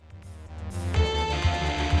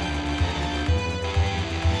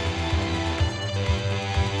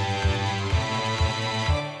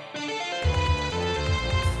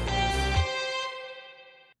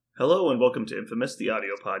Hello and welcome to Infamous, the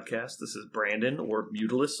audio podcast. This is Brandon, or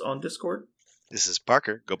Mutilus on Discord. This is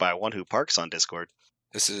Parker, go by One Who Parks on Discord.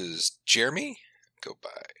 This is Jeremy, go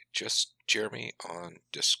by just Jeremy on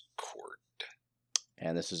Discord.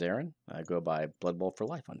 And this is Aaron, I go by Blood Bowl for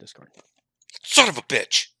Life on Discord. Son of a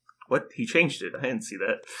bitch! What? He changed it. I didn't see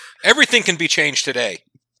that. Everything can be changed today.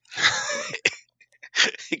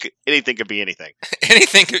 Anything could be anything.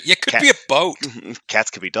 Anything, it could be a boat.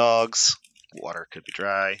 Cats could be dogs. Water could be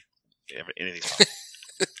dry. Anything's possible.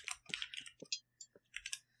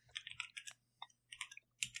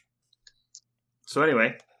 So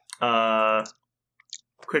anyway,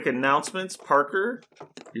 quick announcements. Parker,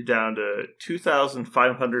 you're down to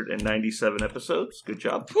 2,597 episodes. Good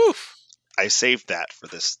job. Whew. I saved that for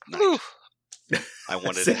this night. Whew. I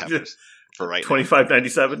wanted to have it for right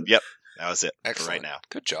 2597? Yep, that was it Excellent. for right now.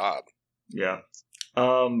 Good job. Yeah.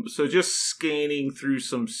 So just scanning through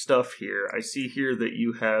some stuff here, I see here that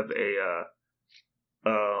you have a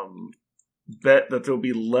bet that there'll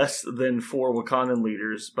be less than 4 Wakandan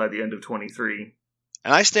leaders by the end of 23.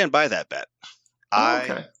 And I stand by that bet.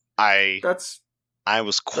 Okay. I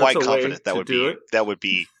was quite that's a way confident that to do it. would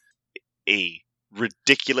be a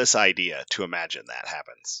ridiculous idea to imagine that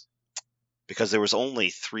happens. Because there was only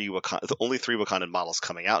three Wakandan models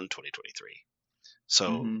coming out in 2023.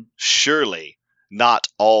 So surely not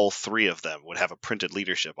all 3 of them would have a printed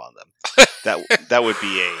leadership on them. That would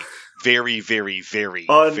be a very, very, very,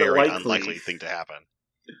 very unlikely thing to happen.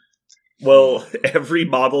 Well, every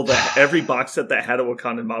box set that had a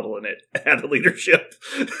Wakandan model in it had a leadership.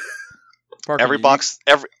 Parker, Every box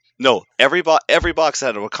that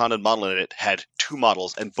had a Wakandan model in it had 2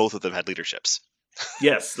 models, and both of them had leaderships.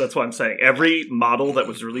 Yes, that's what I'm saying. Every model that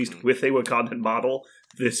was released with a Wakandan model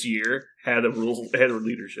this year had a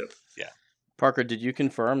leadership. Yeah. Parker, did you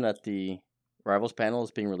confirm that the Rivals panel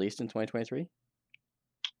is being released in 2023?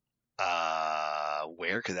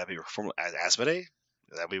 Where could that be? At Asmodee?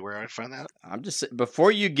 Would that be where I'd find that? I'm just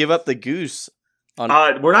before you give up the goose. We're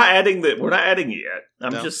not adding it yet.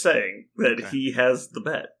 I'm No? just saying that he has the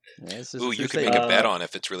bet. Yeah, Ooh, you can make a bet on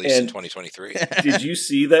if it's released in 2023. Did you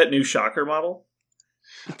see that new Shocker model?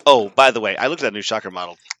 Oh, by the way, I looked at that new Shocker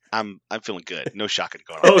model. I'm feeling good. No shocking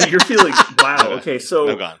going on. Oh, you're feeling... Wow, okay, so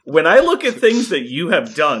No gone. when I look at things that you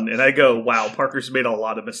have done, and I go, wow, Parker's made a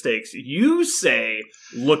lot of mistakes, you say,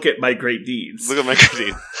 look at my great deeds. Look at my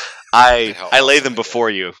great. I lay them before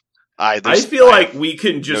you. I feel like we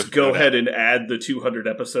can just go ahead and add the 200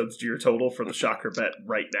 episodes to your total for the Shocker bet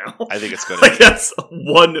right now. I think it's good. Like, that's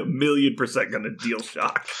 1,000,000% going to deal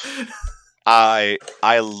shock. I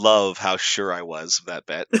love how sure I was of that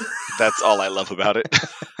bet. That's all I love about it.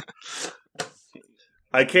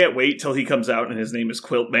 I can't wait till he comes out and his name is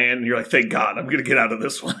Quilt Man, and you're like, thank God, I'm going to get out of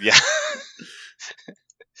this one. Yeah.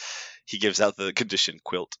 He gives out the condition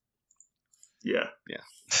quilt. Yeah.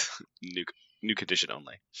 New condition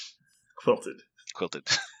only. Quilted.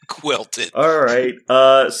 Quilted. All right.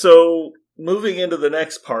 So moving into the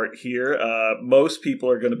next part here, most people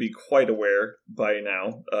are going to be quite aware by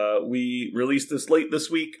now. We released this late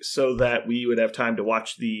this week so that we would have time to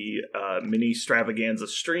watch the mini Stravaganza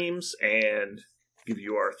streams and give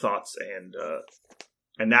you our thoughts and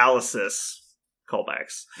analysis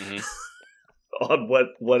callbacks on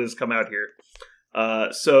what has come out here.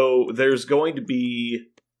 So there's going to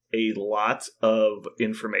be a lot of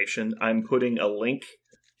information. I'm putting a link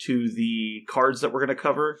to the cards that we're going to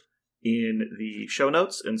cover in the show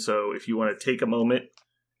notes, and so if you want to take a moment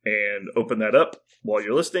and open that up while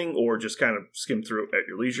you're listening, or just kind of skim through it at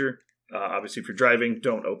your leisure. Obviously, if you're driving,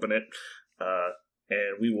 don't open it,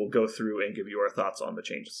 and we will go through and give you our thoughts on the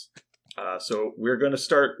changes. So we're going to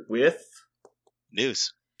start with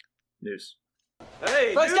News.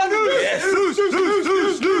 Hey, News!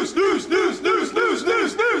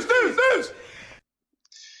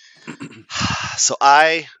 So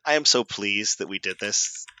I am so pleased that we did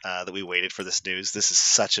this, that we waited for this news. This is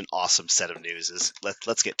such an awesome set of news.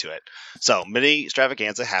 Let's get to it. So, Mini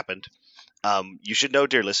Stravaganza happened. You should know,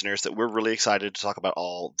 dear listeners, that we're really excited to talk about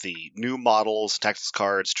all the new models, tactics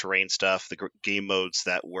cards, terrain stuff, the game modes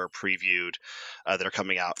that were previewed, that are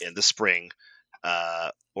coming out in the spring,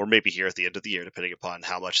 or maybe here at the end of the year, depending upon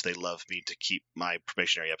how much they love me to keep my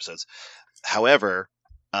probationary episodes. However,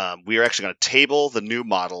 we are actually going to table the new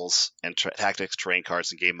models and tactics, terrain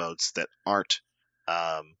cards, and game modes that aren't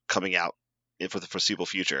coming out for the foreseeable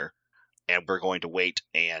future, and we're going to wait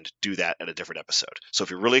and do that at a different episode. So if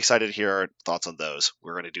you're really excited to hear our thoughts on those,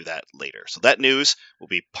 we're going to do that later. So that news will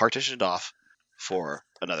be partitioned off for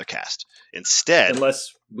another cast. Instead,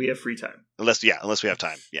 unless we have free time. unless we have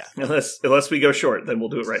time. Yeah. Unless we go short, then we'll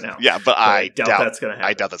do it right now. Yeah, but I doubt that's going to happen.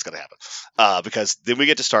 I doubt that's going to happen. Because then we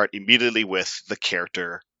get to start immediately with the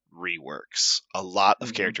character reworks. A lot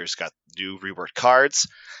of characters got new reworked cards,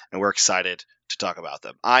 and we're excited to talk about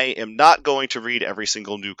them. I am not going to read every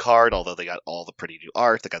single new card, although they got all the pretty new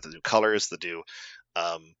art. They got the new colors, the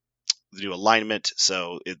new alignment,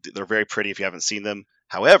 so they're very pretty if you haven't seen them.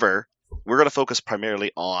 However, we're going to focus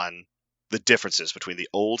primarily on the differences between the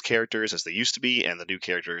old characters as they used to be and the new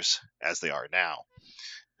characters as they are now.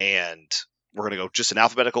 And we're going to go just in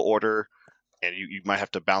alphabetical order, and you might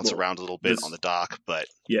have to bounce around a little bit on the doc, but...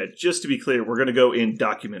 Yeah, just to be clear, we're going to go in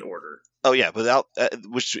document order. Oh, yeah, without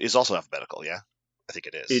which is also alphabetical, yeah? I think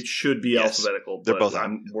it is. It should be alphabetical, They're but both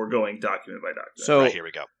we're going document by document. So right, here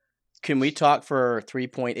we go. Can we talk for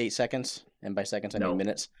 3.8 seconds, and by seconds I mean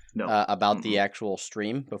minutes, about the actual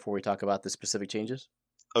stream before we talk about the specific changes?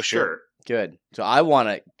 Oh, sure. Good. So I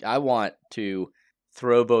want to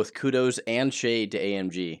throw both kudos and shade to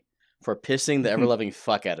AMG for pissing the ever-loving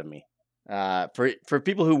fuck out of me. For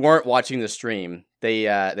people who weren't watching the stream,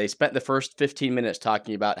 they spent the first 15 minutes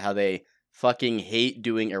talking about how they fucking hate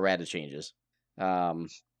doing errata changes. And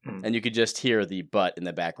you could just hear the but in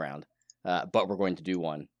the background. But we're going to do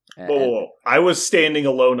one. Whoa. I was standing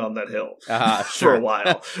alone on that hill for a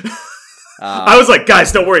while. I was like,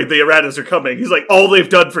 guys, don't worry, the erratas are coming. He's like, all they've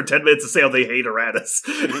done for 10 minutes is say how they hate erratas.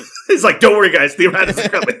 He's like, don't worry, guys, the erratas are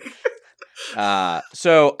coming.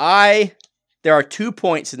 There are 2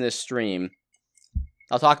 points in this stream.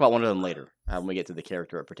 I'll talk about one of them later when we get to the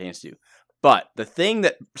character it pertains to. But the thing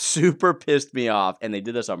that super pissed me off, and they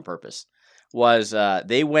did this on purpose, was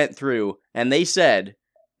they went through and they said,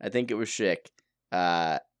 I think it was Schick,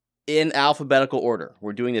 in alphabetical order.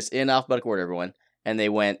 We're doing this in alphabetical order, everyone. And they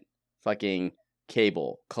went fucking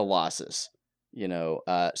Cable, Colossus,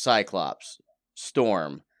 Cyclops,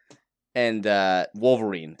 Storm, and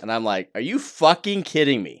Wolverine. And I'm like, are you fucking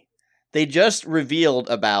kidding me? They just revealed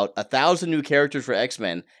about 1,000 new characters for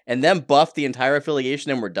X-Men and then buffed the entire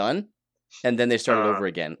affiliation and we're done. And then they started over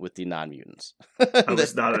again with the non-mutants. I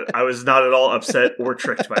was not at all upset or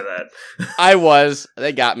tricked by that. I was.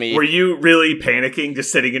 They got me. Were you really panicking,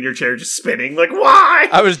 just sitting in your chair, just spinning? Like, why?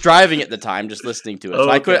 I was driving at the time, just listening to it. So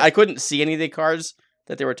I couldn't see any of the cards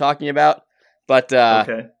that they were talking about. But,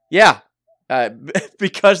 yeah.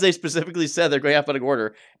 Because they specifically said they're going alphabetical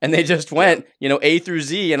order, and they just went, A through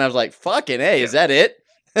Z, and I was like, fucking A, is that it?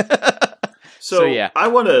 So yeah. I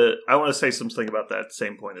want to say something about that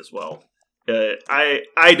same point as well.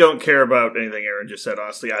 I don't care about anything Aaron just said,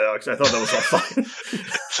 honestly. I thought that was all fine.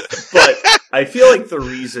 But I feel like the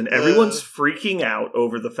reason everyone's freaking out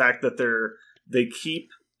over the fact that they keep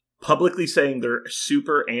publicly saying they're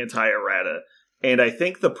super anti-errata, and I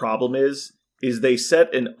think the problem is they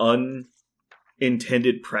set an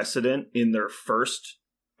unintended precedent in their first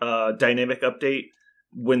dynamic update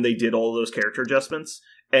when they did all those character adjustments.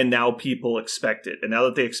 And now people expect it. And now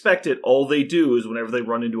that they expect it, all they do is whenever they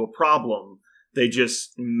run into a problem, they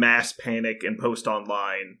just mass panic and post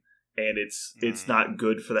online. And it's not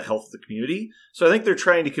good for the health of the community. So I think they're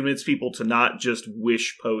trying to convince people to not just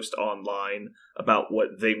wish post online about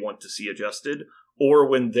what they want to see adjusted, or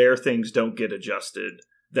when their things don't get adjusted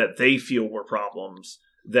that they feel were problems,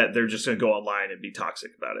 that they're just going to go online and be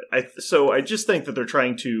toxic about it. So I just think that they're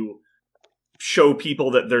trying to show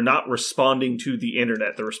people that they're not responding to the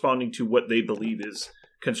internet. They're responding to what they believe is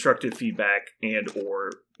constructive feedback and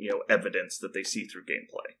or evidence that they see through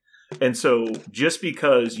gameplay. And so just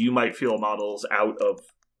because you might feel a model's out of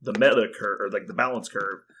the meta curve or like the balance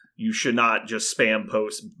curve, you should not just spam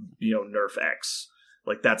post nerf X.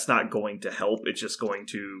 Like, that's not going to help. It's just going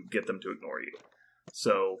to get them to ignore you.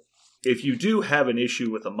 So if you do have an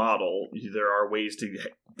issue with a model, there are ways to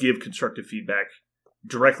give constructive feedback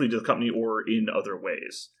directly to the company or in other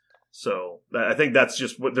ways. So I think that's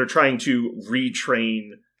just what they're trying to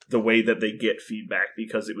retrain the way that they get feedback,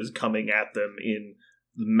 because it was coming at them in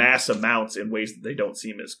mass amounts in ways that they don't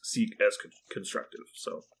seem as constructive.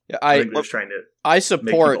 So yeah, I think they're trying to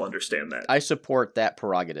make people understand that. I support that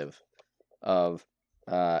prerogative of,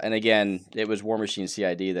 and again, it was War Machine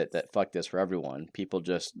CID that fucked this for everyone. People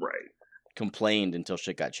just complained until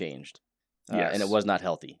shit got changed. And it was not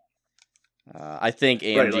healthy. I think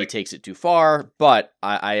AMG takes it too far, but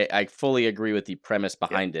I fully agree with the premise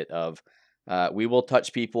behind it of we will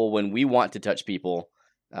touch people when we want to touch people.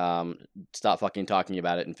 Stop fucking talking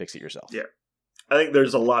about it and fix it yourself. Yeah. I think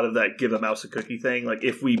there's a lot of that give a mouse a cookie thing. Like,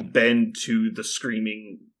 if we bend to the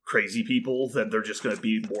screaming crazy people, then they're just going to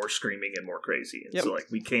be more screaming and more crazy. And so, like,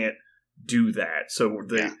 we can't do that. So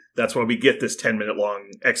that's why we get this 10-minute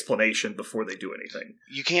long explanation before they do anything.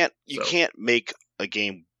 You can't make a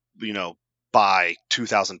game, by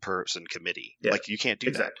 2,000 person committee. Yeah, like, you can't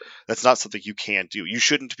do that. That's not something you can do. You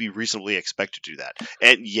shouldn't be reasonably expected to do that.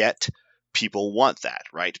 And yet people want that,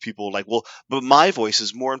 right? People are like, well, but my voice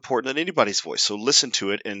is more important than anybody's voice. So listen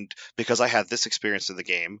to it. And because I had this experience in the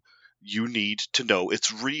game, you need to know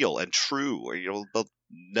it's real and true. Or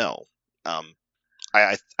no.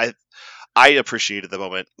 I appreciated the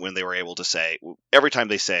moment when they were able to say, every time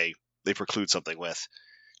they preclude something with,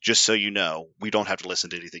 just so you know, we don't have to listen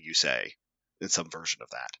to anything you say in some version of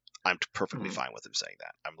that. I'm perfectly fine with them saying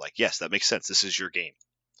that. I'm like, yes, that makes sense. This is your game.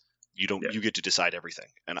 You get to decide everything,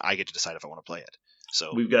 and I get to decide if I want to play it.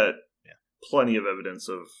 So we've got plenty of evidence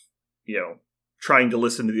of, trying to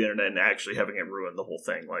listen to the internet and actually having it ruin the whole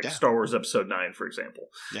thing. Like Star Wars Episode 9, for example.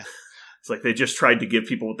 Yeah. It's like they just tried to give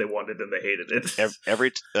people what they wanted and they hated it.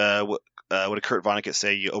 What did Kurt Vonnegut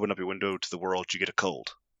say? You open up your window to the world, you get a cold,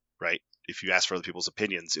 right? If you ask for other people's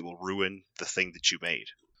opinions, it will ruin the thing that you made.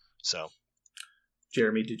 So,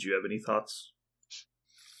 Jeremy, did you have any thoughts?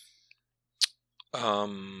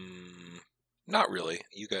 Not really.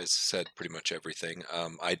 You guys said pretty much everything.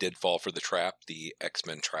 I did fall for the trap, the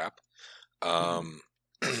X-Men trap. I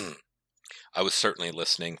was certainly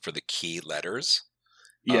listening for the key letters.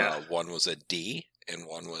 Yeah. One was a D and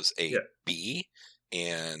one was a B,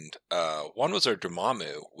 and one was a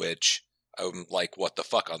Dormammu, which I'm like, what the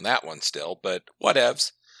fuck on that one still, but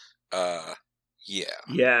whatevs.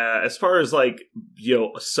 Yeah, as far as like,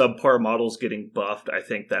 subpar models getting buffed, I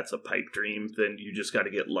think that's a pipe dream. Then you just got to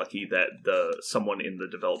get lucky that someone in the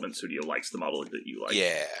development studio likes the model that you like.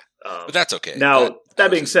 Yeah, but that's okay. Now,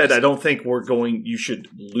 that being said, I don't think you should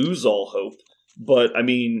lose all hope. But, I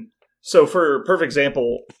mean, so for a perfect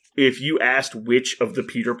example, if you asked which of the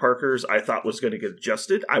Peter Parkers I thought was going to get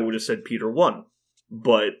adjusted, I would have said Peter 1.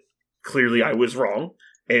 But clearly I was wrong.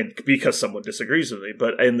 And because someone disagrees with me,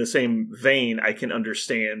 but in the same vein, I can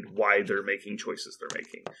understand why they're making choices they're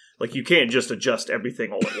making. Like, you can't just adjust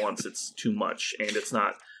everything all at once. It's too much. And it's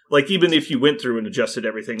not, like, even if you went through and adjusted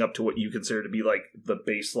everything up to what you consider to be, like, the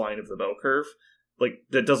baseline of the bell curve, like,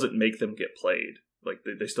 that doesn't make them get played. Like,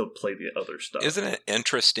 they still play the other stuff. Isn't it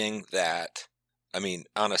interesting that, I mean,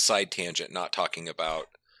 on a side tangent, not talking about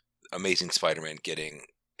Amazing Spider-Man getting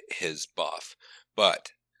his buff,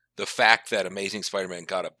 but the fact that Amazing Spider-Man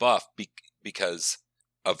got a buff because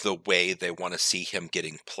of the way they want to see him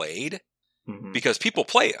getting played. Mm-hmm. Because people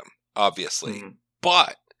play him, obviously,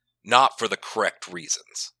 but not for the correct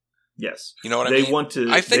reasons. Yes. You know what I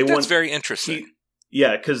mean? I think that's very interesting.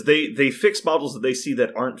 Because they fix models that they see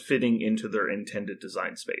that aren't fitting into their intended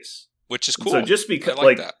design space. Which is cool. So just because,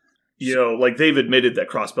 like that. Like they've admitted that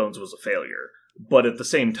Crossbones was a failure. But at the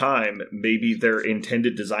same time, maybe their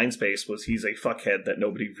intended design space was he's a fuckhead that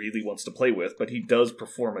nobody really wants to play with, but he does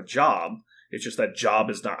perform a job. It's just that job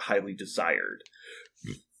is not highly desired.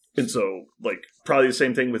 And so, like, probably the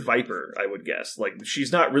same thing with Viper, I would guess. Like,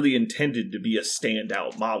 she's not really intended to be a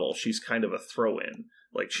standout model. She's kind of a throw-in.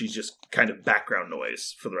 Like, she's just kind of background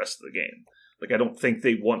noise for the rest of the game. Like, I don't think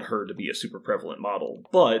they want her to be a super prevalent model.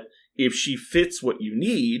 But if she fits what you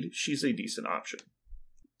need, she's a decent option.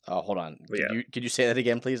 Oh, hold on. Could you say that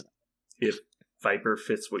again, please? If Viper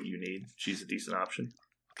fits what you need, she's a decent option.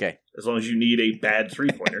 Okay. As long as you need a bad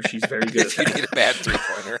three-pointer, she's very good at that. You need a bad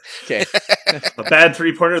three-pointer. Okay. A bad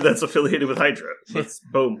three-pointer that's affiliated with Hydra.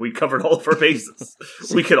 Boom, we covered all of our bases.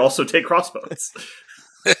 We could also take Crossbones.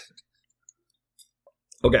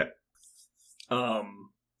 Okay.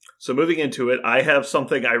 So moving into it, I have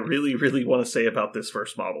something I really, really want to say about this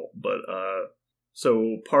first model, but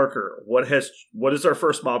so, Parker, what is our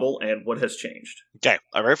first model, and what has changed? Okay,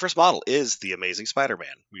 our very first model is the Amazing Spider-Man.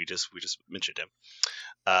 We just mentioned him.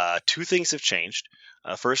 Two things have changed.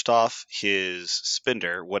 First off, his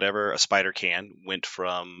spindle, whatever a spider can, went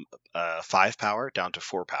from 5 power down to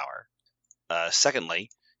 4 power. Secondly,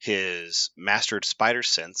 his mastered spider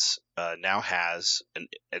sense now has an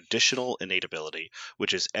additional innate ability,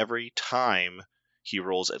 which is every time he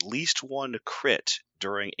rolls at least one crit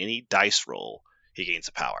during any dice roll, he gains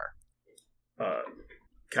a power.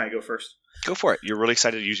 Can I go first? Go for it. You're really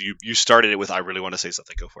excited. You started it with, I really want to say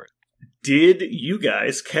something. Go for it. Did you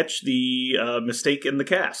guys catch the mistake in the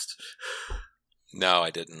cast? No, I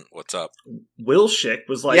didn't. What's up? Will Schick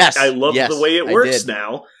was like, yes, I love the way it works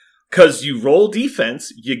now. Because you roll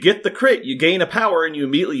defense, you get the crit, you gain a power, and you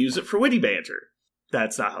immediately use it for witty banter.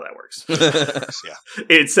 That's not how that works. Yeah.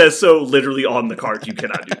 It says so literally on the card. You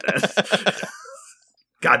cannot do that.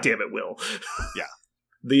 God damn it, Will. Yeah.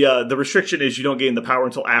 The restriction is you don't gain the power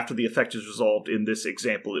until after the effect is resolved. In this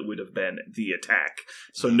example, it would have been the attack.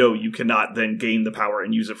 So no, you cannot then gain the power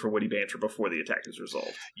and use it for witty banter before the attack is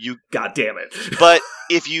resolved. God damn it! But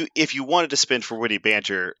if you wanted to spend for witty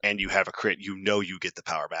banter and you have a crit, you get the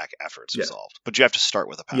power back after it's resolved. But you have to start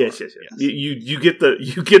with a power. Yes. You get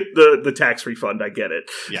the tax refund. I get it.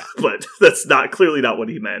 Yeah, but that's clearly not what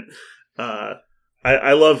he meant.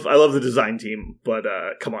 I love the design team, but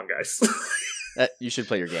come on, guys. You should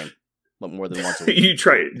play your game more than once a week. You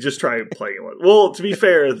try playing it. Well, to be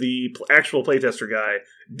fair, the actual playtester guy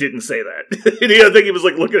didn't say that. I think he was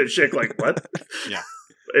like looking at Schick like, what? Yeah.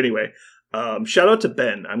 Anyway, shout out to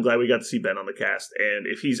Ben. I'm glad we got to see Ben on the cast. And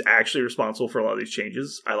if he's actually responsible for a lot of these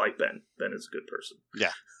changes, I like Ben. Ben is a good person.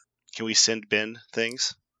 Yeah. Can we send Ben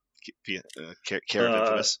things? Care of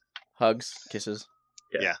Infamous? Hugs, kisses.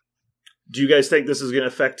 Yeah. Do you guys think this is going to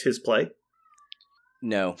affect his play?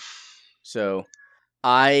 No. So,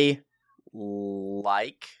 I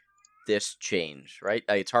like this change, right?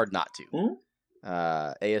 It's hard not to. Mm-hmm.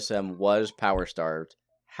 ASM was power starved.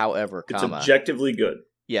 However, it's objectively good.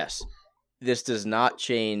 Yes. This does not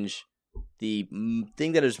change the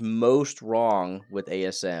thing that is most wrong with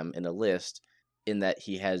ASM in the list, in that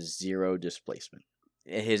he has 0 displacement.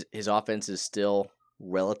 His offense is still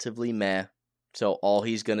relatively meh. So all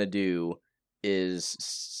he's going to do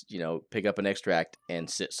is, pick up an extract and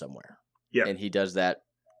sit somewhere. Yeah. And he does that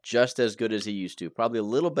just as good as he used to. Probably a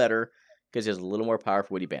little better because he has a little more power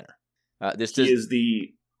for witty banter. This does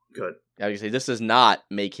not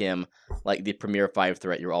make him like the premier 5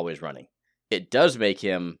 threat you're always running. It does make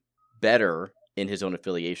him better in his own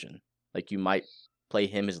affiliation. Like you might play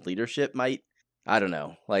him, his leadership might. I don't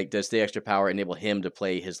know. Like, does the extra power enable him to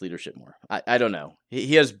play his leadership more? I don't know.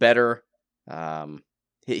 He has better.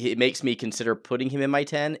 It makes me consider putting him in my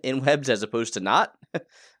 10 in webs as opposed to not.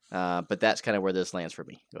 But that's kind of where this lands for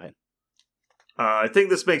me. Go ahead. I think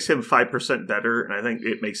this makes him 5% better, and I think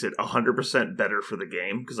it makes it 100% better for the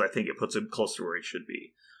game, because I think it puts him close to where he should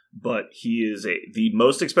be. But he is the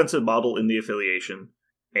most expensive model in the affiliation,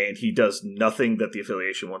 and he does nothing that the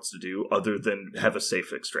affiliation wants to do other than have a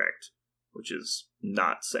safe extract, which is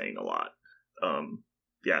not saying a lot.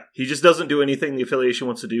 He just doesn't do anything the affiliation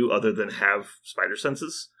wants to do other than have spider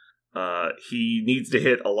senses. He needs to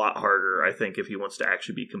hit a lot harder, I think, if he wants to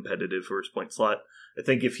actually be competitive for his point slot. I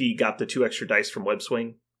think if he got the 2 extra dice from Web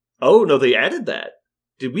Swing. Oh, no, they added that.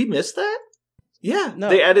 Did we miss that? Yeah, no.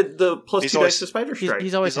 They added the plus 2 dice to Spider Strike.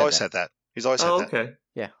 He's always had that. He's always had that. Okay.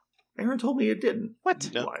 Yeah. Aaron told me it didn't. What?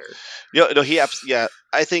 No. Liar.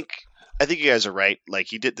 I think you guys are right. Like,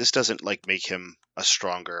 this doesn't, like, make him a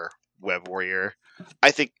stronger web warrior.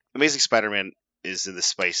 I think Amazing Spider-Man is in the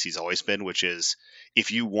space he's always been, which is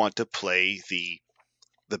if you want to play the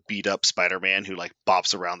beat up Spider-Man who like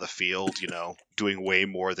bops around the field, doing way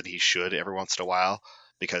more than he should every once in a while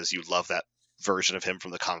because you love that version of him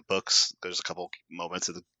from the comic books. There's a couple moments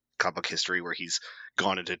in the comic book history where he's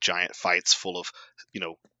gone into giant fights full of,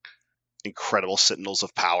 incredible sentinels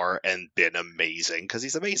of power and been amazing because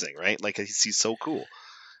he's amazing, right? Like he's so cool.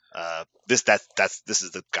 This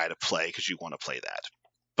is the guy to play because you want to play that.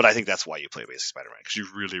 But I think that's why you play Amazing Spider-Man, because you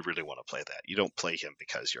really, really want to play that. You don't play him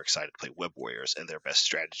because you're excited to play Web Warriors and their best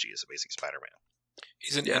strategy is Amazing Spider-Man.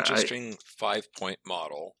 He's an interesting 5-point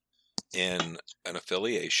model in an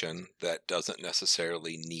affiliation that doesn't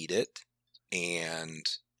necessarily need it. And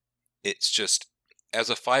it's just, as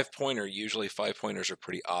a 5-pointer, usually 5-pointers are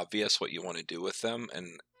pretty obvious what you want to do with them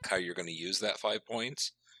and how you're going to use that 5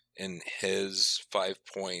 points. And his 5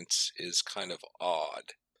 points is kind of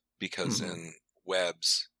odd because in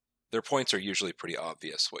webs, their points are usually pretty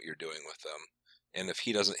obvious what you're doing with them. And if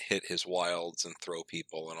he doesn't hit his wilds and throw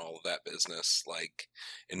people and all of that business,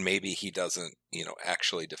 and maybe he doesn't,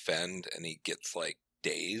 actually defend and he gets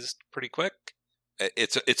dazed pretty quick.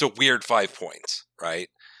 It's a weird 5 points, right?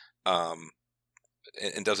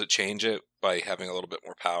 And does it change it by having a little bit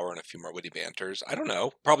more power and a few more witty banters? I don't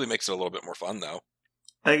know. Probably makes it a little bit more fun though.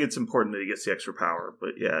 I think it's important that he gets the extra power,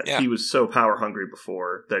 but yeah, he was so power hungry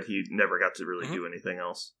before that he never got to really do anything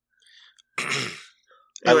else.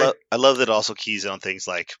 Anyway. I love that it also keys in on things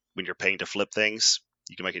like when you're paying to flip things,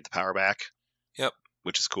 you can make it the power back. Yep.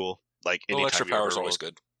 Which is cool. Extra power is always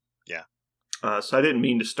good. Yeah. So I didn't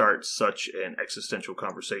mean to start such an existential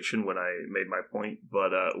conversation when I made my point,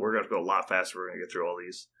 but we're going to go a lot faster. We're going to get through all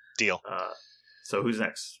these. Deal. So who's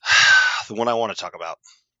next? The one I want to talk about.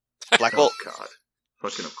 Black Bolt. Oh, God.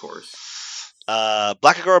 Fucking of course.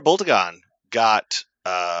 Black Agora Boltagon got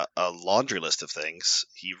a laundry list of things.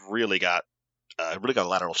 He really got a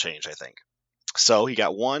lateral change, I think. So he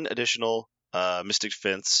got 1 additional Mystic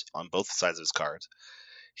Defense on both sides of his cards.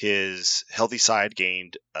 His healthy side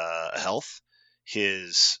gained health.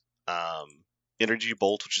 His energy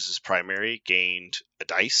bolt, which is his primary, gained a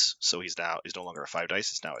dice, so he's no longer a 5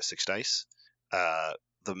 dice. It's now a 6 dice.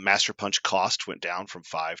 The Master Punch cost went down from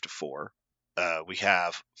 5 to 4. We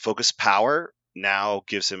have Focus Power now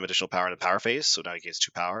gives him additional power in the power phase, so now he gains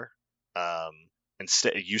 2 power.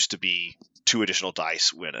 Instead, it used to be 2 additional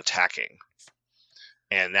dice when attacking,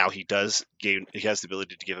 and now he has the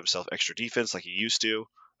ability to give himself extra defense like he used to.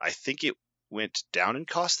 I think it went down in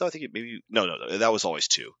cost though. I think it maybe no, that was always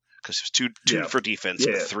 2 because it was 2 for defense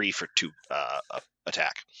and 3 for 2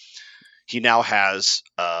 attack. He now has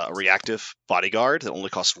a reactive bodyguard that only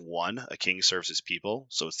costs 1. A king serves his people,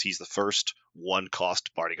 so he's the first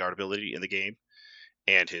 1-cost bodyguard ability in the game.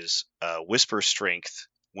 And his whisper strength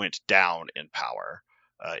went down in power.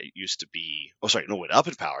 It used to be went up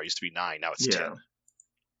in power. It used to be 9. Now it's 10.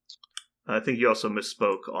 I think you also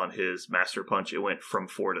misspoke on his Master Punch. It went from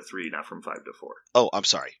 4 to 3, not from 5 to 4. Oh, I'm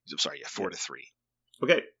sorry. Yeah, 4 to 3.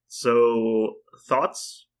 Okay, so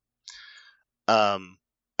thoughts?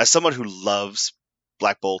 As someone who loves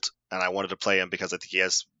Black Bolt, and I wanted to play him because I think he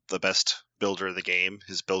has the best builder in the game,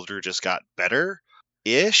 his builder just got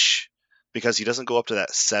better-ish because he doesn't go up to that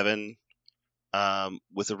 7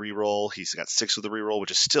 with a reroll. He's got 6 with a reroll, which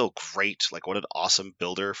is still great. Like, what an awesome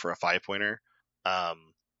builder for a 5-pointer.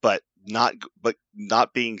 But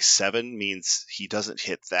not being 7 means he doesn't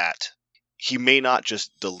hit that. He may not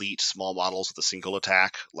just delete small models with a single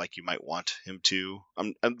attack like you might want him to.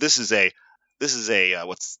 This is a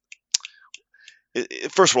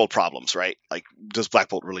first world problems, right? Like, does Black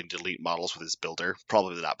Bolt really delete models with his builder?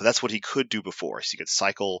 Probably not, but that's what he could do before. So he could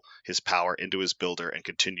cycle his power into his builder and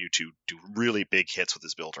continue to do really big hits with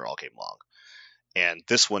his builder all game long. And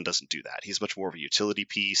this one doesn't do that. He's much more of a utility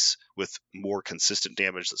piece with more consistent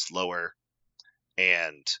damage that's lower,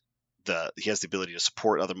 and he has the ability to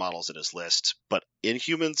support other models in his list. But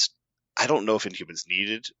Inhumans, I don't know if Inhumans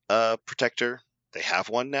needed a protector. They have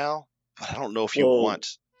one now, but I don't know if you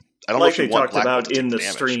want. I don't know if you want Black Bolt to take in the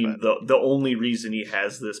damage, stream, the only reason he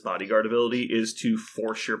has this bodyguard ability is to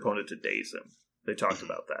force your opponent to daze him. They talked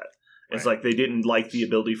about that. It's like they didn't like the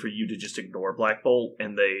ability for you to just ignore Black Bolt,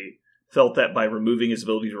 and they felt that by removing his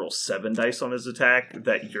ability to roll 7 dice on his attack,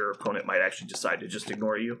 that your opponent might actually decide to just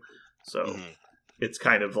ignore you. So it's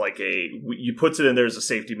kind of like you puts it in there as a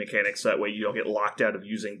safety mechanic, so that way you don't get locked out of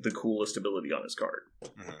using the coolest ability on his card.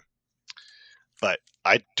 Mm-hmm. But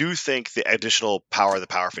I do think the additional power of the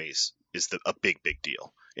power phase is a big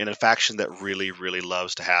deal. In a faction that really, really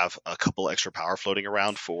loves to have a couple extra power floating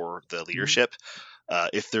around for the leadership,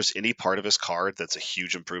 if there's any part of his card that's a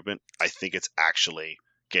huge improvement, I think it's actually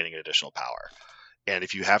getting additional power. And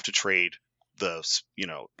if you have to trade the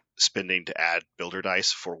spending to add builder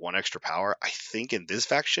dice for 1 extra power, I think in this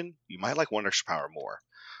faction you might like 1 extra power more.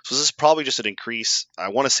 So this is probably just an increase. I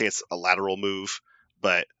want to say it's a lateral move,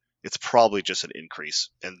 but it's probably just an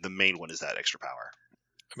increase, and the main one is that extra power.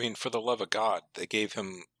 I mean, for the love of God, they gave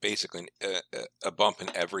him basically a bump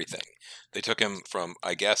in everything. They took him from,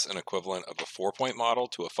 I guess, an equivalent of a 4-point model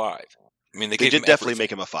to a 5. I mean, they did definitely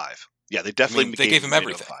make him a 5. Yeah, they definitely they gave him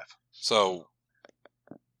everything. 5. So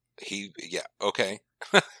okay.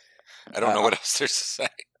 I don't know what else there's to say.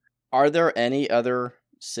 Are there any other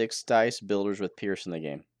 6 dice builders with Pierce in the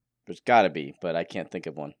game? There's got to be, but I can't think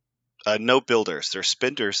of one. No builders. There's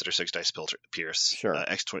spenders that are 6 dice Pierce. Sure.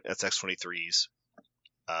 That's X23s.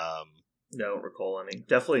 Don't recall any.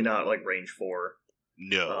 Definitely not like range 4.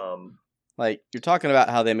 No. Like, you're talking about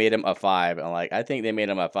how they made him a 5, and I think they made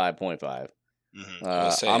him a 5.5. Mm-hmm.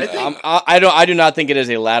 I do not think it is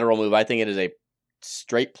a lateral move. I think it is a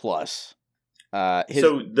straight plus. So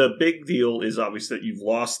the big deal is obviously that you've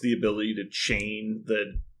lost the ability to chain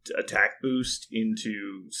the attack boost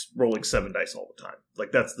into rolling 7 dice all the time.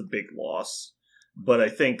 Like, that's the big loss. But I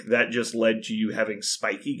think that just led to you having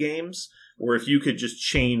spiky games, where if you could just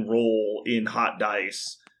chain roll in hot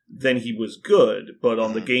dice, then he was good. But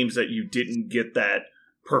on the games that you didn't get that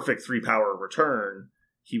perfect 3-power return,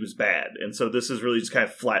 he was bad. And so this has really just kind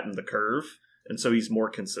of flattened the curve, and so he's more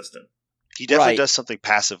consistent. He definitely does something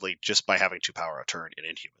passively just by having 2-power return in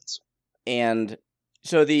Inhumans. And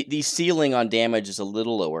so the ceiling on damage is a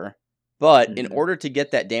little lower, but in order to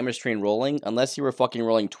get that damage train rolling, unless you were fucking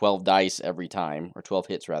rolling 12 dice every time, or 12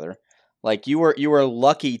 hits rather, like you were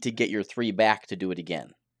lucky to get your 3 back to do it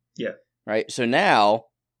again. Yeah. Right? So now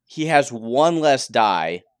he has 1 less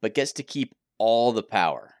die, but gets to keep all the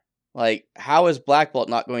power. Like, how is Black Bolt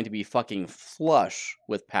not going to be fucking flush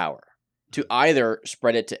with power? To either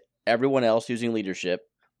spread it to everyone else using leadership,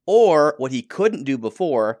 or what he couldn't do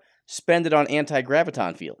before, spend it on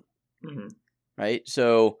anti-graviton field. Mm-hmm. Right?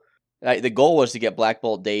 So The goal was to get Black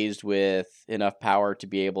Bolt dazed with enough power to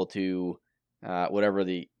be able to, whatever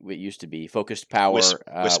it used to be, focused power,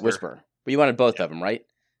 Whisper. But you wanted both of them, right?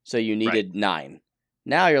 So you needed 9.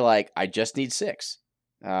 Now you're like, I just need 6.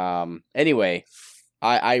 Anyway,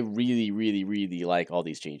 I really, really, really like all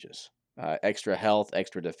these changes. Extra health,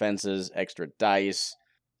 extra defenses, extra dice,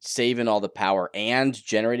 saving all the power, and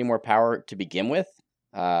generating more power to begin with.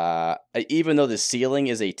 Even though the ceiling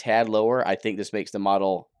is a tad lower, I think this makes the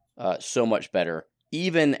model so much better,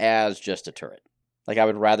 even as just a turret. Like, I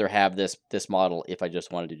would rather have this model if I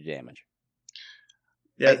just wanted to do damage.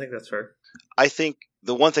 Yeah, I think that's fair. I think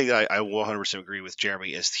the one thing that I will 100% agree with Jeremy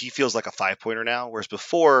is he feels like a 5-pointer now, whereas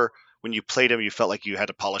before, when you played him, you felt like you had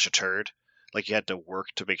to polish a turd. Like you had to work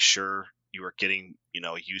to make sure you were getting,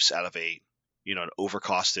 use out of an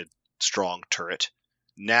overcosted, strong turret.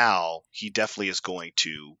 Now, he definitely is going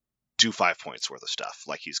to do 5 points worth of stuff.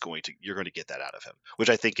 Like you're going to get that out of him, which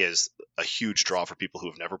I think is a huge draw for people who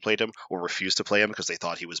have never played him or refused to play him because they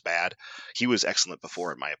thought he was bad. He was excellent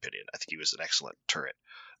before, in my opinion. I think he was an excellent turret,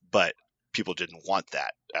 but people didn't want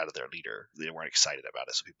that out of their leader. They weren't excited about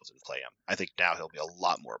it, so people didn't play him. I think now he'll be a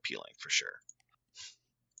lot more appealing for sure.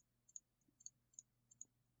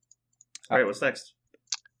 All right, what's next?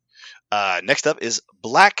 Next up is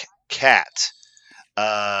Black Cat.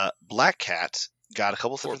 Black Cat got a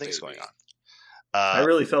couple of different things going on. I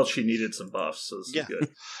really felt she needed some buffs, so this is good.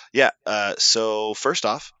 Yeah. So first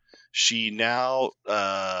off, she now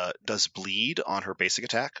does bleed on her basic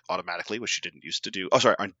attack automatically, which she didn't used to do. Oh,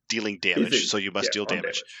 sorry, on dealing damage. So you must deal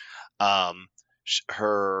damage.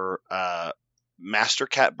 Her Master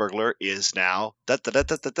Cat Burglar is now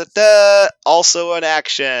also an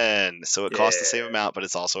action. So it costs the same amount, but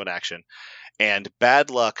it's also an action. And Bad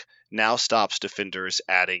Luck now stops defenders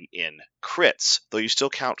adding in crits. Though you still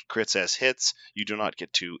count crits as hits, you do not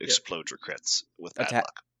get to explode your crits with Bad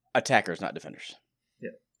Luck. Attackers, not defenders.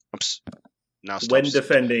 Yeah. Oops. Now when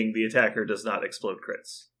defending, the attacker does not explode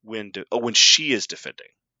crits. When she is defending.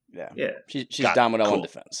 Yeah. She's Domino on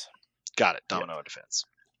defense. Got it. Domino on defense.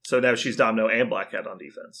 So now she's Domino and Black Cat on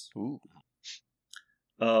defense. Ooh.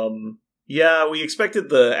 Yeah, we expected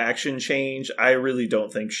the action change. I really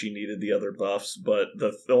don't think she needed the other buffs, but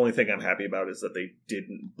the only thing I'm happy about is that they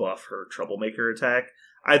didn't buff her Troublemaker attack.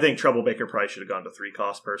 I think Troublemaker probably should have gone to 3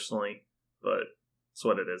 cost personally, but it's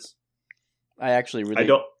what it is. I actually really...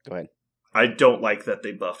 Go ahead. I don't like that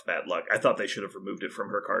they buffed Bad Luck. I thought they should have removed it from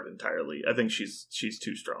her card entirely. I think she's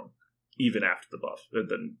too strong, even after the buff,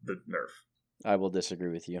 the nerf. I will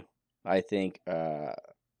disagree with you. I think,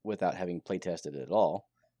 without having playtested it at all,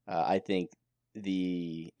 I think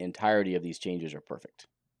the entirety of these changes are perfect.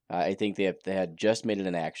 I think if they had just made it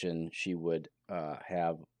an action, she would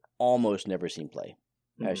have almost never seen play.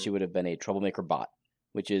 She would have been a Troublemaker bot,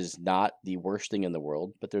 which is not the worst thing in the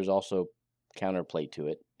world, but there's also counterplay to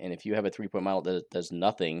it. And if you have a 3-point model that does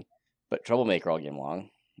nothing but Troublemaker all game long,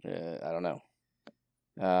 I don't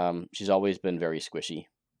know. She's always been very squishy,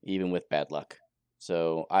 even with Bad Luck.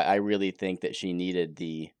 So I really think that she needed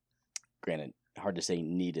granted, hard to say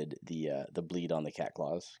needed the bleed on the cat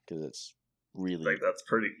claws, because it's really... Like, that's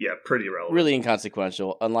pretty relevant. Really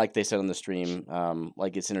inconsequential. Unlike they said on the stream,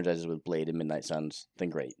 like it synergizes with Blade and Midnight Suns, then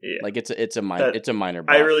great. Yeah. Like it's a minor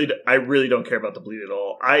buff. I really don't care about the bleed at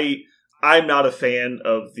all. I'm not a fan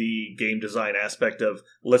of the game design aspect of,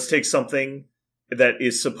 let's take something that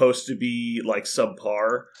is supposed to be like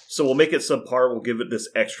subpar, so we'll make it subpar, we'll give it this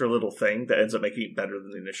extra little thing that ends up making it better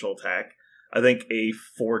than the initial attack. I think a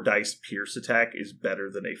 4 dice pierce attack is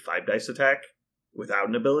better than a 5 dice attack without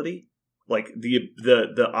an ability. Like the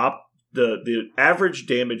average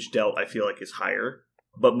damage dealt, I feel like, is higher,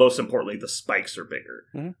 but most importantly, the spikes are bigger.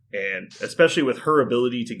 Mm-hmm. And especially with her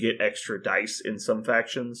ability to get extra dice in some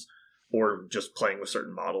factions, or just playing with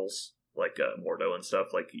certain models like Mordo and stuff,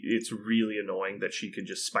 like it's really annoying that she can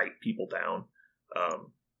just spike people down.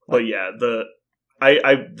 But yeah,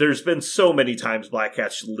 there's been so many times Black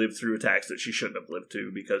Cat's lived through attacks that she shouldn't have lived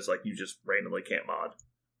to because like you just randomly can't mod.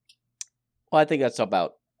 Well, I think that's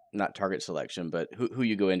about not target selection, but who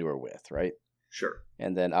you go into her with, right? Sure.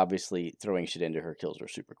 And then obviously throwing shit into her kills her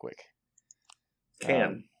super quick.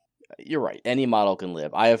 You're right. Any model can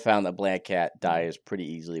live. I have found that Black Cat dies pretty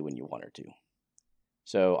easily when you want her to.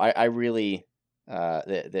 So I really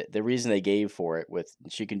the reason they gave for it with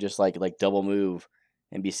she can just like double move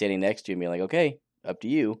and be standing next to you and be like, okay, up to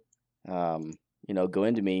you. Go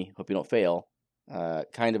into me, hope you don't fail.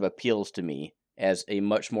 Kind of appeals to me as a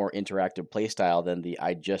much more interactive playstyle than the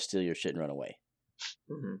I just steal your shit and run away.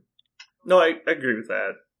 Mm-hmm. No, I agree with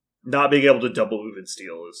that. not being able to double move and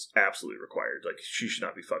steal is absolutely required. Like, she should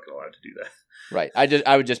not be fucking allowed to do that. Right.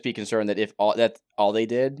 I would just be concerned that if that's all they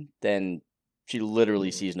did, then she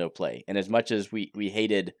literally sees no play. And as much as we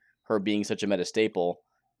hated her being such a meta staple,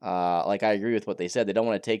 like I agree with what they said. They don't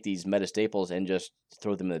want to take these meta staples and just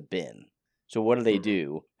throw them in the bin. So what do they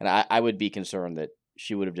do? And I would be concerned that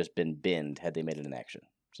she would have just been binned had they made it an action.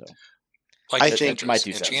 So like I think my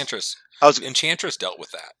 2 cents. Enchantress dealt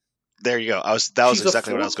with that. There you go. That was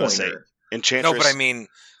exactly what I was going to say. Enchantress. No, but I mean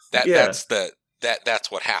that's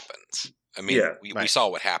what happens. I mean, we saw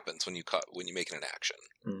what happens when you make it an action.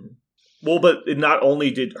 Mm-hmm. Well, but not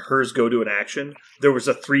only did hers go to an action, there was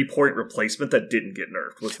a 3-point replacement that didn't get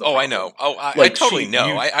nerfed. I know. I totally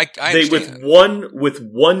know. I understand. With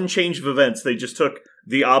one change of events, they just took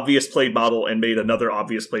the obvious played model and made another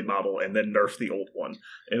obvious played model, and then nerfed the old one.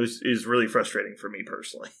 It was really frustrating for me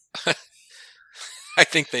personally. I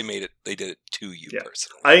think they did it to you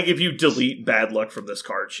personally. I think if you delete bad luck from this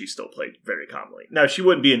card, she still played very commonly. Now, she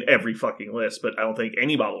wouldn't be in every fucking list, but I don't think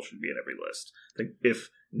any model should be in every list. Like, if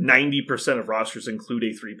 90% of rosters include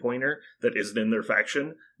a 3-pointer that isn't in their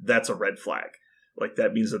faction, that's a red flag. Like,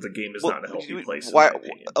 that means that the game is not a healthy place, in my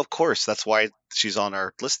opinion. Of course, that's why she's on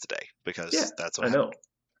our list today, because that's what happened. I know.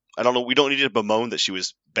 I don't know. We don't need to bemoan that she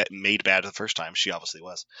was made bad the first time. She obviously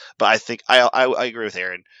was. But I think I agree with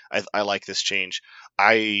Aaron. I like this change.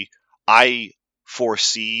 I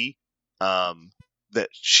foresee that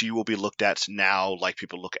she will be looked at now like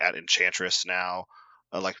people look at Enchantress now,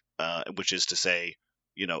 which is to say,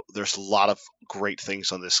 there's a lot of great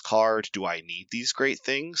things on this card. Do I need these great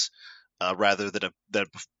things? Rather than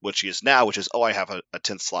what she is now, which is, I have a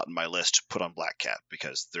 10th slot in my list, put on Black Cat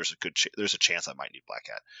because there's a chance I might need Black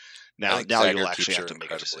Cat. Now you'll actually have to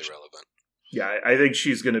make a decision. Relevant. Yeah, I think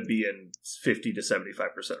she's going to be in 50 to 75%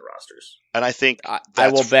 of rosters. And I think I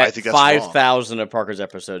will bet 5,000 of Parker's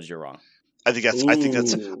episodes you're wrong. I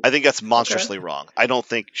think that's monstrously wrong. I don't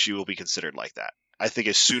think she will be considered like that. I think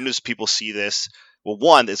as soon as people see this. Well,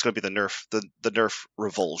 one, it's going to be the nerf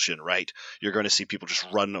revulsion, right? You're going to see people just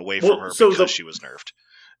run away from her because she was nerfed.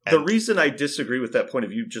 The reason I disagree with that point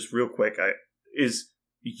of view, just real quick, is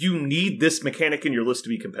you need this mechanic in your list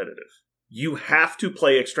to be competitive. You have to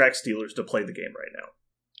play Extract Stealers to play the game right now.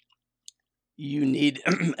 You need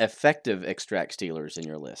effective Extract Stealers in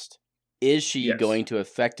your list. Is she going to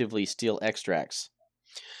effectively steal extracts?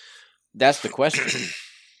 That's the question.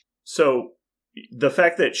 So... the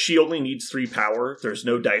fact that she only needs 3 power, there's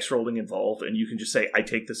no dice rolling involved, and you can just say, I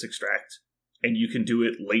take this extract, and you can do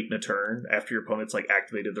it late in a turn after your opponent's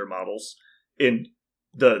activated their models. And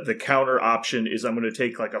the counter option is I'm going to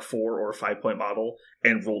take a 4 or a 5-point model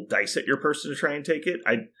and roll dice at your person to try and take it.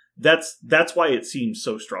 That's why it seems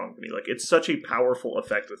so strong to me. It's such a powerful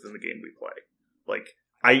effect within the game we play.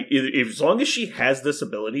 As long as she has this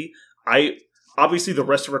ability, obviously the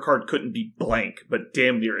rest of her card couldn't be blank, but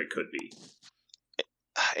damn near it could be.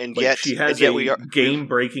 And yet she has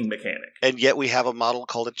game-breaking mechanic. And yet we have a model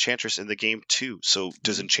called Enchantress in the game too. So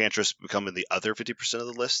does Enchantress become in the other 50% of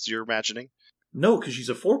the list you're imagining? No, because she's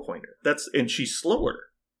a 4-pointer. And she's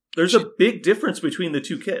slower. There's a big difference between the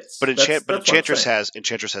two kits. But Enchantress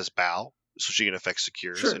has Bow, so she can affect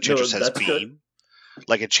secures. Sure, Enchantress has Beam.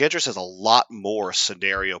 Good. Enchantress has a lot more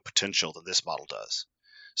scenario potential than this model does.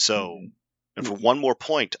 So, and for one more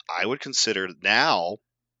point, I would consider now.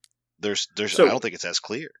 I don't think it's as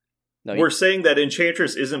clear. No, we're saying that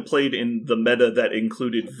Enchantress isn't played in the meta that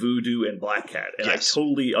included Voodoo and Black Cat, and I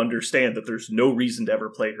totally understand that there's no reason to ever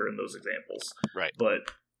play her in those examples. Right. But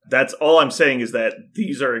that's all I'm saying is that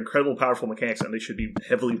these are incredible, powerful mechanics, and they should be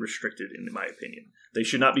heavily restricted, in my opinion. They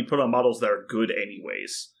should not be put on models that are good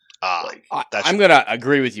anyways. I'm going to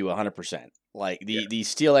agree with you 100%. The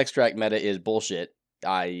Steel Extract meta is bullshit.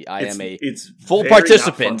 It's full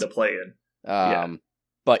participant to play in.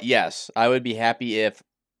 But yes, I would be happy if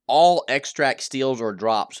all extract steals or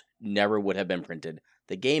drops never would have been printed.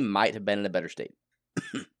 The game might have been in a better state.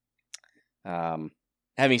 Having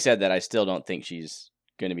said that, I still don't think she's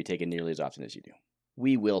going to be taken nearly as often as you do.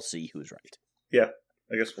 We will see who's right. Yeah,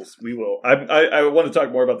 I guess we will. I want to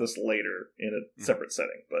talk more about this later in a separate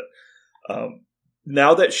setting, but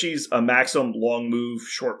now that she's a maximum long move,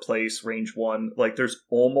 short place, range 1, there's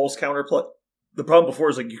almost counterplay. The problem before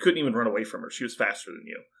is you couldn't even run away from her. She was faster than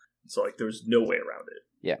you. So there was no way around it.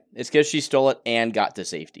 Yeah. It's because she stole it and got to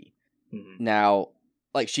safety. Mm-hmm. Now,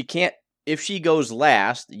 she can't, if she goes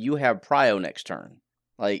last, you have Prio next turn.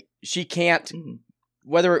 She can't,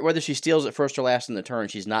 whether she steals it first or last in the turn,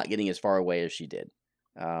 she's not getting as far away as she did.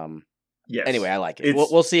 Yes. Anyway, I like it.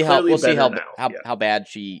 We'll see how bad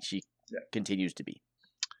she continues to be.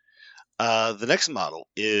 The next model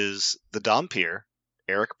is the Dhampir.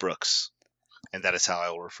 Eric Brooks, and that is how I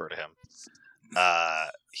will refer to him.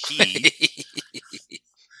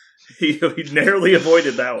 He narrowly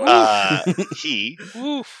avoided that one. He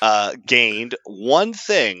gained one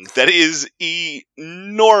thing that is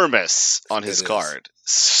enormous on his card.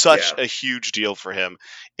 Such a huge deal for him.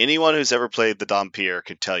 Anyone who's ever played the Dhampir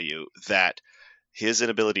can tell you that his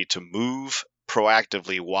inability to move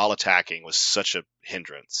proactively while attacking was such a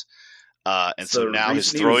hindrance. And so now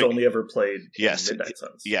his throwing only ever played Midnight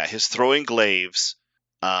Suns. Yeah, his throwing glaives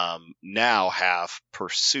now have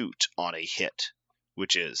pursuit on a hit,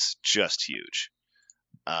 which is just huge.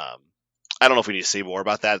 I don't know if we need to say more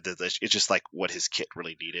about that. It's just like what his kit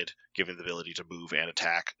really needed, given the ability to move and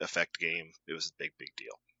attack, affect game. It was a big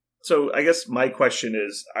deal. So I guess my question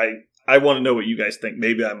is, I want to know what you guys think.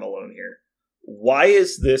 Maybe I'm alone here. Why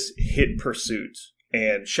is this hit pursuit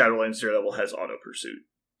and Shadowlands Daredevil has auto pursuit?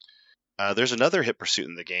 There's another hit pursuit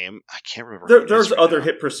in the game. I can't remember. There's other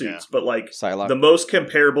hit pursuits, but like Psylocke. The most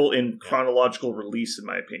comparable in chronological release, in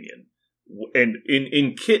my opinion, and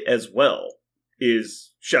in kit as well,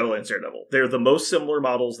 is Shadowlands Daredevil. They're the most similar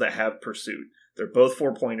models that have pursuit. They're both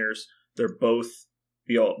 4-pointers. They're both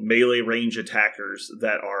melee range attackers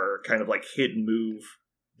that are kind of like hit and move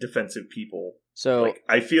defensive people. So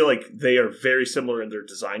I feel like they are very similar in their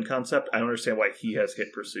design concept. I don't understand why he has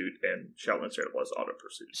hit pursuit and Shadowlands Daredevil has auto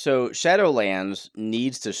pursuit. So Shadowlands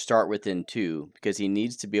needs to start within 2 because he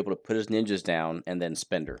needs to be able to put his ninjas down and then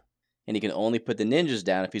spender. And he can only put the ninjas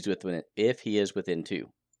down if he is within 2.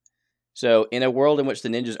 So in a world in which the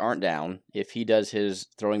ninjas aren't down, if he does his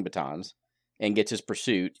throwing batons and gets his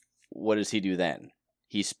pursuit, what does he do then?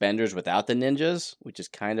 He spenders without the ninjas, which is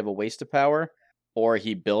kind of a waste of power. Or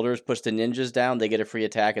he builders, puts the ninjas down, they get a free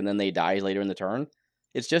attack, and then they die later in the turn.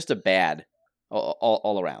 It's just a bad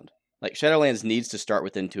all around. Like, Shadowlands needs to start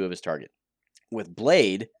within 2 of his target. With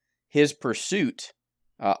Blade, his pursuit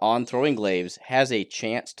on throwing glaives has a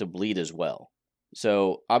chance to bleed as well.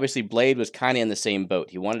 So, obviously, Blade was kind of in the same boat.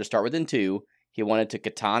 He wanted to start within 2. He wanted to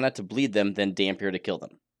Katana to bleed them, then Dhampir to kill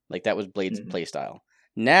them. Like, that was Blade's playstyle.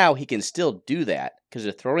 Now, he can still do that, because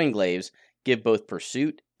the throwing glaives give both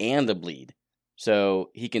pursuit and the bleed. So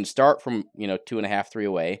he can start from, 2.5, 3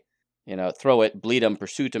 away, throw it, bleed him,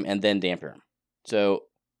 pursuit him, and then Dhampir him. So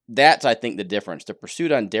that's, I think, the difference. The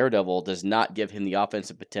pursuit on Daredevil does not give him the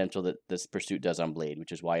offensive potential that this pursuit does on Blade,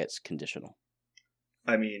 which is why it's conditional.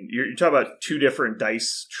 I mean, you're talking about 2 different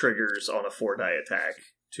dice triggers on a 4-die attack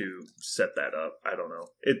to set that up. I don't know.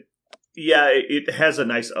 It has a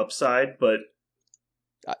nice upside, but...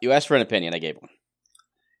 You asked for an opinion, I gave one.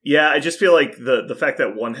 Yeah, I just feel like the fact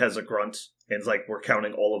that one has a grunt, and it's like we're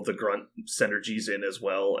counting all of the grunt synergies in as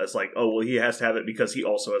well as like, oh, well, he has to have it because he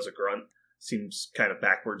also has a grunt, seems kind of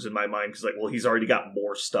backwards in my mind, because like, well, he's already got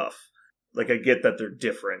more stuff. Like, I get that they're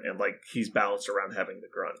different, and like, he's balanced around having the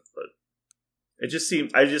grunt, but it just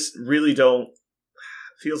seems, I just really don't,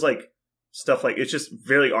 feels like stuff like, it's just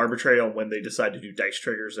very arbitrary on when they decide to do dice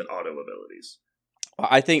triggers and auto abilities.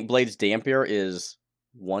 I think Blade's Dhampir is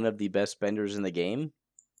one of the best spenders in the game.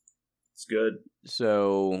 It's good.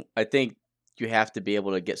 So I think you have to be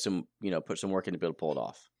able to get some, put some work in to be able to pull it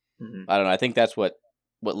off. Mm-hmm. I don't know. I think that's what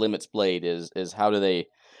limits Blade is how do they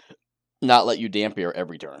not let you Dhampir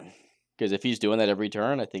every turn? Because if he's doing that every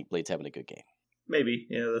turn, I think Blade's having a good game. Maybe.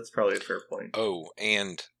 Yeah, that's probably a fair point. Oh,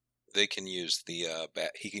 and they can use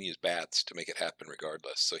he can use bats to make it happen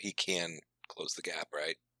regardless. So he can close the gap,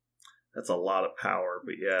 right? That's a lot of power,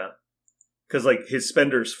 but yeah. Because like his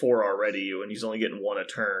spender's 4 already, and he's only getting 1 a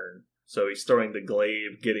turn. So he's throwing the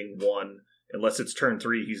glaive, getting 1. Unless it's turn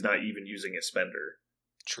 3, he's not even using a spender.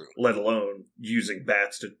 True. Let alone using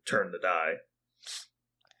bats to turn the die.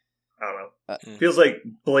 I don't know. Feels like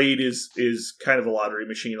Blade is kind of a lottery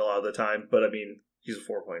machine a lot of the time, but I mean, he's a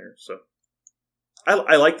 4-pointer, so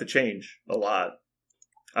I like the change a lot.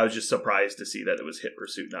 I was just surprised to see that it was hit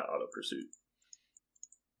pursuit, not auto pursuit.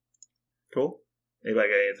 Cool. Anybody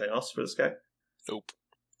got anything else for this guy? Nope.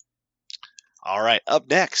 All right, up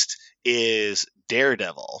next is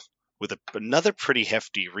Daredevil, with another pretty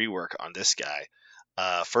hefty rework on this guy.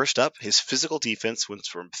 First up, his physical defense went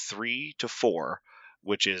from 3 to 4,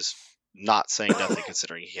 which is not saying nothing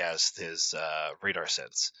considering he has his radar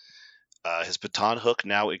sense. His baton hook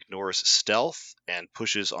now ignores stealth and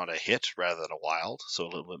pushes on a hit rather than a wild, so a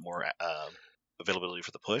little bit more availability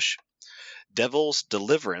for the push. Devil's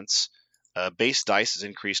Deliverance, base dice is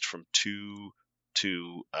increased from 2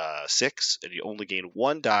 to 6, and you only gain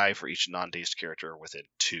 1 die for each non-dazed character within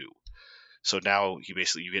 2. So now you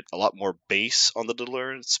get a lot more base on the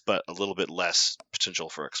Deliverance, but a little bit less potential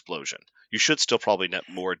for explosion. You should still probably net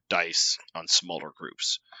more dice on smaller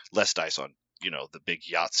groups, less dice on the big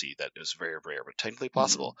Yahtzee that is very rare, but technically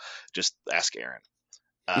possible. Just ask Aaron.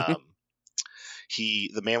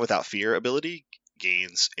 The Man Without Fear ability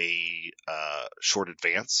gains a short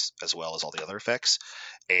advance as well as all the other effects.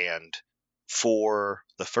 And for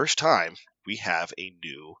the first time, we have a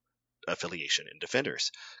new affiliation in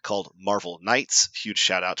Defenders called Marvel Knights. Huge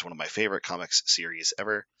shout out to one of my favorite comics series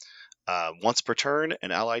ever. Once per turn,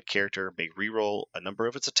 an allied character may reroll a number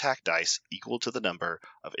of its attack dice equal to the number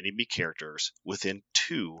of enemy characters within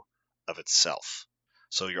 2 of itself.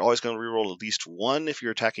 So you're always going to reroll at least 1 if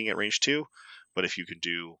you're attacking at range 2, but if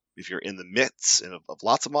you're in the midst of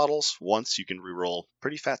lots of models, once you can reroll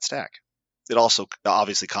pretty fat stack. It also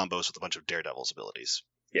obviously combos with a bunch of Daredevil's abilities,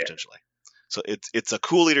 potentially. So it's a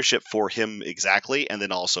cool leadership for him exactly, and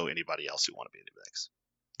then also anybody else who want to be in the mix.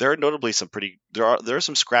 There are notably there are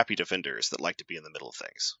some scrappy defenders that like to be in the middle of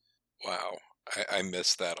things. Wow, I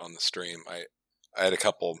missed that on the stream. I had a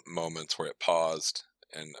couple moments where it paused,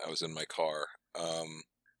 and I was in my car.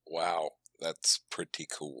 Wow, that's pretty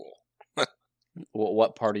cool.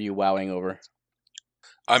 What part are you wowing over?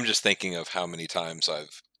 I'm just thinking of how many times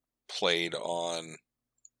I've played on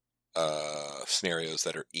scenarios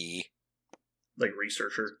that are E. Like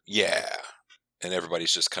Researcher? Yeah. And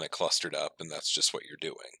everybody's just kind of clustered up, and that's just what you're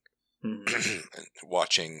doing. And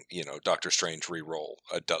watching, Doctor Strange re-roll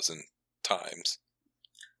a dozen times.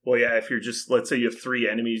 Well, yeah, if you're just, let's say you have 3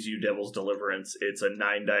 enemies, you Devil's Deliverance, it's a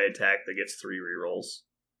 9-die attack that gets 3 re-rolls.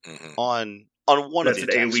 Mm-hmm. On one that's of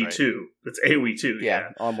the attacks, AoE right? 2. That's AoE 2, yeah.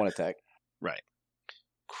 On one attack. Right.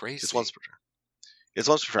 Crazy. It's once per turn. It's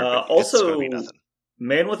once per turn. Also, it's gonna be nothing.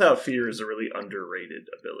 Man Without Fear is a really underrated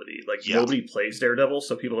ability. Like, nobody plays Daredevil,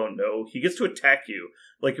 so people don't know. He gets to attack you.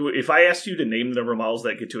 Like, if I asked you to name the number of models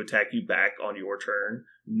that get to attack you back on your turn,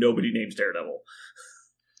 nobody names Daredevil.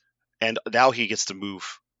 And now he gets to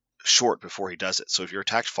move short before he does it. So if you're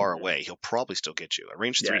attacked far away, he'll probably still get you. At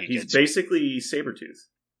range 3, he's basically Sabretooth.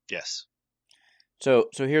 Yes. So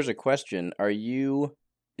here's a question.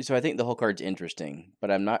 So I think the whole card's interesting, but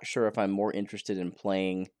I'm not sure if I'm more interested in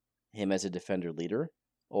playing him as a defender leader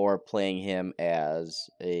or playing him as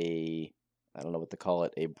I don't know what to call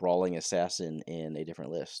it, a brawling assassin in a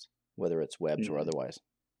different list, whether it's webs or otherwise.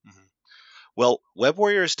 Mm-hmm. Well, Web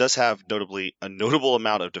Warriors does have a notable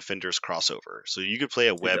amount of defenders crossover, so you could play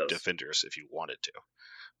a web defenders if you wanted to,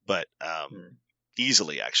 but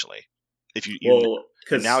easily actually. If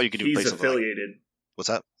because now you can do he's affiliated. What's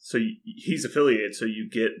that? So he's affiliated, so you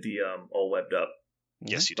get the all webbed up.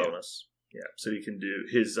 Yes, you bonus. Yeah, so you can do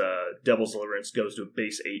his Devil's Deliverance goes to a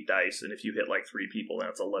base 8 dice, and if you hit like 3 people, then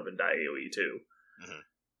it's 11 die AoE too. Mm-hmm.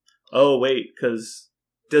 Oh wait, because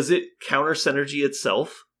does it counter synergy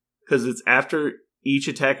itself? Because it's after each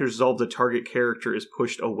attack is resolved, the target character is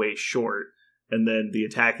pushed away short, and then the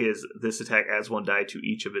attack is this attack adds 1 die to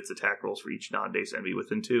each of its attack rolls for each non-base enemy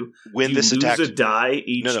within 2. When this lose attack a die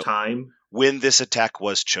each time. When this attack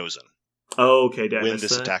was chosen. Oh, okay. When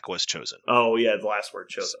this attack was chosen. Oh, yeah, the last word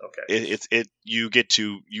chosen. Okay. You get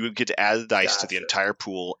to add the dice to the entire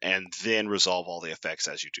pool and then resolve all the effects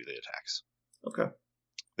as you do the attacks. Okay.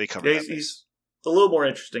 They cover that. He's a little more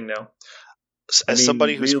interesting now.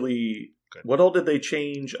 Somebody who's really, what all did they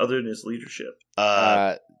change other than his leadership?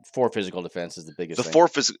 4 physical defense is the biggest thing. 4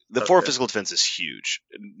 physical defense is huge.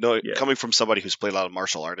 Coming from somebody who's played a lot of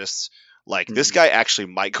martial artists. Like, this guy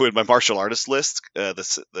actually might go in my martial artist list,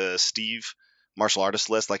 the Steve martial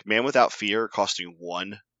artist list. Like, Man Without Fear costing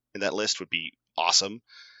 1 in that list would be awesome.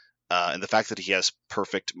 And the fact that he has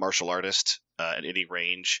perfect martial artist at any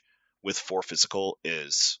range with 4 physical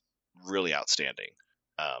is really outstanding.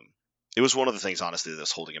 It was one of the things, honestly, that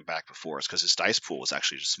was holding him back before, is because his dice pool was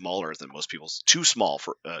actually just smaller than most people's, too small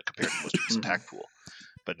for compared to most people's attack pool.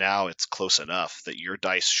 But now it's close enough that your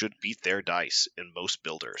dice should beat their dice in most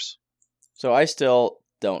builders. So I still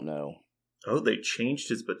don't know. Oh, they changed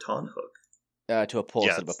his baton hook to a pull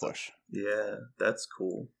instead of a push. Yeah, that's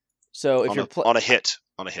cool. So if you're on a hit,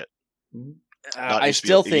 Mm-hmm. I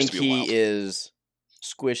still think he is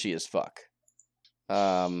squishy as fuck.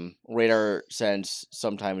 Radar Sense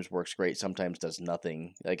sometimes works great, sometimes does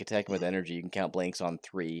nothing. Like attacking with energy, you can count blanks on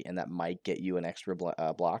 3, and that might get you an extra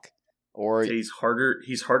block. Or he's harder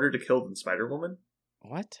to kill than Spider-Woman.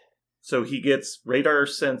 What? So he gets Radar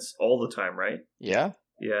Sense all the time, right? Yeah.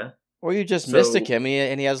 Yeah. Or you just Mystic him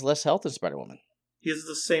and he has less health than Spider-Woman. He has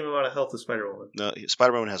the same amount of health as Spider-Woman. No,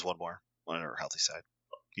 Spider-Woman has 1 more on her healthy side.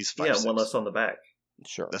 He's 5'6". Yeah, 1 less on the back.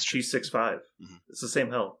 Sure. That's true. She's 6'5". Mm-hmm. It's the same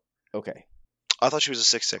health. Okay. I thought she was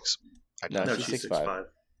a 6'6". No, she's 6'5".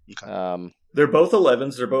 Okay. They're both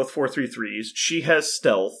 11s. They're both 4/3/3s. She has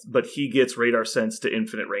stealth, but he gets Radar Sense to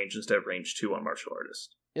infinite range instead of range 2 on martial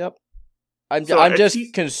artist. Yep. I'm just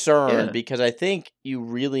concerned because I think you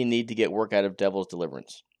really need to get work out of Devil's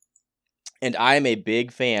Deliverance. And I'm a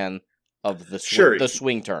big fan of the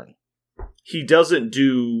swing turn. He doesn't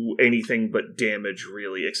do anything but damage,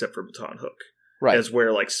 really, except for Baton Hook. Right. As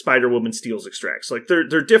where, like, Spider-Woman steals extracts. Like, they're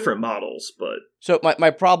different models, but... So my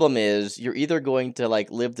problem is, you're either going to, like,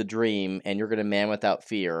 live the dream, and you're going to Man Without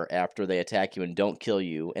Fear after they attack you and don't kill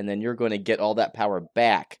you, and then you're going to get all that power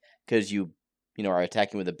back because you are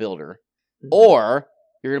attacking with a builder. Mm-hmm. Or,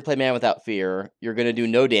 you're going to play Man Without Fear, you're going to do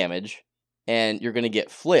no damage, and you're going to get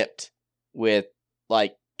flipped with,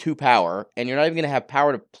 like, 2 power, and you're not even going to have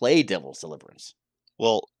power to play Devil's Deliverance.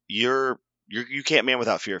 Well, you can't Man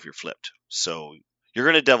Without Fear if you're flipped. So you're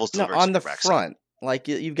going to Devil's Deliverance on the front. Like,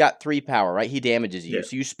 you've got 3 power, right? He damages you,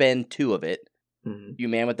 so you spend 2 of it. Mm-hmm. You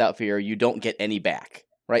Man Without Fear, you don't get any back,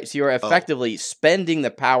 right? So you're effectively spending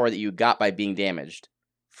the power that you got by being damaged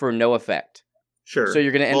for no effect. Sure. So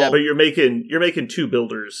you're going to end up... But you're making 2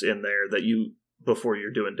 builders in there before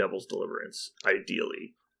you're doing Devil's Deliverance,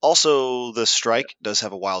 ideally. Also, the strike does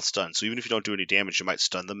have a wild stun, so even if you don't do any damage, you might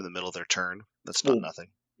stun them in the middle of their turn. That's not nothing.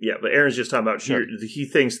 Yeah, but Aaron's just talking about he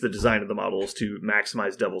thinks the design of the model is to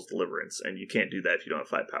maximize Devil's Deliverance, and you can't do that if you don't have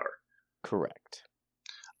 5 power. Correct.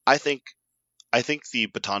 I think the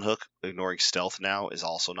Baton Hook, ignoring stealth now, is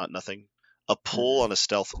also not nothing. A pull on a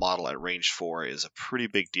stealth model at range 4 is a pretty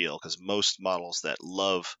big deal, because most models that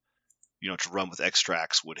love, to run with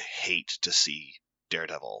extracts would hate to see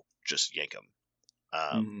Daredevil just yank him.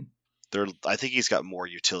 I think he's got more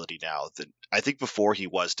utility now than I think before he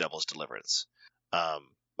was Devil's Deliverance.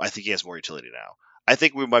 I think he has more utility now. I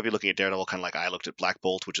think we might be looking at Daredevil kind of like I looked at Black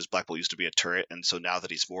Bolt, which is Black Bolt used to be a turret, and so now that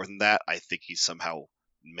he's more than that, I think he's somehow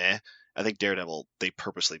meh. I think Daredevil, they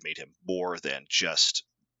purposely made him more than just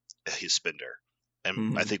his spender,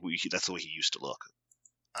 and I think that's the way he used to look.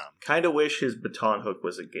 Kind of wish his Baton Hook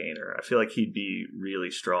was a gainer. I feel like he'd be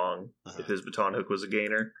really strong if his Baton Hook was a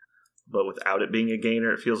gainer. But without it being a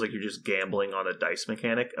gainer, it feels like you're just gambling on a dice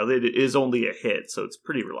mechanic. It is only a hit, so it's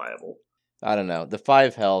pretty reliable. I don't know. The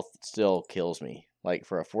 5 health still kills me. Like,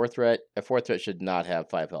 for a 4th threat should not have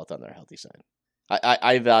 5 health on their healthy side.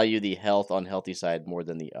 I value the health on healthy side more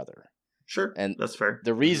than the other. Sure, and that's fair.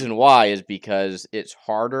 The reason why is because it's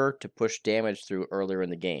harder to push damage through earlier in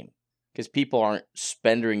the game. Because people aren't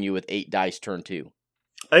spendering you with 8 dice turn 2.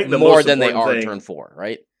 I think more than they are turn 4,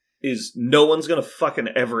 right? Is no one's going to fucking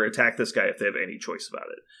ever attack this guy if they have any choice about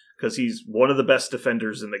it. Because he's one of the best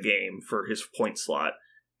defenders in the game for his point slot.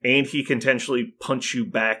 And he can potentially punch you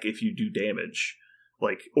back if you do damage.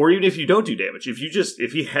 Like, or even if you don't do damage. If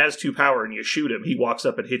he has 2 power and you shoot him, he walks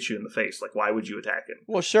up and hits you in the face. Like, why would you attack him?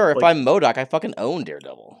 Well, sure, if I'm MODOK, I fucking own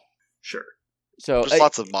Daredevil. Sure. So there's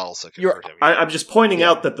lots of models that can hurt him. I'm just pointing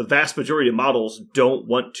out that the vast majority of models don't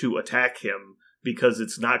want to attack him because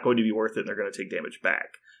it's not going to be worth it and they're going to take damage back.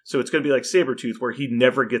 So it's going to be like Sabretooth, where he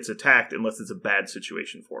never gets attacked unless it's a bad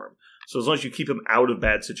situation for him. So as long as you keep him out of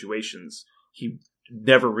bad situations, he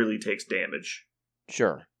never really takes damage.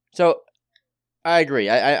 Sure. So I agree.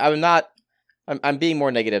 I'm being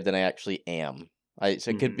more negative than I actually am.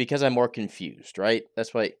 Because I'm more confused, right?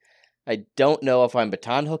 That's why I don't know if I'm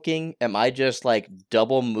baton hooking. Am I just like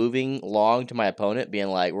double moving long to my opponent, being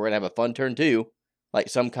like, we're going to have a fun turn 2? Like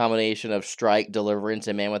some combination of strike, deliverance,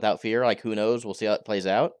 and Man Without Fear. Like, who knows? We'll see how it plays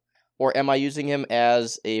out. Or am I using him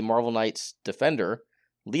as a Marvel Knights defender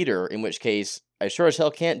leader, in which case I sure as hell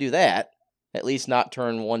can't do that, at least not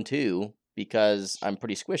turn 1-2, because I'm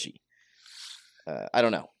pretty squishy. I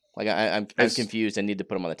don't know. Like, I'm confused and need to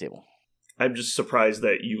put him on the table. I'm just surprised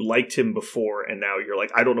that you liked him before, and now you're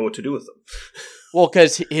like, I don't know what to do with him. Well,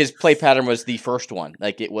 because his play pattern was the first one.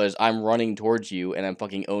 Like, it was, I'm running towards you, and I'm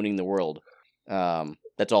fucking owning the world.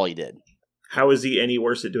 That's all he did. How is he any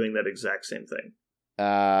worse at doing that exact same thing?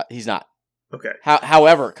 He's not. Okay.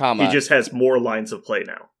 However, he just has more lines of play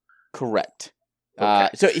now. Correct. Okay.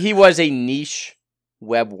 So he was a niche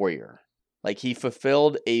web warrior. Like, he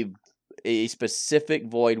fulfilled a specific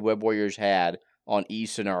void web warriors had on E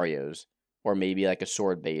scenarios, or maybe like a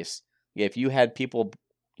sword base. If you had people,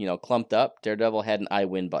 clumped up, Daredevil had an I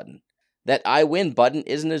win button. That I win button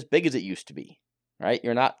isn't as big as it used to be. Right?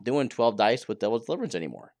 You're not doing 12 dice with Devil's Deliverance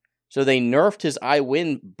anymore. So they nerfed his I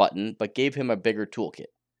win button, but gave him a bigger toolkit.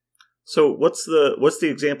 So what's the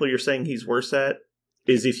example you're saying he's worse at?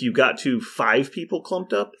 Is if you got to 5 people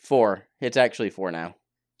clumped up? 4. It's actually 4 now.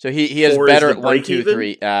 So he is better at 1, 2,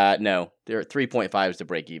 3. No, they're at 3.5 is the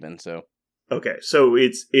break even. So okay, so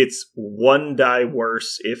it's 1 die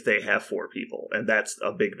worse if they have 4 people, and that's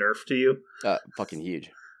a big nerf to you. Fucking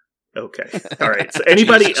huge. Okay. All right. So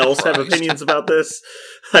anybody else have opinions about this?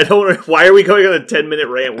 I don't. Why are we going on a 10-minute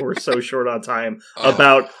rant when we're so short on time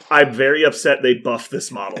about I'm very upset they buffed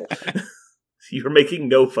this model. You're making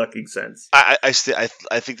no fucking sense. I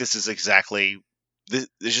think this is exactly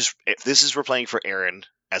this is we're playing for Aaron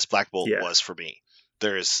as Black Bolt was for me.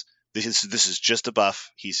 This is just a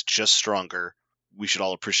buff. He's just stronger. We should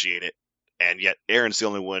all appreciate it. And yet Aaron's the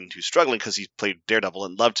only one who's struggling because he played Daredevil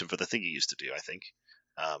and loved him for the thing he used to do, I think.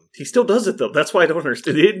 He still does it, though. That's why I don't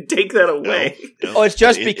understand. He didn't take that away. No, it's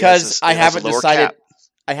just because I haven't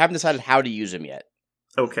decided how to use him yet.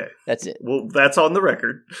 Okay. That's it. Well, that's on the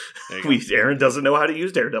record. Aaron doesn't know how to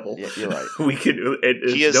use Daredevil. Yeah, you're right. We can.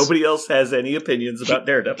 Nobody else has any opinions about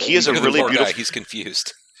Daredevil. He is a really beautiful guy. He's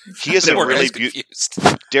confused. He is a really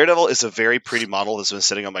beautiful. Daredevil is a very pretty model that's been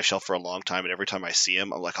sitting on my shelf for a long time, and every time I see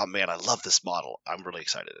him, I'm like, oh man, I love this model. I'm really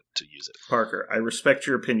excited to use it. Parker, I respect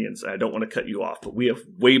your opinions. I don't want to cut you off, but we have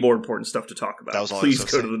way more important stuff to talk about. Please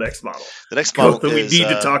go to the next model. The next model we need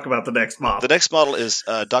to talk about the next model. The next model is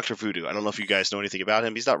Dr. Voodoo. I don't know if you guys know anything about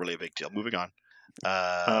him. He's not really a big deal. Moving on.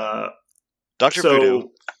 Dr. Voodoo.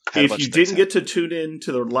 If you didn't get to tune in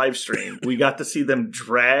to the live stream, we got to see them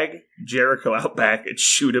drag Jericho out back and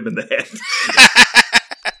shoot him in the head.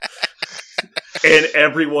 And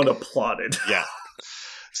everyone applauded. Yeah.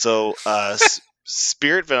 So,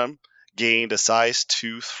 Spirit Venom gained a size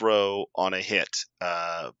 2 throw on a hit,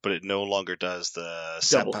 but it no longer does the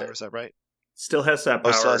sap power. Is that right? Still has sap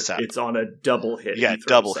power. It's on a double hit. Yeah,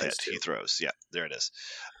 double hit he throws. Yeah, there it is.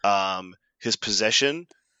 His possession,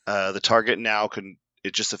 the target now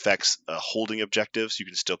it just affects holding objectives. You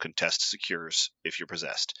can still contest secures if you're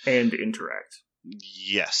possessed. And interact.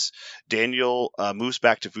 Yes. Daniel moves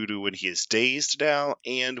back to Voodoo when he is dazed now,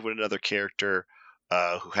 and when another character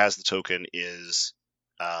who has the token is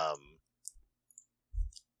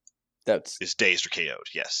dazed or KO'd.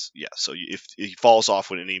 Yes. Yeah. So if he falls off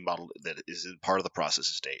when any model that is part of the process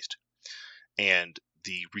is dazed. And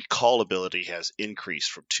the recall ability has increased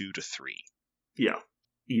from 2 to 3. Yeah.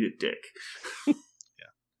 Eat a dick.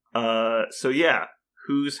 So yeah,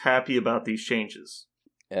 who's happy about these changes?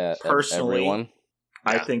 Personally, everyone.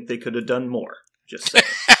 I think they could have done more. Just saying.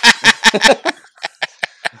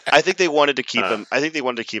 I think they wanted to keep him. I think they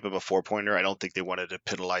wanted to keep him a 4-pointer. I don't think they wanted to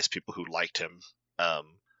penalize people who liked him.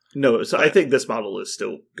 No, so I think this model is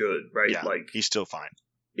still good, right? Yeah, he's still fine.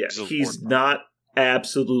 Yeah, he's not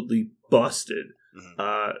absolutely busted.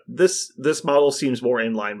 Mm-hmm. This model seems more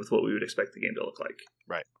in line with what we would expect the game to look like.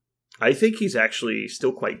 Right. I think he's actually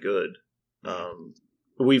still quite good.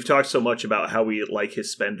 We've talked so much about how we like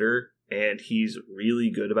his spender, and he's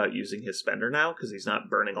really good about using his spender now because he's not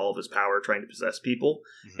burning all of his power trying to possess people,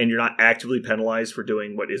 and you're not actively penalized for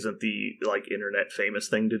doing what isn't the internet famous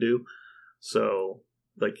thing to do. So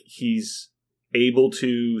he's able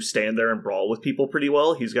to stand there and brawl with people pretty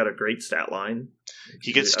well. He's got a great stat line.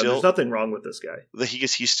 There's nothing wrong with this guy.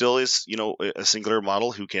 He still is, a singular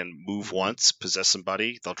model who can move once, possess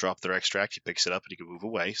somebody, they'll drop their extract, he picks it up, and he can move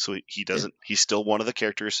away. So he doesn't. Yeah. He's still one of the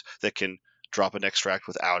characters that can drop an extract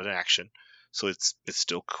without an action. So it's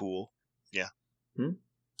still cool. Yeah.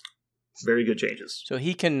 Very good changes. So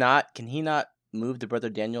can he not move the Brother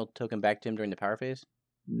Daniel token back to him during the power phase?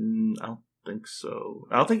 I don't think so.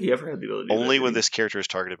 I don't think he ever had the ability to do only that, when this character is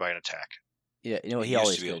targeted by an attack. Yeah, he always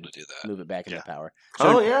used to be able to do that. Move it back into power.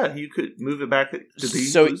 So, you could move it back. Did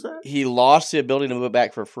he lose that? He lost the ability to move it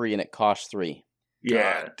back for free, and it costs 3.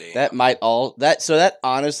 Yeah, that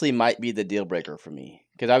honestly might be the deal breaker for me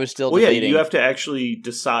because I was still debating. Yeah, you have to actually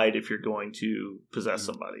decide if you're going to possess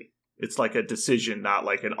somebody. It's like a decision, not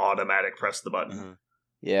like an automatic press the button. Mm-hmm.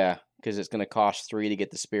 Yeah, because it's going to cost 3 to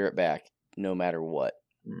get the spirit back, no matter what.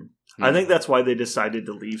 I think that's why they decided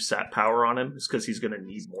to leave sap power on him, is because he's going to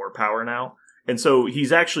need more power now. And so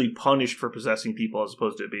he's actually punished for possessing people as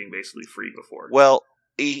opposed to being basically free before. Well,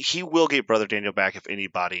 he will get Brother Daniel back if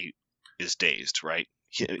anybody is dazed, right?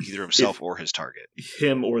 Either himself or his target.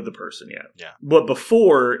 Him or the person, yeah. Yeah. But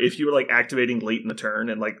before, if you were activating late in the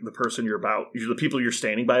turn and the person the people you're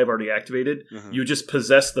standing by have already activated, you just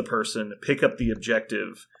possess the person, pick up the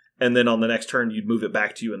objective, and then on the next turn, you'd move it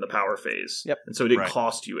back to you in the power phase. Yep. And so it didn't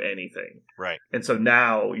cost you anything. Right. And so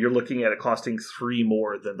now you're looking at it costing 3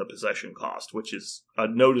 more than the possession cost, which is a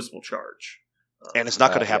noticeable charge. And it's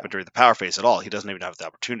not going to happen during the power phase at all. He doesn't even have the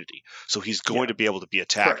opportunity. So he's going to be able to be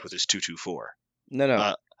attacked with his 2/2/4.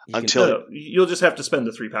 No. You'll just have to spend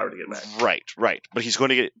the 3 power to get back. Right. But he's going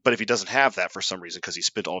to get. But if he doesn't have that for some reason, because he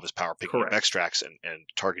spent all of his power picking up extracts and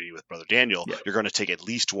targeting you with Brother Daniel, you're going to take at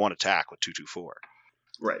least 1 attack with 2/2/4.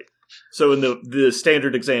 Right. So in the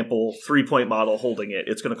standard example, 3-point model holding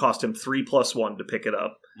it's going to cost him 3 + 1 to pick it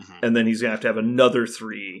up, and then he's going to have another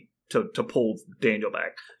 3 to pull Daniel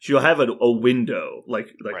back. She'll have a window,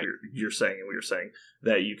 like right. you're saying, and we were saying,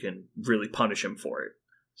 that you can really punish him for it.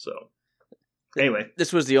 So, anyway,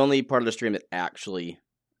 this was the only part of the stream that actually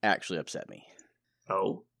upset me.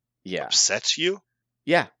 Oh, yeah, upsets you?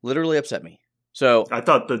 Yeah, literally upset me. So I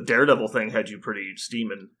thought the Daredevil thing had you pretty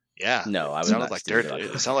steaming. Yeah, no, I was sounded like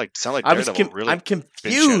Daredevil. It sounded like Daredevil. Really, I'm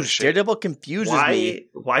confused. Daredevil confuses me.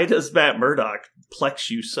 Why does Matt Murdock plex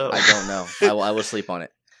you so? I don't know. I will sleep on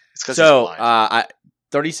it. It's because he's blind.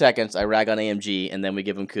 30 seconds. I rag on AMG, and then we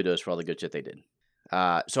give them kudos for all the good shit they did.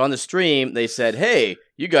 So on the stream, they said, "Hey,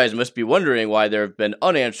 you guys must be wondering why there have been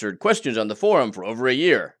unanswered questions on the forum for over a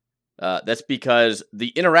year. That's because the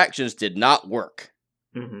interactions did not work."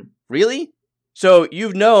 Mm-hmm. Really? So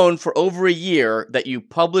you've known for over a year that you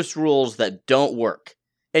publish rules that don't work,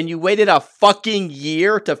 and you waited a fucking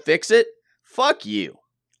year to fix it? Fuck you.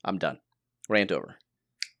 I'm done. Rant over.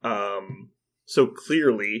 So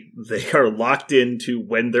clearly they are locked into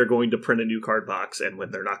when they're going to print a new card box and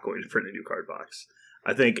when they're not going to print a new card box.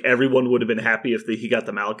 I think everyone would have been happy if he got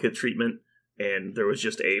the Malekith treatment and there was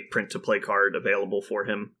just a print-to-play card available for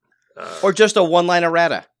him. Or just a one-line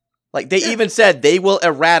errata. Like, they even said they will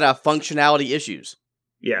errata functionality issues.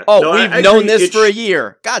 Yeah. Oh, no, we've known this for a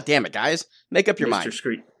year. God damn it, guys. Make up your mind.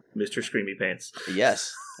 Mr. Screamy Pants.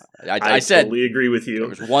 Yes. I said, totally agree with you. There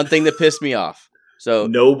was one thing that pissed me off. So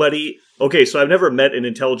nobody... Okay, so I've never met an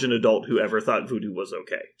intelligent adult who ever thought voodoo was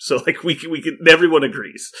okay. So, like, we can everyone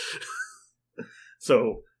agrees.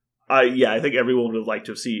 So, I think everyone would like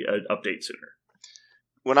to see an update sooner.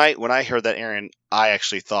 When I heard that, Aaron, I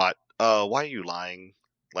actually thought, why are you lying?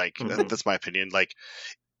 Like, that's my opinion. Like,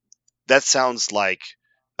 that sounds like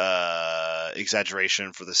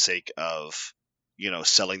exaggeration for the sake of,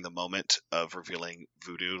 selling the moment of revealing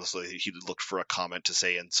voodoo. So he looked for a comment to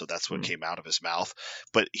say, and so that's what came out of his mouth.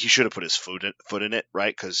 But he should have put his foot in it,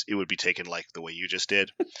 right? Because it would be taken like the way you just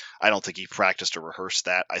did. I don't think he practiced or rehearsed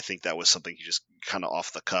that. I think that was something he just kind of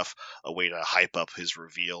off the cuff, a way to hype up his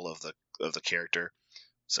reveal of the character.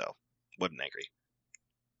 So, wasn't angry.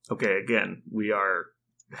 Okay, again, we are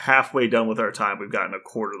halfway done with our time. We've gotten a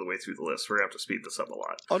quarter of the way through the list. We're going to have to speed this up a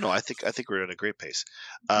lot. Oh, no, I think we're at a great pace.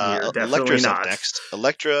 Electra's up next.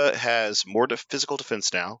 Electra has more physical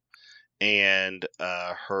defense now, and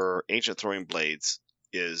her Ancient Throwing Blades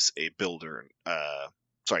is a gainer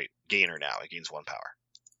now. It gains 1 power.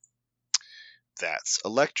 That's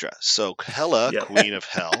Electra. So Hela, yep. Queen of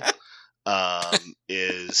Hell,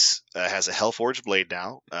 has a Hellforged blade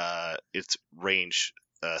now. It's range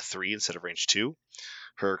 3 instead of range 2.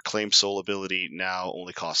 Her Claim Soul ability now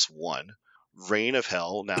only costs 1. Reign of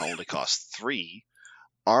Hell now only costs 3.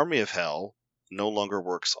 Army of Hell no longer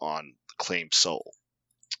works on Claim Soul.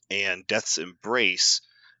 And Death's Embrace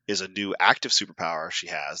is a new active superpower she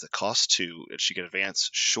has that costs 2, and she can advance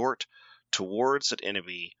short towards an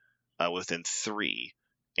enemy within 3.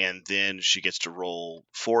 And then she gets to roll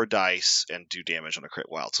 4 dice and do damage on a crit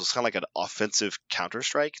wild. So it's kind of like an offensive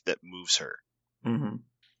counter-strike that moves her. Mm-hmm.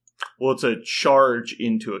 Well, it's a charge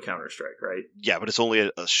into a counter-strike, right? Yeah, but it's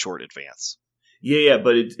only a short advance. Yeah,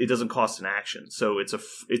 but it doesn't cost an action, so it's a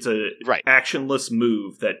right. actionless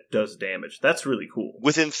move that does damage. That's really cool.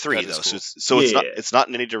 Within 3, though, cool. It's not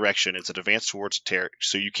in any direction. It's an advance towards a tear,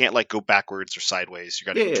 so you can't like go backwards or sideways. You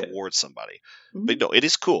got to go towards somebody. Mm-hmm. But no, it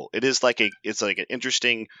is cool. It is like an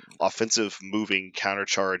interesting offensive moving counter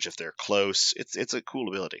charge if they're close. It's a cool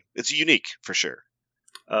ability. It's unique for sure.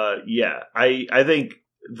 Yeah, I think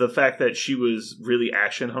the fact that she was really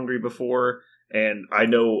action hungry before. And I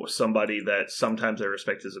know somebody that sometimes I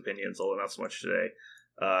respect his opinions, although not so much today.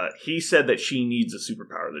 He said that she needs a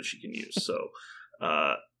superpower that she can use. So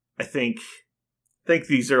I think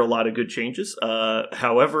these are a lot of good changes.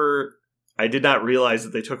 However, I did not realize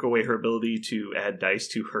that they took away her ability to add dice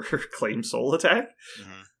to her Claim Soul attack.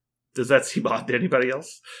 Mm-hmm. Does that seem odd to anybody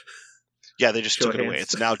else? Yeah, they just took it away.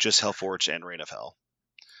 It's now just Hellforge and Reign of Hell.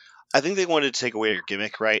 I think they wanted to take away her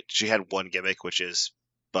gimmick, right? She had one gimmick, which is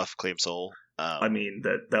buff Claim Soul. I mean,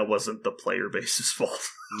 that wasn't the player base's fault.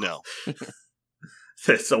 No.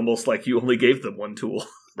 It's almost like you only gave them one tool.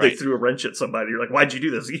 Right. They threw a wrench at somebody. You're like, why'd you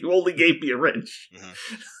do this? You only gave me a wrench.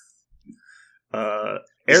 Mm-hmm.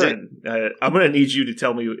 Aaron, I'm going to need you to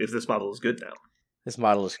tell me if this model is good now. This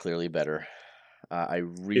model is clearly better. I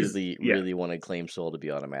really wanted Claim Soul to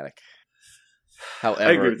be automatic.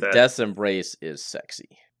 However, Death's Embrace is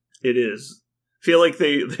sexy. It is. I feel like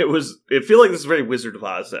this is very Wizard of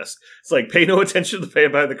Oz-esque. It's like, pay no attention to the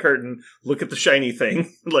man behind the curtain, look at the shiny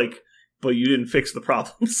thing, but you didn't fix the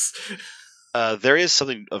problems. There is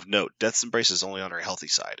something of note. Death's Embrace is only on her healthy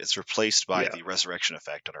side. It's replaced by the Resurrection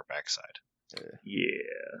effect on her backside.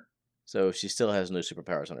 Yeah. So she still has no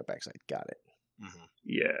superpowers on her backside. Got it. Mm-hmm.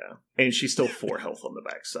 Yeah. And she's still 4 health on the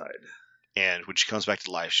backside. And when she comes back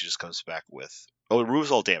to life, she just comes back with... Oh, it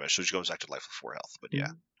removes all damage, so she goes back to life with 4 health. But yeah.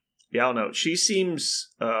 Yeah, I don't know. She seems...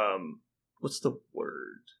 what's the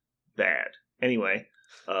word? Bad. Anyway.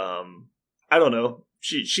 I don't know.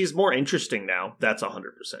 She's more interesting now. That's 100%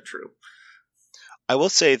 true. I will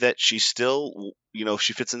say that she's still...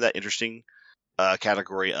 she fits in that interesting...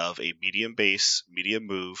 category of a medium base, medium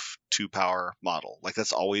move, 2-power model. Like,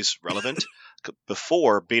 that's always relevant.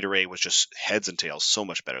 Before, Beta Ray was just heads and tails so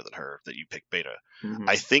much better than her that you pick Beta. Mm-hmm.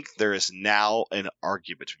 I think there is now an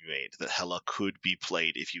argument to be made that Hela could be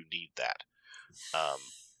played if you need that.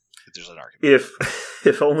 If there's an argument.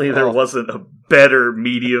 If only there wasn't a better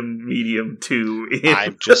medium 2 in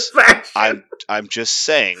the faction. I'm just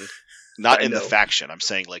saying... Not in the faction. I'm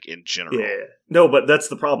saying, like, in general. Yeah. No, but that's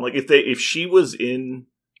the problem. Like, if she was in...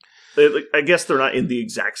 I guess they're not in the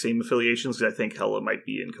exact same affiliations, because I think Hela might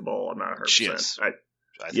be in Cabal. I'm not 100%. She is. I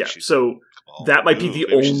think she's so Cabal. That might be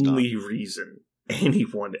the only reason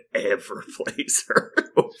anyone ever plays her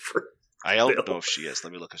over I don't know if she is.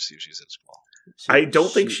 Let me look and see if she's in Cabal. I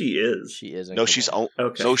don't think she is. She is in No,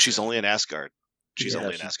 Cabal. she's only in Asgard. She's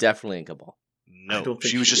only in Asgard. Definitely in Cabal. No,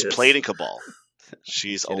 she was just played in Cabal.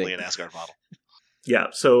 She's only an Asgard model. Yeah,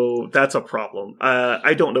 so that's a problem.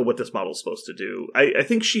 I don't know what this model's supposed to do. I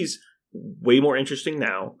think she's way more interesting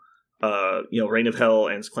now. Reign of Hell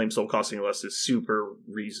and Claim Soul costing less is super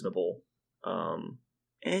reasonable. I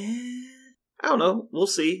don't know. We'll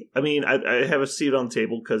see. I mean, I have a seat on the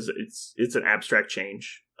table because it's an abstract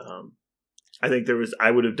change. I think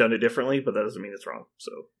I would have done it differently, but that doesn't mean it's wrong.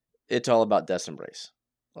 So it's all about Death Embrace.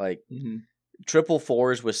 Like... Mm-hmm. Triple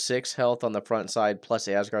 4s with 6 health on the front side, plus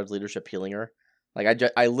Asgard's leadership healing her. Like,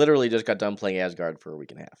 I literally just got done playing Asgard for a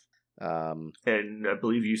week and a half. And I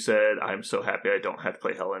believe you said, I'm so happy I don't have to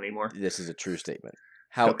play Hell anymore. This is a true statement.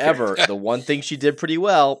 However, the one thing she did pretty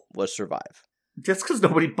well was survive. Just because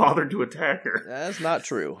nobody bothered to attack her. That's not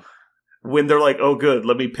true. When they're like, oh good,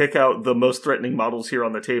 let me pick out the most threatening models here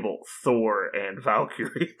on the table, Thor and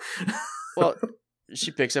Valkyrie. Well,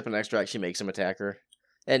 she picks up an extract, she makes him attack her.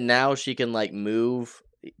 And now she can, like, move,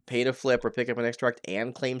 pay to flip, or pick up an extract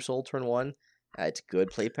and claim soul turn 1. It's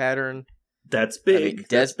good play pattern. That's big.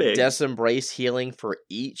 That's big. Death Embrace healing for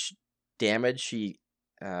each damage she...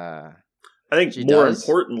 I think more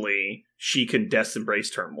importantly, she can Death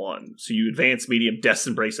Embrace turn 1. So you advance medium Death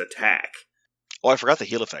Embrace attack. Oh, I forgot the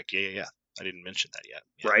heal effect. Yeah. I didn't mention that yet.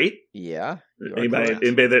 Yeah. Right? Yeah.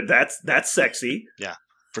 Anybody that's sexy. Yeah.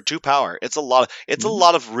 For 2 power. It's a lot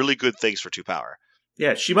of really good things for 2 power.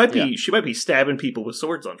 Yeah, she might be stabbing people with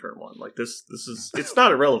swords on turn 1. Like this is it's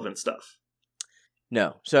not irrelevant stuff.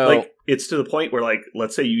 No. So like it's to the point where, like,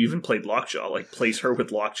 let's say you even played Lockjaw, like place her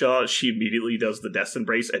with Lockjaw, she immediately does the Death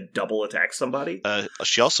Embrace and double attacks somebody.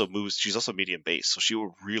 She's also medium base, so she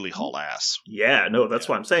will really haul ass. Yeah, no, that's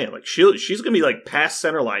what I'm saying. Like she's gonna be like past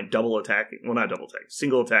center line double attacking. Well, not double attack,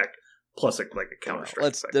 single attack plus a counter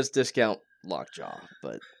strike. Let's discount Lockjaw,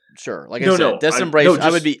 but sure. Like I said, Death Embrace.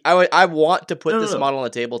 I want to put this model on the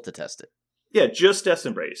table to test it. Yeah, just Death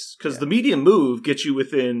Embrace, because the medium move gets you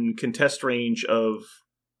within contest range of.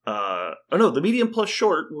 The medium plus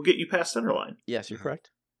short will get you past center line. Yes, you're correct.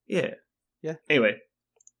 Yeah. Anyway,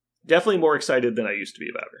 definitely more excited than I used to be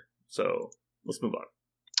about her. So let's move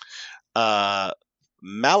on.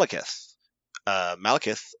 Malekith.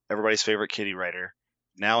 Malekith, everybody's favorite kitty writer,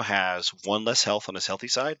 now has 1 less health on his healthy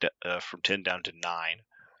side, from 10 down to 9.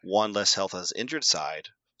 1 less health on his injured side,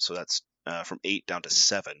 so that's from 8 down to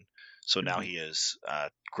 7. So now he is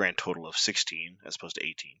grand total of 16 as opposed to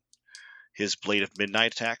 18. His Blade of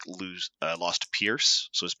Midnight attack lost Pierce,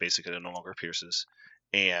 so it's basically no longer pierces.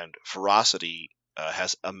 And Ferocity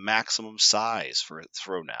has a maximum size for its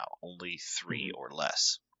throw now, only 3 or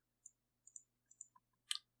less.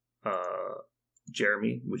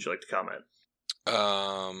 Jeremy, would you like to comment?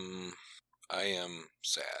 I am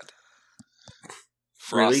sad.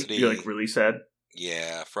 Ferocity, really? You're really sad?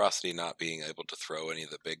 Yeah, Ferocity not being able to throw any of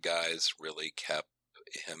the big guys really kept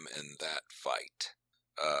him in that fight.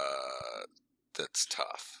 That's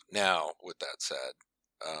tough. Now, with that said,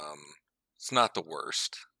 it's not the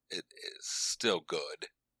worst. It is still good,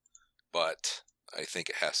 but I think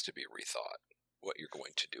it has to be rethought what you're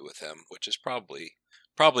going to do with him, which is probably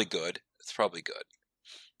good. It's probably good.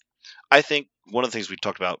 I think one of the things we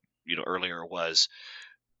talked about, earlier was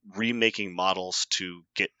remaking models to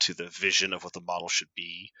get to the vision of what the model should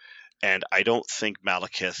be. And I don't think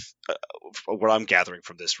Malekith, what I'm gathering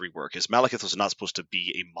from this rework is Malekith was not supposed to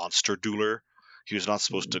be a monster dueler. He was not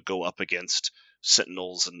supposed to go up against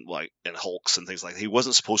Sentinels and Hulks and things like that. He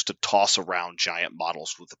wasn't supposed to toss around giant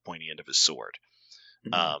models with the pointy end of his sword.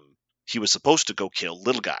 He was supposed to go kill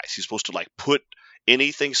little guys. He's supposed to put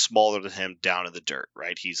anything smaller than him down in the dirt,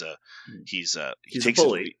 right? He takes a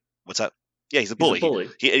bully. What's that? Yeah, he's a bully. He's a bully.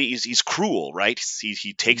 He's cruel, right?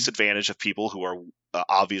 He takes advantage of people who are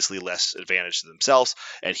obviously less advantaged than themselves,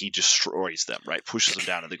 and he destroys them, right? Pushes them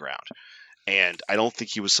down to the ground. And I don't think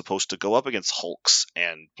he was supposed to go up against Hulks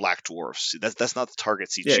and Black Dwarfs. That's not the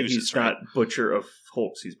targets he chooses. He's not Butcher of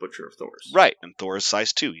Hulks. He's Butcher of Thors. Right, and Thor is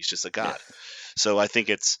size 2. He's just a god. Yeah. So I think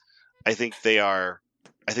that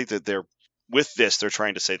they're with this. They're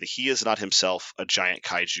trying to say that he is not himself a giant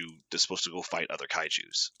kaiju that's supposed to go fight other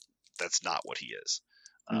kaijus. That's not what he is.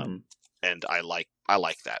 And I like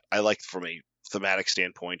that. I like from a thematic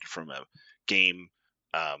standpoint, from a game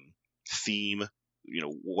theme.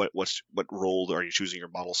 What role are you choosing your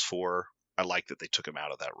models for? I like that they took him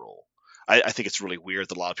out of that role. I think it's really weird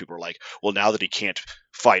that a lot of people are like, well, now that he can't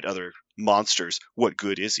fight other monsters, what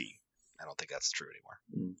good is he? I don't think that's true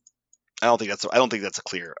anymore. I don't think that's a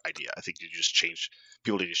clear idea. I think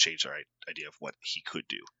people need to change their idea of what he could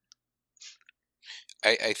do.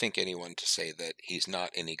 I think anyone to say that he's not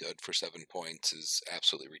any good for 7 points is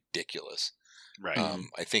absolutely ridiculous. Right.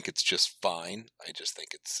 I think it's just fine. I just think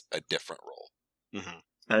it's a different role. Mm-hmm.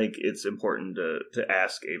 I think it's important to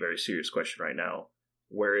ask a very serious question right now.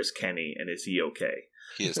 Where is Kenny, and is he okay?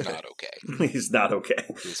 He is not okay. He's not okay.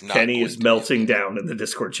 Not Kenny is melting down in the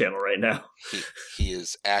Discord channel right now. He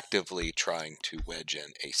is actively trying to wedge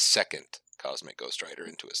in a second Cosmic Ghost Rider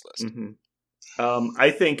into his list. Mm-hmm.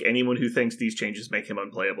 I think anyone who thinks these changes make him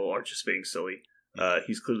unplayable are just being silly.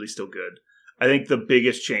 He's clearly still good. I think the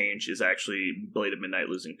biggest change is actually Blade of Midnight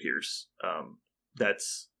losing Pierce.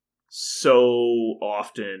 That's so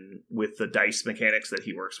often with the dice mechanics that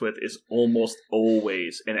he works with is almost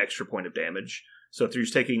always an extra point of damage. So if you're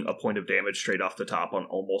just taking a point of damage straight off the top on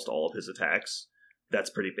almost all of his attacks, that's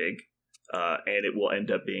pretty big. And it will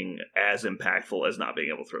end up being as impactful as not being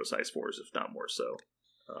able to throw size 4s, if not more so.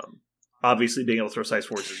 Obviously, being able to throw size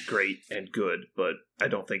 4s is great and good, but I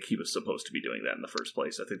don't think he was supposed to be doing that in the first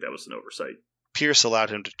place. I think that was an oversight. Pierce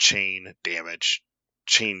allowed him to chain damage.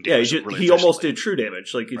 Yeah, he almost did true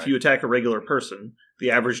damage. Like, if you attack a regular person,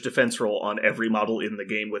 the average defense roll on every model in the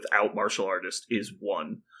game without martial artist is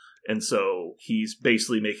 1. And so he's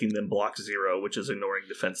basically making them block 0, which is ignoring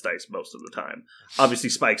defense dice most of the time. Obviously,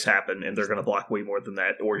 spikes happen, and they're going to block way more than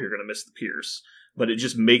that, or you're going to miss the pierce. But it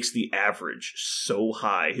just makes the average so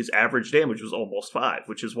high. His average damage was almost 5,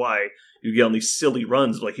 which is why you get on these silly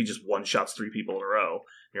runs, like he just one-shots 3 people in a row.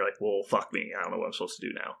 And you're like, well, fuck me, I don't know what I'm supposed to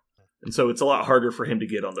do now. And so it's a lot harder for him to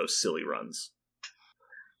get on those silly runs.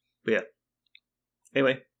 But yeah.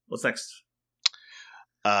 Anyway, what's next?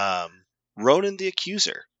 Ronan the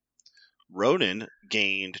Accuser. Ronan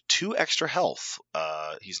gained 2 extra health.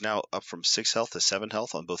 He's now up from 6 health to 7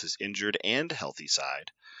 health on both his injured and healthy side.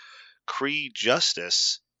 Kree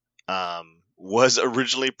Justice was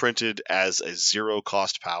originally printed as a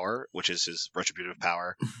 0-cost power, which is his retributive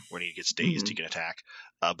power. When he gets dazed, he can attack.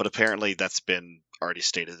 But apparently that's been already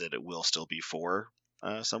stated that it will still be 4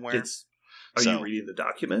 somewhere. Are you reading the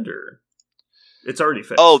document, or it's already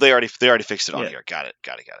fixed? Oh, they already fixed it on here. Got it.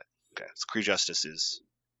 Okay, so Kree Justice is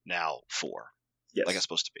now 4, like it's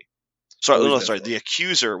supposed to be. Sorry, the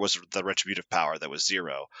Accuser was the retributive power that was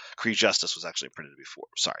 0. Kree Justice was actually printed to be 4.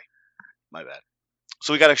 Sorry, my bad.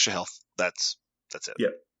 So we got extra health. That's it.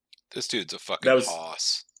 Yep. This dude's a fucking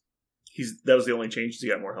boss. That was the only change. He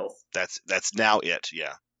got more health. That's now it.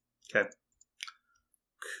 Yeah. Okay.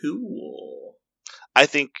 Cool. I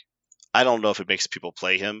don't know if it makes people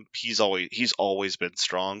play him. He's always been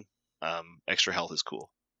strong. Extra health is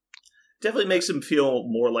cool. Definitely makes him feel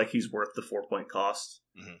more like he's worth the 4-point cost.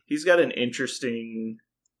 Mm-hmm. He's got an interesting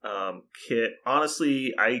kit.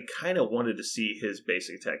 Honestly, I kind of wanted to see his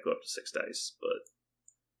basic attack go up to 6 dice, but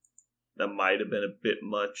that might have been a bit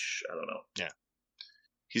much. I don't know. Yeah.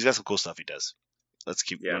 He's got some cool stuff he does. Let's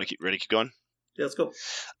keep ready to keep going? Yeah, let's go.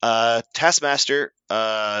 Taskmaster,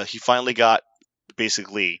 he finally got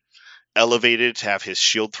basically elevated to have his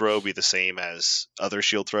shield throw be the same as other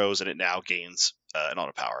shield throws, and it now gains an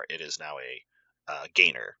auto power. It is now a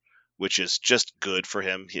gainer, which is just good for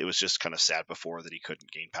him. It was just kind of sad before that he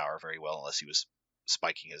couldn't gain power very well unless he was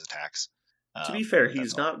spiking his attacks. To be fair,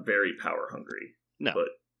 he's not very power hungry. No. But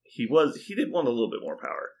he did want a little bit more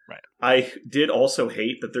power. Right. I did also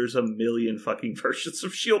hate that there's a million fucking versions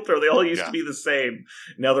of shield throw. They all used to be the same.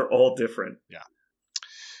 Now they're all different.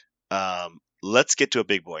 Yeah. Let's get to a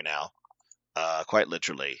big boy now. Quite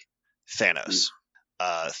literally, Thanos.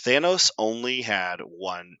 Thanos only had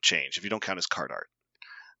one change, if you don't count his card art.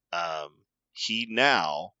 He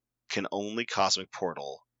now can only Cosmic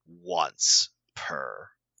Portal once per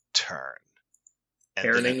turn. And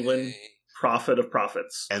Aaron England, prophet of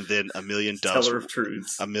prophets. And then a million doves. Teller of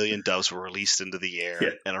truths. A million doves were released into the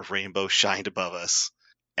air, and a rainbow shined above us.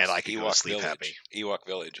 And I could go to sleep happy. Ewok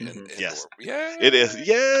Village. And yes. Yay! It is.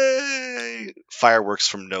 Yay! Fireworks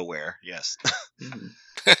from nowhere. Yes.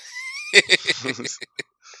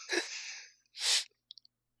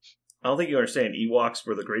 I don't think you understand. Ewoks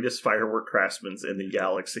were the greatest firework craftsmen in the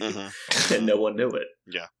galaxy, and no one knew it.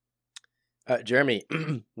 Yeah. Jeremy,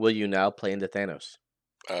 will you now play into Thanos?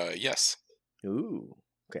 Yes. Ooh.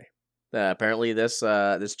 Okay. Apparently, this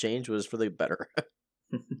change was for the better.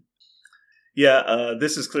 Yeah,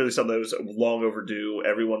 this is clearly something that was long overdue.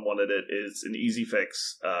 Everyone wanted it. It's an easy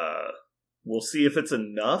fix. We'll see if it's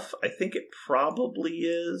enough. I think it probably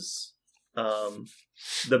is.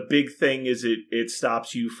 The big thing is it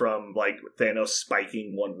stops you from like Thanos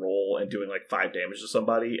spiking one roll and doing like 5 damage to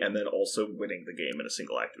somebody, and then also winning the game in a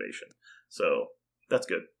single activation. So that's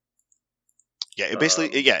good. Yeah, it basically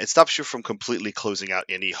it stops you from completely closing out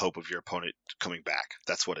any hope of your opponent coming back.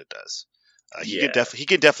 That's what it does. He can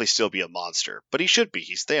definitely still be a monster, but he should be.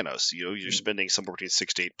 He's Thanos. You know, you're spending somewhere between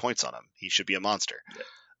 6 to 8 points on him. He should be a monster.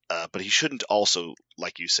 Yeah. But he shouldn't also,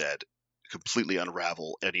 like you said, completely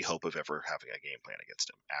unravel any hope of ever having a game plan against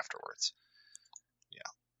him afterwards.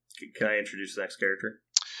 Yeah. Can I introduce the next character?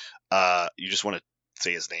 You just want to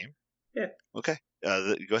say his name? Yeah. Okay.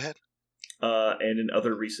 Go ahead. And in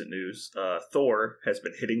other recent news, Thor has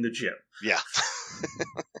been hitting the gym. Yeah.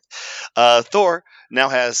 Thor now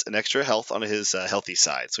has an extra health on his healthy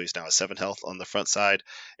side, so he's now a 7 health on the front side,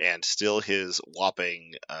 and still his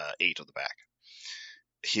whopping 8 on the back.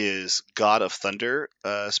 His God of Thunder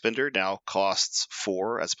spender now costs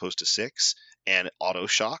 4 as opposed to 6, and auto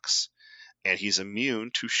shocks, and he's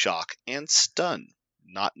immune to shock and stun.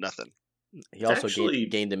 Not nothing. He also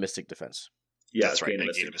gained a Mystic Defense. Yeah, that's right.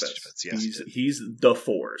 Mystic Defense. Yes, he's the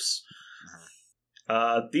Force.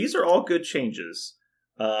 These are all good changes.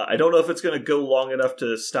 I don't know if it's going to go long enough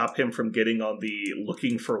to stop him from getting on the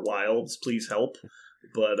looking for wilds, please help.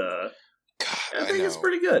 But I think it's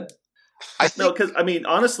pretty good. Because, I mean,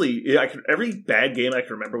 honestly, every bad game I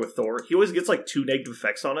can remember with Thor, he always gets like 2 negative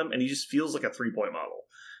effects on him, and he just feels like a 3-point model.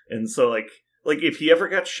 And so, like if he ever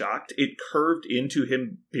got shocked, it curved into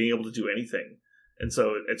him being able to do anything. And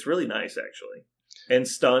so it's really nice, actually. And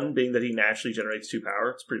stun, being that he naturally generates 2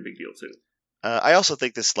 power, it's a pretty big deal, too. I also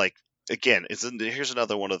think this, again, here's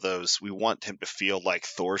another one of those, we want him to feel like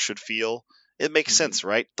Thor should feel. It makes sense,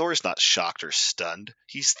 right? Thor's not shocked or stunned.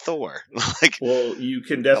 He's Thor. Well, you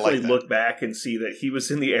can definitely look back and see that he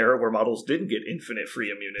was in the era where models didn't get infinite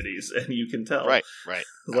free immunities, and you can tell. Right.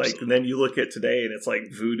 And then you look at today, and it's like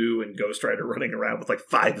Voodoo and Ghost Rider running around with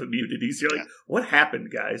 5 immunities. You're like, what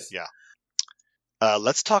happened, guys? Yeah.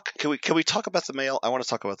 Let's talk. Can we talk about the mail? I want to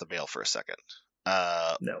talk about the mail for a second.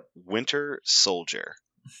 No. Winter Soldier.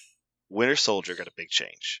 Winter Soldier got a big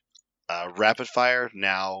change. Rapid fire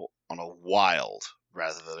now on a wild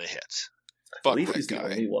rather than a hit. I believe he's the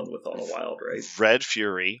only one with on a wild, right? Red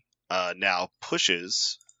Fury now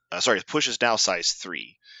pushes now size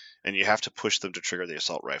 3, and you have to push them to trigger the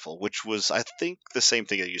assault rifle, which was, I think, the same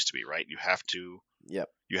thing it used to be, right? You have to. Yep.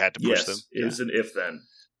 You had to push them. It is an if then.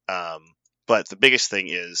 But the biggest thing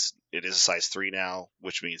is it is a size 3 now,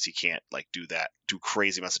 which means he can't do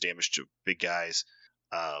crazy amounts of damage to big guys.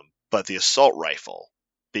 But the assault rifle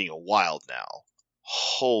being a wild now,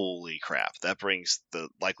 holy crap, that brings the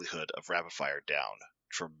likelihood of rapid fire down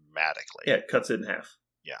dramatically. Yeah, it cuts it in half.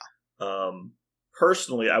 Yeah.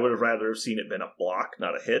 Personally, I would have rather have seen it been a block,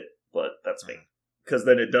 not a hit, but that's me. Because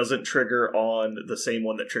then it doesn't trigger on the same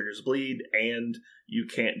one that triggers bleed, and you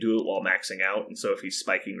can't do it while maxing out. And so if he's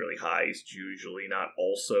spiking really high, he's usually not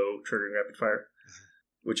also triggering rapid fire.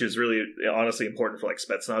 Which is really, honestly, important for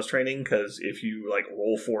Spetsnaz training, because if you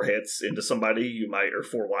roll 4 hits into somebody, or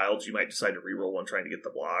 4 wilds, you might decide to reroll one trying to get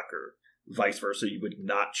the block, or vice versa. You would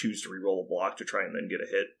not choose to reroll a block to try and then get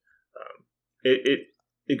a hit.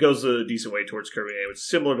 It goes a decent way towards curving it. It's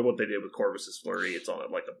similar to what they did with Corvus's Flurry. It's on a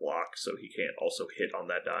block, so he can't also hit on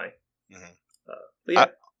that die. Mm-hmm. But yeah,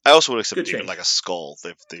 I also would accept even a skull.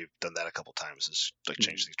 They've done that a couple times, is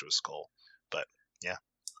change things to a skull. But yeah.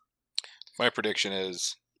 My prediction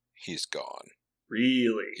is he's gone.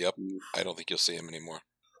 Really? Yep. Oof. I don't think you'll see him anymore.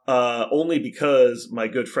 Only because my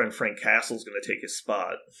good friend Frank Castle's going to take his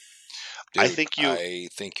spot. Dude, I think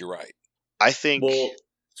you're right. I think... Well,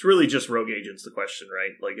 it's really just Rogue Agent's the question,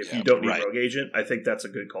 right? If you don't need Rogue Agent, I think that's a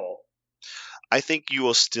good call. I think you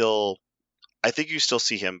will still... I think you still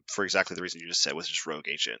see him for exactly the reason you just said, was just Rogue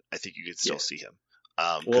Agent. I think you could still see him.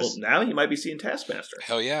 Well, now you might be seeing Taskmaster.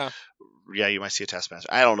 Hell yeah. Yeah, you might see a Taskmaster.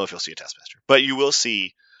 I don't know if you'll see a Taskmaster, but you will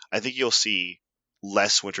see. I think you'll see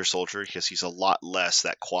less Winter Soldier because he's a lot less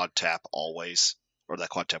that quad tap always, or that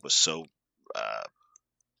quad tap was so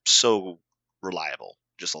reliable.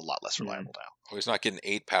 Just a lot less reliable now. Oh, he's not getting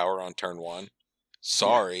 8 power on turn 1.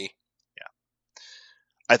 Sorry. Yeah.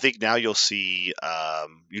 I think now you'll see.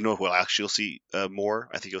 You know who actually you'll see more?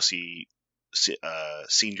 I think you'll see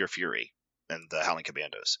Senior Fury and the Howling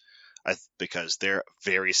Commandos, because they're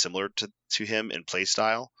very similar to him in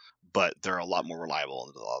playstyle, but they're a lot more reliable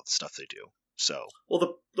in a lot of the stuff they do. So,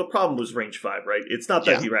 well, the problem was range 5, right? It's not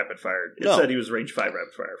that he rapid fired; it's that he was range 5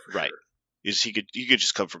 rapid fire for sure. He could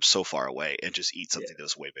just come from so far away and just eat something that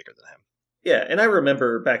was way bigger than him. Yeah, and I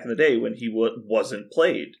remember back in the day when he wasn't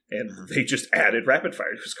played, and they just added rapid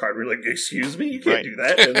fire to his card. We're like, "Excuse me, you can't do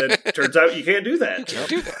that," and then it turns out you can't do that. You can't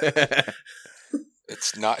do that.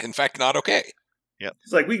 It's not, in fact, not okay. Yep.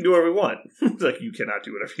 It's like, we can do whatever we want. It's like, you cannot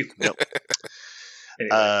do whatever you want. Nope.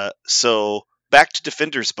 Anyway. So back to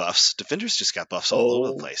Defenders buffs. Defenders just got buffs all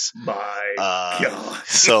over the place. My God.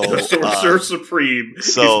 So the Sorcerer Supreme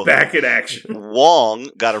is back in action. Wong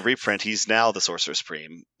got a reprint. He's now the Sorcerer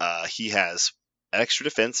Supreme. He has extra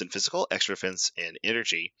defense in physical, extra defense in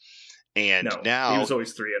energy, and now he was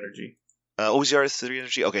always 3 energy. Was he always 3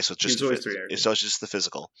 energy? Okay, so it's just always 3 energy. So it's just the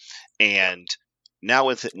physical, and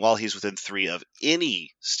now while he's within 3 of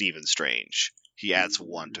any Stephen Strange, he adds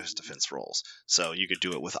 1 to his defense rolls. So you could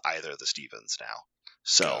do it with either of the Stevens now.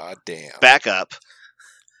 So God damn. Back up.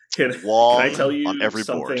 Wong can I tell you on every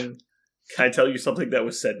board. Can I tell you something that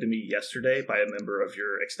was said to me yesterday by a member of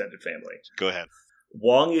your extended family? Go ahead.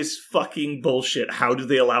 Wong is fucking bullshit. How do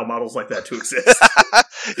they allow models like that to exist?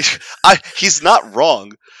 He's not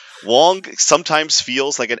wrong. Wong sometimes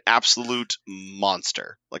feels like an absolute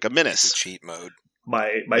monster, like a menace. It's a cheat mode.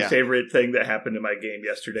 My favorite thing that happened in my game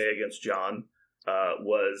yesterday against John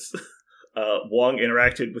was Wong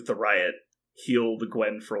interacted with the Riot, healed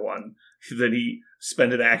Gwen for 1. Then he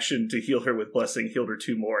spent an action to heal her with Blessing, healed her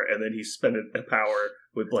 2 more, and then he spent a power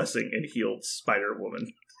with Blessing and healed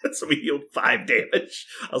Spider-Woman. So he healed 5 damage.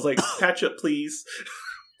 I was like, patch up, please.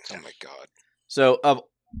 Oh my God. So of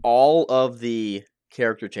all of the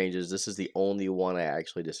character changes, this is the only one I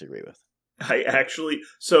actually disagree with.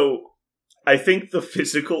 I think the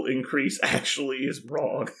physical increase actually is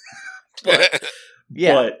wrong. But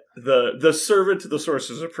the servant to the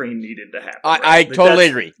Sorcerer Supreme needed to happen. I totally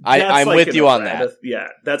agree. I'm like with you on that.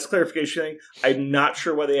 That's clarification thing. I'm not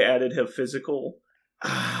sure why they added him physical.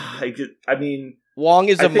 Wong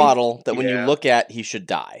is a model that when you look at, he should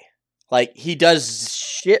die. Like, he does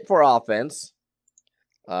shit for offense.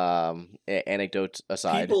 Anecdotes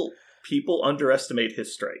aside. People underestimate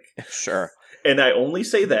his strike. Sure. And I only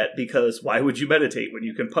say that because why would you meditate when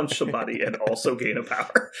you can punch somebody and also gain a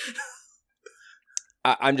power?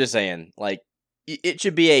 I'm just saying, like, it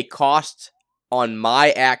should be a cost on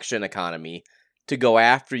my action economy to go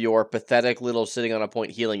after your pathetic little sitting on a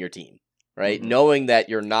point healing your team, right? Mm-hmm. Knowing that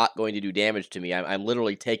you're not going to do damage to me, I'm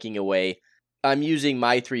literally taking away. I'm using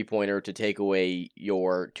my 3-pointer to take away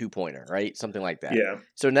your 2-pointer, right? Something like that. Yeah.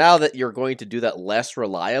 So now that you're going to do that less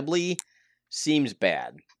reliably, seems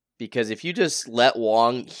bad. Because if you just let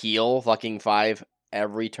Wong heal fucking 5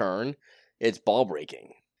 every turn, it's ball breaking.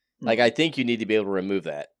 Mm-hmm. Like, I think you need to be able to remove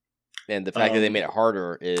that. And the fact that they made it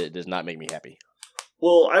harder, it does not make me happy.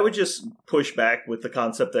 Well, I would just push back with the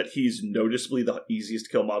concept that he's noticeably the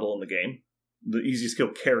easiest kill model in the game. The easiest kill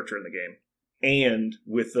character in the game. And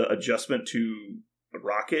with the adjustment to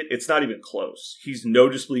Rocket, it's not even close. He was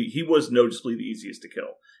noticeably the easiest to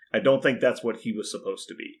kill. I don't think that's what he was supposed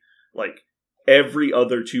to be. Like, every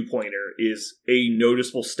other 2-pointer is a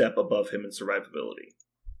noticeable step above him in survivability.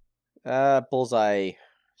 Bullseye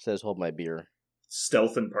says hold my beer.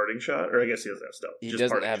 Stealth and Parting Shot? Or I guess he doesn't have stealth. He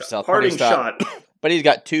doesn't have stealth. Parting Shot. But he's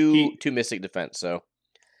got two Mystic Defense, so.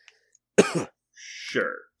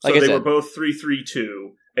 Sure. So they were both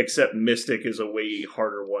 3/3/2. Except Mystic is a way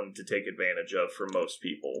harder one to take advantage of for most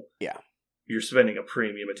people. Yeah. You're spending a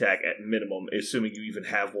premium attack at minimum, assuming you even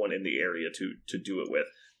have one in the area to do it with.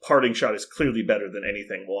 Parting Shot is clearly better than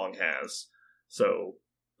anything Wong has. So,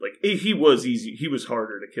 like, he was easy. He was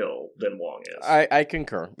harder to kill than Wong is. I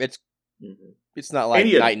concur. It's not like and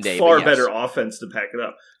he had night and day. Far better offense to back it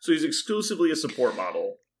up. So he's exclusively a support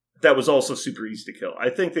model. That was also super easy to kill.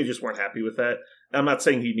 I think they just weren't happy with that. I'm not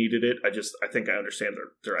saying he needed it. I think I understand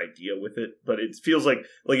their idea with it. But it feels like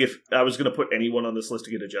if I was going to put anyone on this list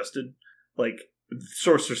to get adjusted, like,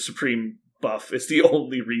 Sorcerer Supreme buff is the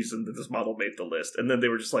only reason that this model made the list. And then they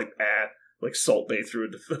were just like, like Salt Bay threw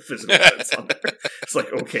a physical defense on there. It's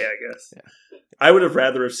like, okay, I guess. Yeah. I would have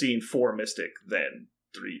rather have seen 4 Mystic than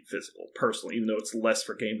 3 physical, personally, even though it's less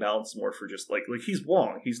for game balance, more for just like he's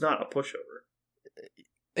Wong. He's not a pushover.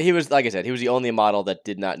 He was, like I said, he was the only model that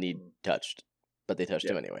did not need touched, but they touched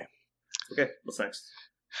him anyway. Okay, what's next?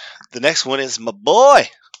 The next one is my boy,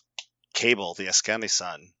 Cable, the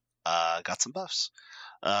Eskani-san. Got some buffs.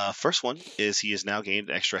 First one is he has now gained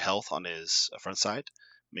extra health on his front side,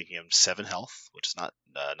 making him 7 health, which is not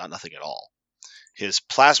nothing at all. His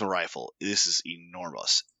plasma rifle, this is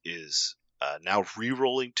enormous, is now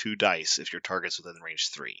re-rolling 2 dice if your target's within range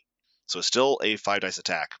 3. So it's still a 5 dice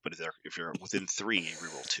attack, but if you're within 3, you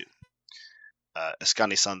re-roll 2.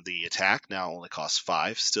 Eskani-san, the attack now only costs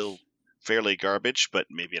 5, still fairly garbage, but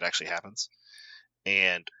maybe it actually happens.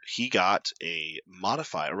 And he got a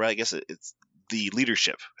modifier, or I guess it's the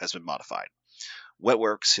leadership has been modified.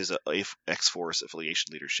 Wetworks, his X-Force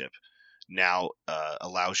affiliation leadership, now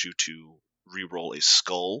allows you to re-roll a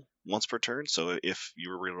skull once per turn. So if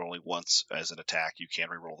you're re-rolling once as an attack, you can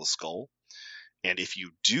re-roll the skull. And if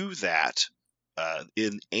you do that,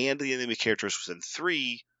 and the enemy character is within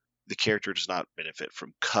 3, the character does not benefit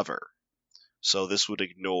from cover. So this would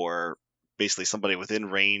ignore basically somebody within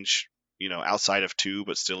range, outside of 2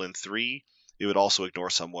 but still in 3. It would also ignore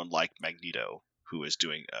someone like Magneto, who is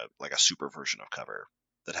doing a super version of cover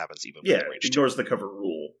that happens even within range 2. Ignores the cover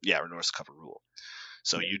rule. Yeah, ignores the cover rule.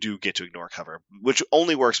 So you do get to ignore cover, which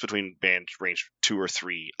only works between band range 2 or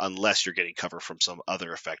 3, unless you're getting cover from some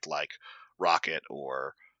other effect like Rocket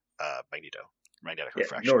or magnetic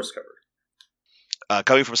refraction. Ignores cover.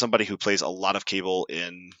 Coming from somebody who plays a lot of Cable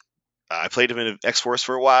in... I played him in X-Force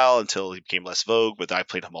for a while until he became less vogue, but I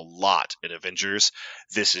played him a lot in Avengers.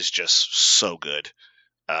 This is just so good.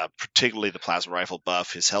 Particularly the plasma rifle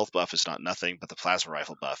buff. His health buff is not nothing, but the plasma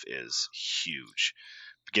rifle buff is huge.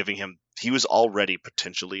 He was already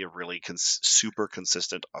potentially a really super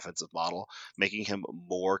consistent offensive model. Making him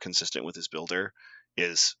more consistent with his builder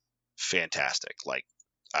is fantastic. Like,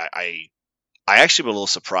 I actually am a little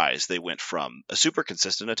surprised they went from a super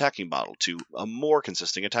consistent attacking model to a more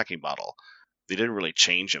consistent attacking model. They didn't really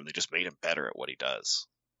change him. They just made him better at what he does.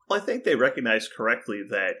 Well, I think they recognized correctly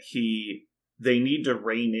that they need to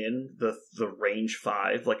rein in the range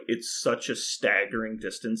 5. Like, it's such a staggering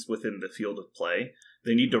distance within the field of play.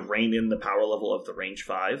 They need to rein in the power level of the range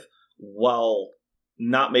 5 while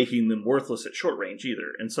not making them worthless at short range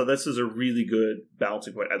either. And so this is a really good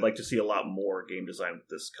balancing point. I'd like to see a lot more game design with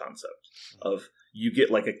this concept of you get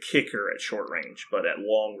like a kicker at short range, but at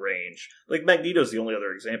long range, like Magneto's the only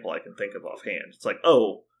other example I can think of offhand. It's like,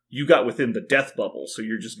 oh, you got within the death bubble, so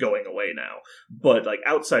you're just going away now. But like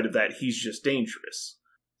outside of that, he's just dangerous.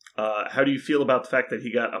 How do you feel about the fact that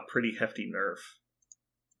he got a pretty hefty nerf?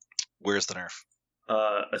 Where's the nerf?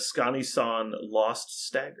 Eskani-san lost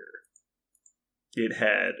stagger. It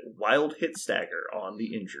had wild hit stagger on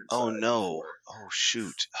the injured side. Oh no. Oh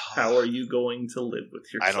shoot. How are you going to live with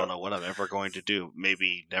yourself? I don't know what I'm ever going to do.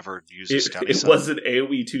 Maybe never use Eskani-san. It was an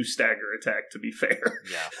AoE 2 stagger attack, to be fair.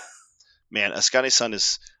 Yeah. Man, Eskani-san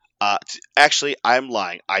is... actually, I'm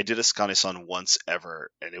lying. I did Eskani-san once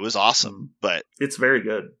ever, and it was awesome, but... It's very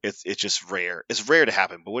good. It's just rare. It's rare to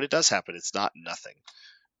happen, but when it does happen, it's not nothing.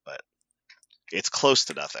 But it's close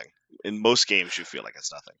to nothing. In most games, you feel like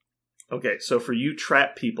it's nothing. Okay, so for you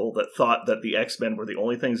trap people that thought that the X-Men were the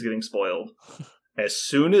only things getting spoiled, as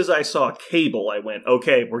soon as I saw Cable, I went,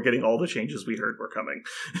 okay, we're getting all the changes we heard were coming.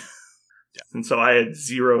 Yeah. And so I had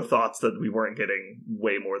zero thoughts that we weren't getting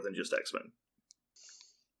way more than just X-Men.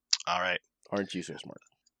 All right. Aren't you so smart?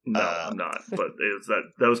 No, I'm not. But it was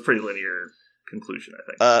that was pretty linear conclusion, I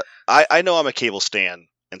think. I know I'm a Cable stan,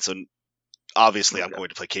 and so obviously I'm going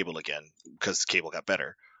to play Cable again because Cable got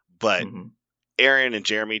better. But... Mm-hmm. Aaron and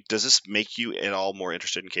Jeremy, does this make you at all more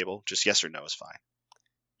interested in Cable? Just yes or no is fine.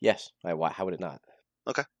 Yes. How would it not?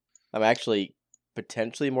 Okay. I'm actually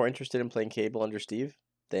potentially more interested in playing Cable under Steve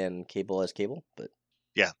than Cable as Cable, but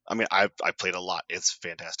yeah, I mean, I played a lot. It's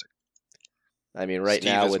fantastic. I mean, right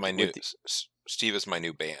Steve now Steve is my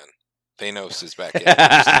new ban. Thanos is back in. Steve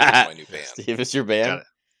is my new ban. Steve is your ban.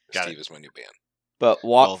 Got Steve it. is my new ban. But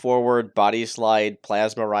walk forward, body slide,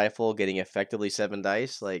 plasma rifle, getting effectively 7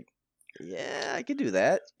 dice, like. Yeah, I could do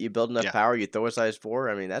that. You build enough power, you throw a size 4.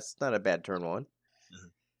 I mean, that's not a bad turn 1.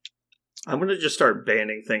 Mm-hmm. I'm going to just start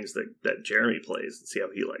banning things that Jeremy plays and see how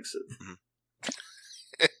he likes it. Mm-hmm.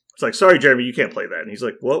 It's like, sorry, Jeremy, you can't play that. And he's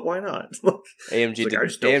like, what? Why not? AMG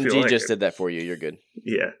just did that for you. You're good.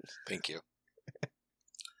 Yeah. Thank you.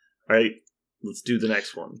 All right, let's do the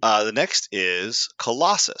next one. The next is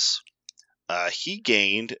Colossus. He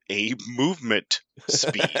gained a movement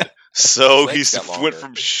speed So he's went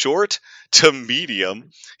from short to medium.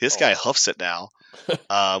 This guy huffs it now.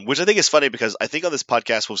 Which I think is funny because I think on this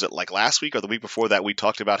podcast, was it like last week or the week before that, we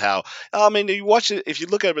talked about how, you watch it, if you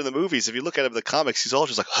look at him in the movies, if you look at him in the comics, he's all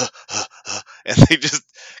just like, and they just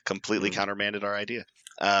completely countermanded our idea.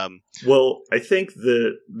 Well, I think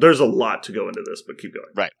there's a lot to go into this, but keep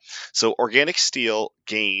going. Right. So organic steel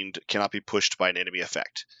gained cannot be pushed by an enemy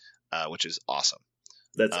effect, which is awesome.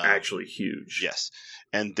 That's actually huge. Yes.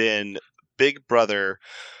 And then Big Brother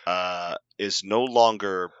is no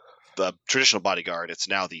longer the traditional bodyguard. It's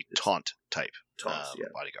now the taunt type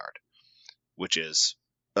bodyguard, which is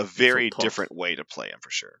a very different way to play him for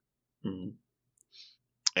sure. Mm-hmm.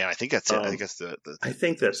 And I think that's it. I think that's I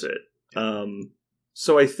think that's it.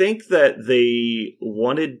 So I think that they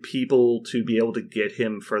wanted people to be able to get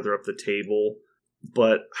him further up the table,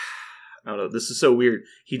 but I don't know. This is so weird.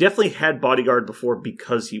 He definitely had bodyguard before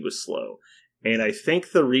because he was slow. And I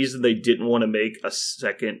think the reason they didn't want to make a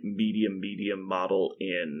second medium model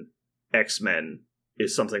in X-Men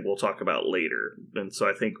is something we'll talk about later. And so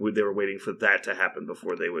I think they were waiting for that to happen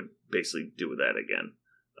before they would basically do that again.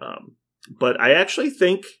 But I actually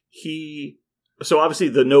think so obviously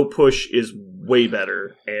the no push is way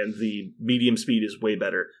better and the medium speed is way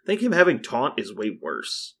better. I think him having taunt is way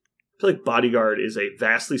worse. I feel like bodyguard is a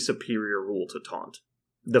vastly superior rule to taunt.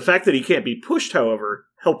 The fact that he can't be pushed, however,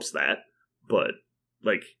 helps that. But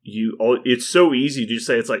it's so easy to just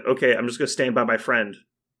say, it's like, okay, I'm just going to stand by my friend.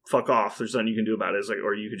 Fuck off. There's nothing you can do about it. It's like,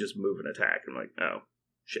 or you could just move and attack. I'm like, oh,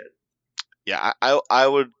 shit. Yeah, I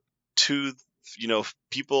would, to,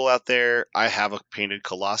 people out there, I have a painted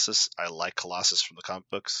Colossus. I like Colossus from the comic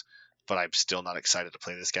books, but I'm still not excited to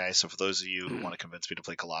play this guy. So for those of you who want to convince me to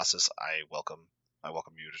play Colossus, I welcome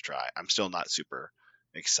you to try. I'm still not super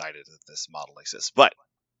excited that this model exists, but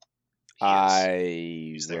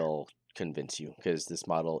I will convince you because this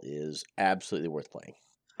model is absolutely worth playing.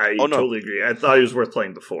 I totally agree. I thought he was worth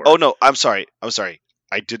playing before. Oh no, I'm sorry.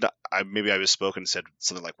 I did not. Maybe I misspoke and said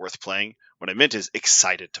something like worth playing. What I meant is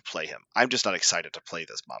excited to play him. I'm just not excited to play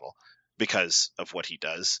this model because of what he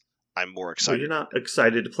does. I'm more excited. Well, you're not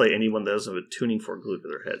excited to play anyone that doesn't have a tuning fork glued to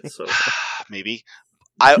their head. So maybe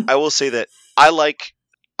I will say that I like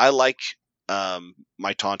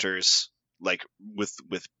my taunters like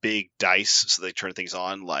with big dice, so they turn things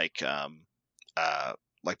on like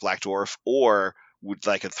Black Dwarf, or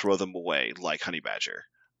I could throw them away like Honey Badger.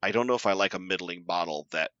 I don't know if I like a middling model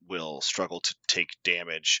that will struggle to take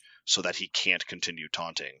damage so that he can't continue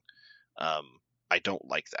taunting. I don't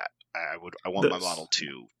like that. I want my model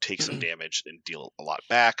to take some damage and deal a lot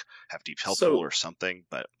back, have deep health pool or something,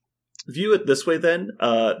 but view it this way then.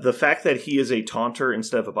 The fact that he is a taunter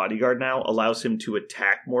instead of a bodyguard now allows him to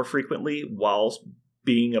attack more frequently while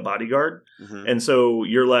being a bodyguard. Mm-hmm. And so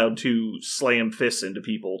you're allowed to slam fists into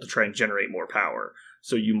people to try and generate more power.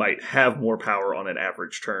 So you might have more power on an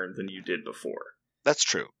average turn than you did before. That's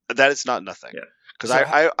true. That is not nothing. Yeah. Because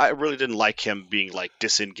I really didn't like him being like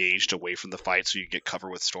disengaged away from the fight so you get cover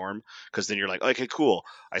with Storm. Because then you're like, okay, cool.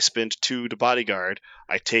 I spend 2 to bodyguard.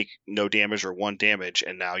 I take no damage or 1 damage.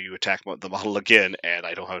 And now you attack the model again. And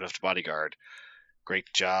I don't have enough to bodyguard.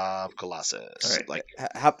 Great job, Colossus. Right.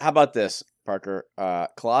 How about this, Parker?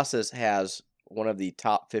 Colossus has one of the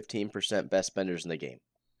top 15% best spenders in the game.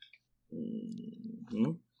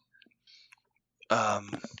 Mm-hmm.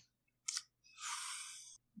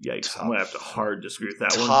 Yikes! I'm gonna have to hard disagree with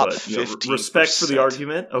that one, but respect for the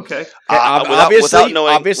argument. Okay. Without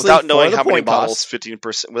knowing how many models,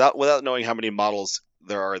 15%. Without knowing how many models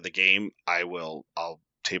there are in the game, I'll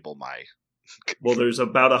table my. Well, there's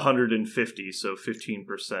about 150, so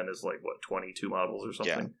 15% is like what, 22 models or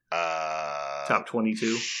something. Yeah. Top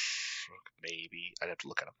 22. Maybe I'd have to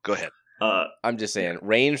look at them. Go ahead. I'm just saying,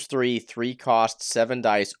 range 3 cost, 7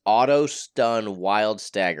 dice, auto stun, wild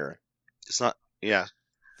stagger. It's not, yeah.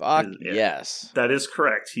 Fuck yes. That is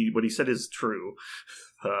correct. What he said is true.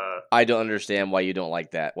 I don't understand why you don't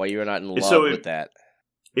like that. Why you're not in love with that.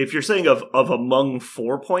 If you're saying of among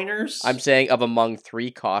 4-pointers, I'm saying of among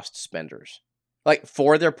 3 cost spenders, like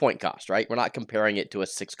for their point cost, right? We're not comparing it to a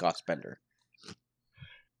 6 cost spender.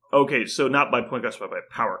 Okay, so not by point cost, but by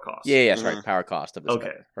power cost. Yeah, sorry, power cost of the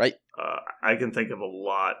spender, right? I can think of a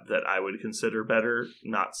lot that I would consider better.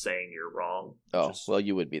 Not saying you're wrong. Oh, well,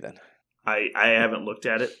 you would be then. I haven't looked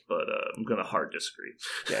at it, but I'm going to hard disagree.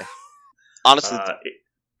 Okay. Honestly,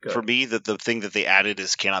 for me, the thing that they added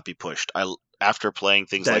is cannot be pushed. After playing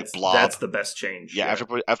things like Blob, that's the best change. Yeah,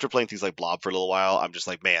 after playing things like Blob for a little while, I'm just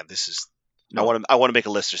like, man, this is No. I want to make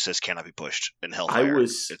a list that says cannot be pushed in Hellfire.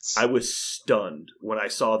 I was stunned when I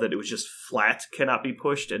saw that it was just flat cannot be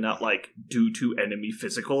pushed and not like due to enemy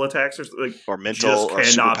physical attacks or mental or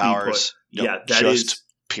superpowers. Nope, yeah, that is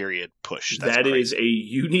period push. That is a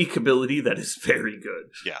unique ability that is very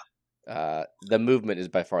good. Yeah. The movement is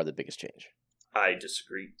by far the biggest change. I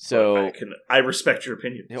disagree. So I respect your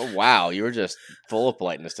opinion. Oh, wow, you were just full of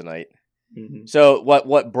politeness tonight. Mm-hmm. So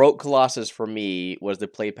what broke Colossus for me was the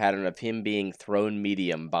play pattern of him being thrown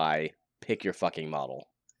medium by pick your fucking model.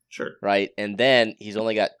 Sure. Right? And then he's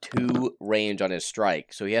only got 2 range on his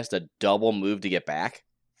strike, so he has to double move to get back.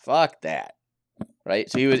 Fuck that. Right?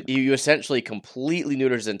 So he essentially completely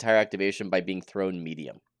neutered his entire activation by being thrown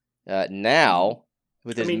medium. Now,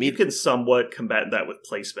 with his you can somewhat combat that with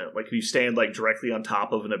placement. Like if you stand like directly on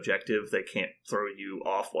top of an objective, they can't throw you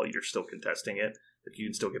off while you're still contesting it. Like you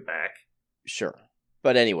can still get back. Sure.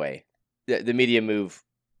 But anyway, the medium move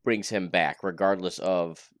brings him back regardless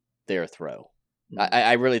of their throw. Mm-hmm.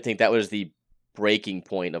 I really think that was the breaking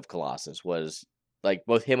point of Colossus, was like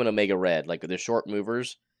both him and Omega Red, like the short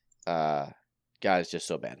movers, God, it's just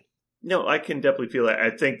so bad. No, I can definitely feel that. I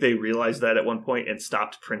think they realized that at one point and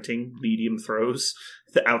stopped printing medium throws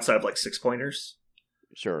outside of like 6-pointers.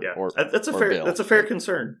 Sure. Yeah. Or, that's a fair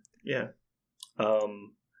concern. Yeah.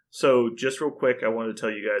 So just real quick, I wanted to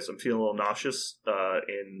tell you guys I'm feeling a little nauseous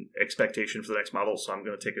in expectation for the next model, so I'm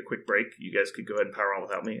going to take a quick break. You guys could go ahead and power on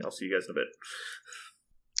without me. I'll see you guys in a bit.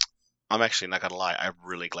 I'm actually not going to lie. I'm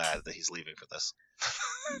really glad that he's leaving for this.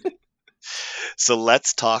 So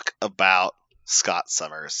let's talk about Scott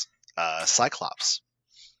Summers. Cyclops.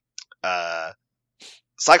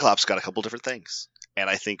 Cyclops got a couple different things, and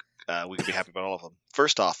I think we could be happy about all of them.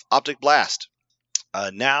 First off, Optic Blast.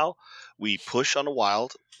 Now we push on a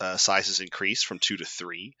wild. Sizes increase from 2 to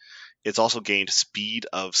 3. It's also gained Speed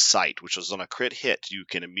of Sight, which is on a crit hit, you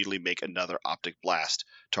can immediately make another Optic Blast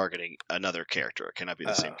targeting another character. It cannot be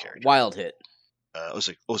the same character. Wild hit.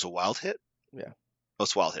 It was a wild hit? Yeah. Oh,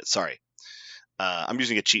 it's a wild hit. Sorry. I'm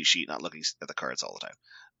using a cheat sheet, not looking at the cards all the time.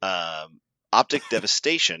 Optic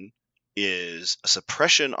Devastation is a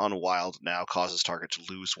suppression on wild, now causes target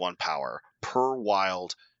to lose 1 power per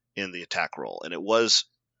wild in the attack roll. And it was,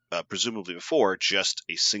 presumably before, just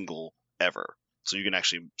a single ever. So you can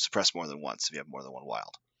actually suppress more than once if you have more than 1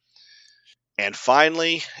 wild. And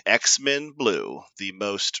finally, X-Men Blue, the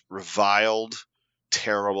most reviled,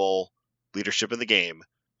 terrible leadership in the game,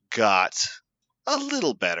 got a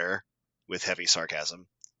little better with heavy sarcasm.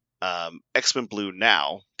 X-Men Blue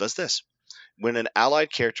now does this. When an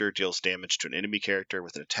allied character deals damage to an enemy character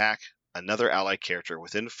with an attack, another allied character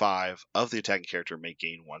within 5 of the attacking character may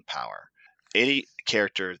gain 1 power. Any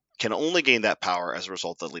character can only gain that power as a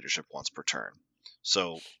result of leadership once per turn.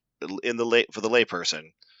 So, for the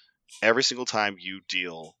layperson, every single time you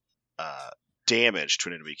deal damage to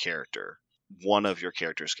an enemy character, one of your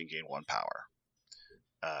characters can gain 1 power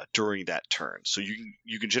during that turn. So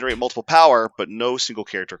you can generate multiple power, but no single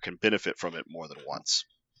character can benefit from it more than once.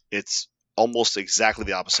 It's almost exactly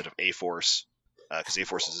the opposite of A-Force, because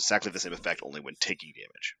A-Force is exactly the same effect, only when taking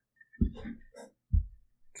damage.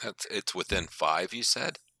 It's within 5, you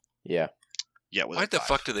said? Yeah. Yeah. Why the 5.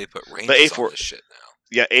 fuck do they put ranges on this shit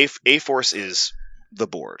now? Yeah, A-Force is the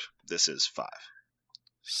board. This is 5.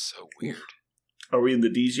 So weird. Are we in the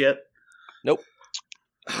D's yet? Nope.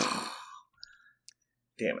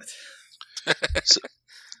 Damn it.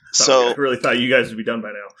 So I really thought you guys would be done by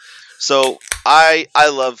now. So I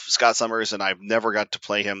love Scott Summers, and I've never got to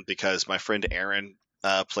play him because my friend Aaron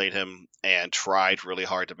played him and tried really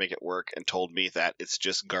hard to make it work and told me that it's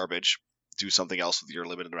just garbage. Do something else with your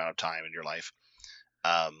limited amount of time in your life.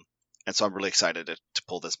 And so I'm really excited to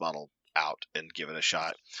pull this model out and give it a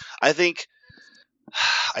shot. I think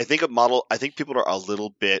people are a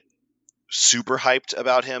little bit super hyped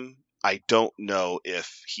about him. I don't know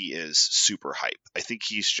if he is super hype. I think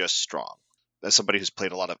he's just strong. As somebody who's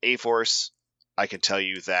played a lot of A-Force, I can tell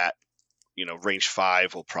you that, range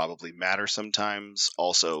 5 will probably matter sometimes.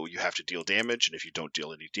 Also, you have to deal damage, and if you don't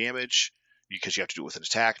deal any damage, because you have to do it with an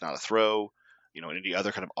attack, not a throw, any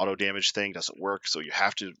other kind of auto damage thing doesn't work, so you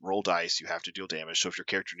have to roll dice, you have to deal damage. So if your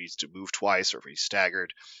character needs to move twice, or if he's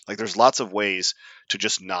staggered, there's lots of ways to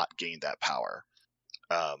just not gain that power.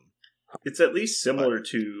 It's at least similar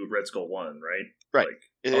to Red Skull 1, right? Right.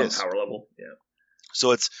 It is. Power level, yeah.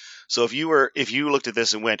 So if you looked at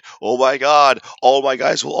this and went, oh my god, all my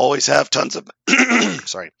guys will always have tons of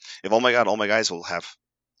sorry. If all my guys will have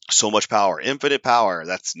so much power, infinite power,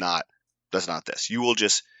 that's not this. You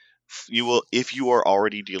will if you are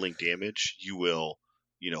already dealing damage, you will,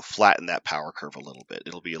 flatten that power curve a little bit.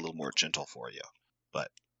 It'll be a little more gentle for you. But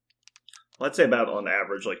let's say about on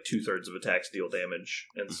average, like 2/3 of attacks deal damage,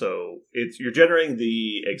 and so you're generating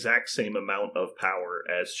the exact same amount of power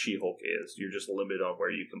as She-Hulk is. You're just limited on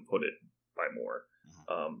where you can put it by more.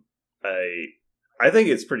 I think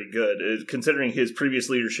it's pretty good, considering his previous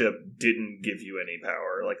leadership didn't give you any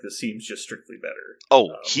power. Like, this seems just strictly better.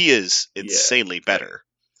 Oh, he is insanely better.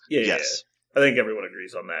 Yeah, yes. Yeah. I think everyone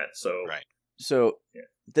agrees on that. So, right. So,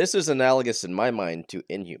 this is analogous in my mind to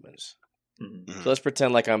Inhumans. Mm-hmm. So let's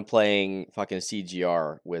pretend like I'm playing fucking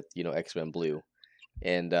CGR with, X-Men Blue,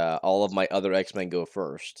 and all of my other X-Men go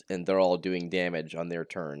first, and they're all doing damage on their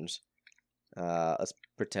turns. Let's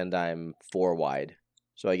pretend I'm 4 wide.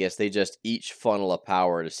 So I guess they just each funnel a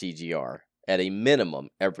power to CGR at a minimum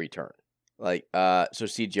every turn. Like, so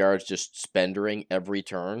CGR is just spendering every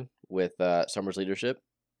turn with Summer's leadership.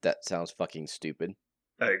 That sounds fucking stupid.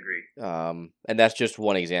 I agree. And that's just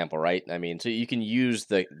one example, right? I mean, so you can use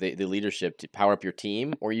the leadership to power up your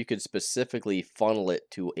team, or you could specifically funnel it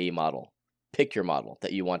to a model. Pick your model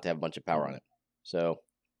that you want to have a bunch of power on it. So,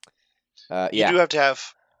 you do have to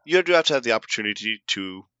have the opportunity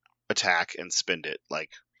to attack and spend it.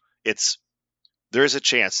 Like, there is a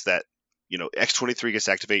chance that X-23 gets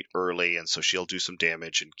to activate early, and so she'll do some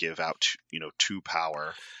damage and give out 2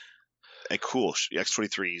 power. And cool,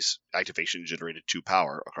 X-23's activation generated 2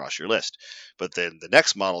 power across your list. But then the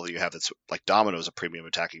next model that you have that's like Domino's, a premium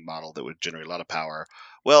attacking model that would generate a lot of power.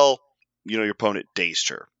 Well, your opponent dazed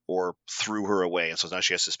her or threw her away, and so now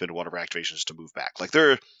she has to spend one of her activations to move back. Like,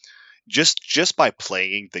 they're just by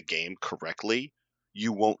playing the game correctly,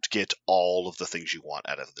 you won't get all of the things you want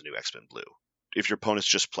out of the new X-Men Blue. If your opponent's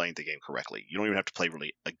just playing the game correctly, you don't even have to play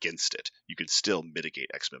really against it. You can still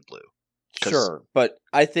mitigate X-Men Blue. Sure, but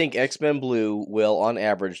I think X-Men Blue will, on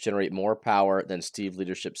average, generate more power than Steve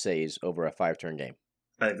leadership saves over a 5-turn game.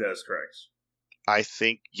 I think that's correct. I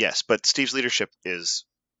think, yes, but Steve's leadership is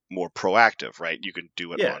more proactive, right? You can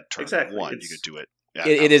do it on turn 1. You can do it.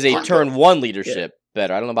 It is a turn 1 leadership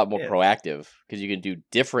better. I don't know about more proactive, because you can do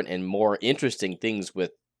different and more interesting things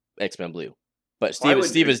with X-Men Blue. But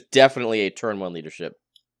Steve is definitely a turn 1 leadership.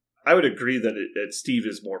 I would agree that Steve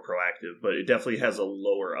is more proactive, but it definitely has a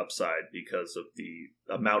lower upside because of the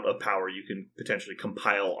amount of power you can potentially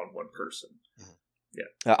compile on one person.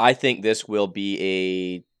 Yeah, I think this will be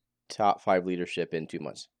a top 5 leadership in 2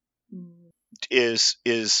 months. Is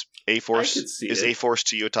A-Force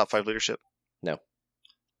to you a top 5 leadership? No.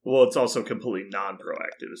 Well, it's also completely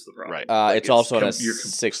non-proactive is the problem. Right. It's also on a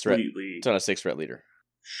 6 threat. It's on a 6 threat leader.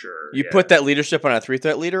 Sure. You put that leadership on a 3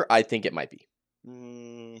 threat leader, I think it might be.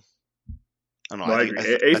 I don't know. I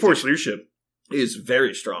agree. A-Force leadership is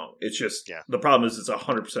very strong. It's just the problem is it's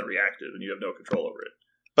 100% reactive and you have no control over it.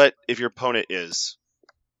 But if your opponent's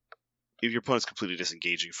completely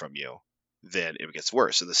disengaging from you, then it gets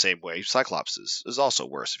worse. In the same way, Cyclops is also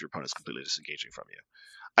worse if your opponent's completely disengaging from you.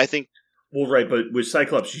 I think. Well, right, but with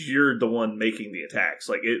Cyclops, you're the one making the attacks.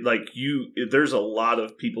 There's a lot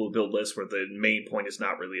of people who build lists where the main point is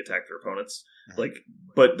not really attack their opponents.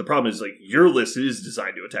 But the problem is, your list is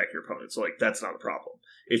designed to attack your opponents. So, that's not a problem.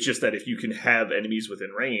 It's just that if you can have enemies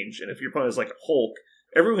within range, and if your opponent is like a Hulk,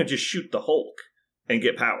 everyone can just shoot the Hulk and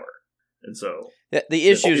get power. And so the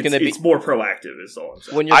issue is going to be it's more proactive. Is all I'm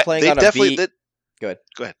saying. When you're playing on a beat. Go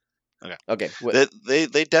ahead. Okay.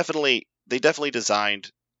 They definitely designed.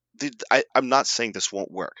 I'm not saying this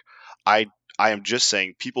won't work. I am just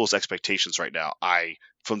saying people's expectations right now.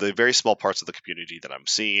 From the very small parts of the community that I'm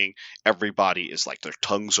seeing, everybody is like their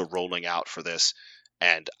tongues are rolling out for this,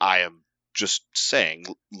 and I am just saying,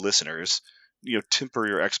 listeners, temper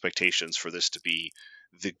your expectations for this to be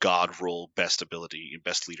the god roll best ability and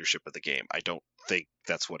best leadership of the game. I don't think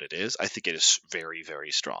that's what it is. I think it is very,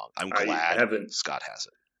 very strong. I'm glad Scott has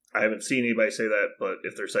it. I haven't seen anybody say that, but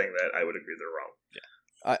if they're saying that, I would agree they're wrong.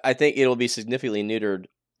 Yeah. I think it'll be significantly neutered,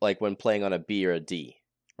 like when playing on a B or a D,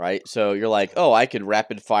 right? So you're like, oh, I could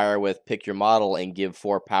rapid fire with pick your model and give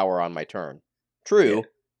 4 power on my turn. True,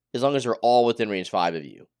 as long as they're all within range 5 of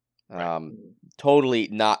you. Right. Totally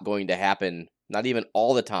not going to happen, not even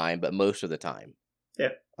all the time, but most of the time.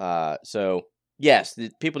 Yeah. So, yes,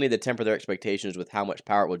 people need to temper their expectations with how much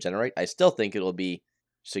power it will generate. I still think it'll be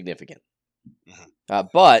significant. Mm-hmm.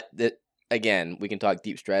 But, again, we can talk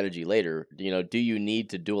deep strategy later. Do you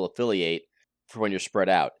need to dual affiliate for when you're spread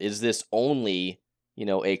out? Is this only,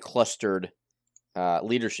 a clustered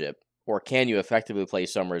leadership? Or can you effectively play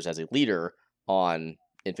Summers as a leader on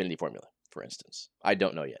Infinity Formula, for instance? I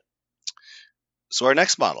don't know yet. So our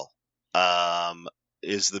next model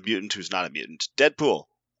is the mutant who's not a mutant. Deadpool.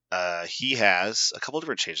 He has a couple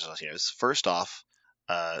different changes on here. First off,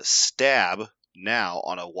 Stab now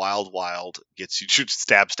on a wild gets you to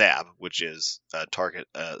stab, which is target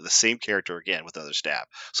the same character again with another stab.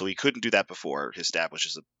 So he couldn't do that before. His stab was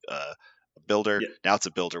just a builder. Yeah. Now it's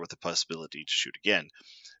a builder with the possibility to shoot again.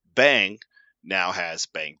 Bang now has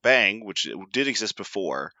Bang Bang, which did exist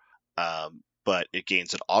before, but it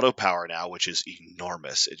gains an auto power now, which is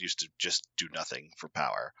enormous. It used to just do nothing for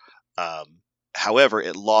power. However,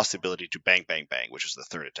 it lost the ability to Bang Bang Bang, which is the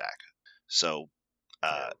third attack. So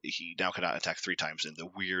he now cannot attack 3 times in the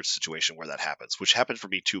weird situation where that happens, which happened for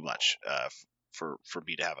me too much for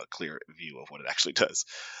me to have a clear view of what it actually does.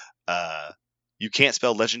 You can't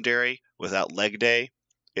spell Legendary without Leg Day.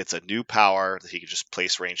 It's a new power that he can just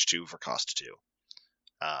place range 2 for cost 2.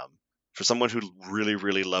 For someone who really,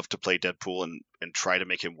 really loved to play Deadpool and try to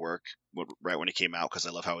make him work right when he came out, because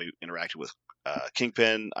I love how he interacted with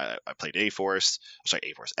Kingpin. I played X-Force.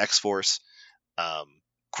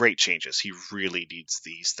 Great changes. He really needs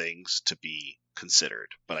these things to be considered,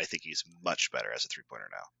 but I think he's much better as a 3-pointer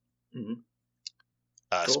now.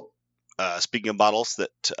 Mm-hmm. Cool. Speaking of models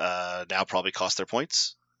that now probably cost their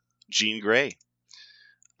points, Jean Grey.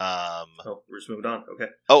 We're just moving on. Okay.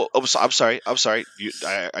 I'm sorry. I heard you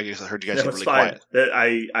guys get really quiet.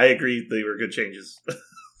 I agree. They were good changes.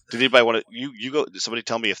 Did anybody want to? You go. Somebody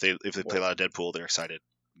tell me if they play a lot of Deadpool, they're excited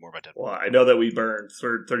more about Deadpool. Well, I know that we burned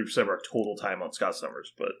 30% of our total time on Scott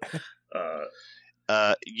Summers, but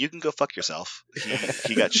you can go fuck yourself.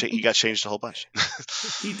 He got changed a whole bunch.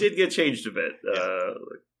 He did get changed a bit. Yeah.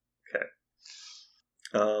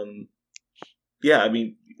 Okay. Yeah, I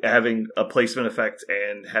mean, having a placement effect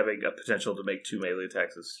and having a potential to make 2 melee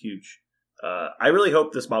attacks is huge. I really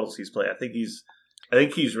hope this model sees play. I think he's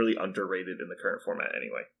really underrated in the current format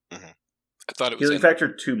anyway. Mm-hmm. I thought it was Healing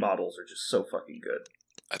Factor 2 models are just so fucking good.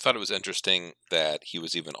 I thought it was interesting that he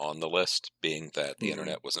was even on the list, being that the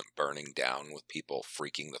internet wasn't burning down with people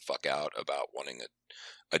freaking the fuck out about wanting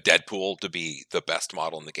a Deadpool to be the best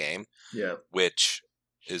model in the game. Yeah. Which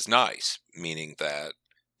is nice, meaning that,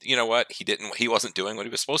 you know what, he wasn't doing what he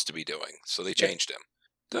was supposed to be doing, so they changed him.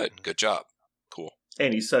 Good job. Cool.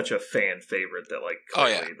 And he's such a fan favorite that, like,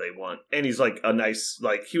 clearly they want. And he's like a nice,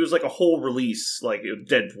 like, he was like a whole release, like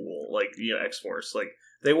Deadpool, like, you know, X-Force. Like,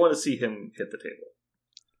 they want to see him hit the table.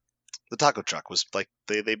 The taco truck was like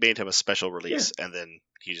they made him a special release, and then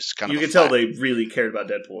he just kind of. You could tell they really cared about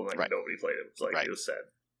Deadpool, and like nobody played him. It's like it was sad.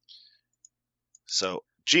 So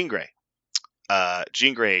Jean Grey,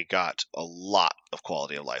 Jean Grey got a lot of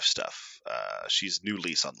quality of life stuff. She's new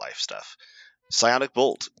lease on life stuff. Psionic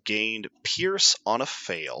Bolt gained Pierce on a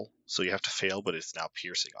fail, so you have to fail, but it's now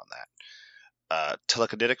piercing on that.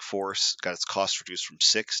 Telekinetic Force got its cost reduced from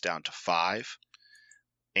 6 down to 5,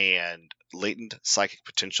 and Latent Psychic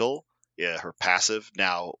Potential. Yeah, her passive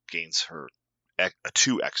now gains her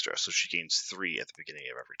 2 extra, so she gains 3 at the beginning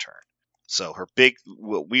of every turn. So her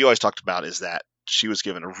what we always talked about is that she was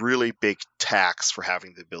given a really big tax for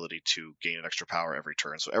having the ability to gain an extra power every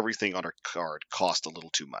turn. So everything on her card cost a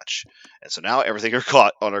little too much. And so now everything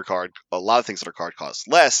on her card, a lot of things on her card cost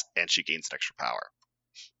less, and she gains an extra power.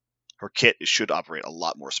 Her kit should operate a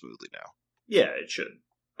lot more smoothly now. Yeah, it should.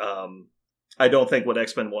 I don't think what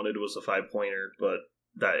X-Men wanted was a 5-pointer, but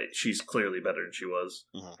that she's clearly better than she was.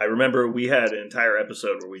 Mm-hmm. I remember we had an entire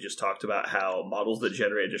episode where we just talked about how models that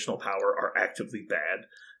generate additional power are actively bad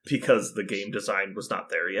because the game design was not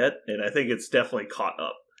there yet, and I think it's definitely caught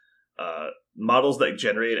up. Models that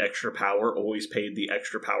generate extra power always paid the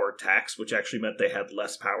extra power tax, which actually meant they had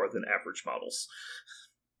less power than average models.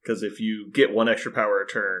 Because if you get 1 extra power a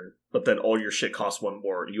turn, but then all your shit costs 1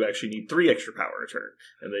 more, you actually need 3 extra power a turn,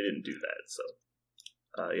 and they didn't do that,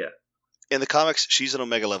 so yeah. In the comics, she's an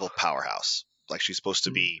Omega level powerhouse. Like she's supposed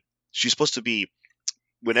to be.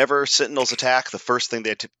 Whenever Sentinels attack, the first thing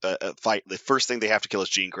they have to kill is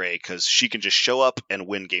Jean Grey, because she can just show up and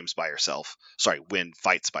win games by herself. Win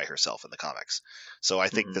fights by herself in the comics. So I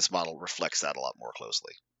think this model reflects that a lot more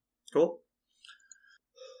closely. Cool.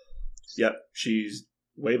 Yep, she's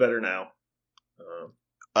way better now.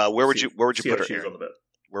 Where would you put her? She's on the bit.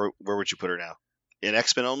 Where would you put her now? In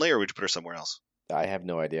X-Men only, or would you put her somewhere else? I have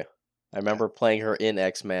no idea. I remember playing her in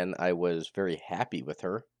X-Men. I was very happy with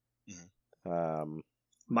her. Mm-hmm.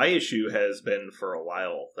 My issue has been for a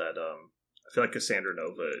while that I feel like Cassandra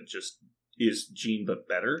Nova just is Jean but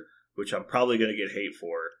better, which I'm probably going to get hate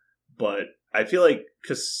for. But I feel like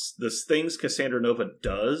the things Cassandra Nova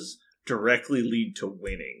does directly lead to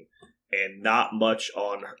winning, and not much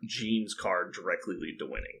on Jean's card directly lead to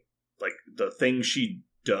winning. Like, the things she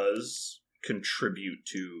does contribute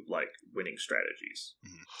to, like, winning strategies.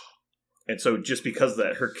 Mm-hmm. And so just because of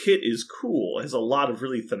that, her kit is cool, it has a lot of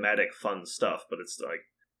really thematic, fun stuff, but it's like,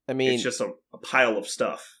 I mean, it's just a pile of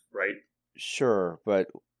stuff, right? Sure, but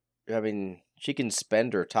I mean, she can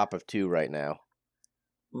spend her top of 2 right now.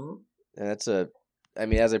 Mm-hmm. And that's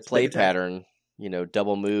as a play pattern,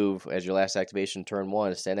 double move as your last activation turn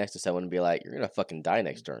 1, stand next to someone and be like, you're going to fucking die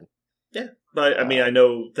next turn. Yeah, but I mean, I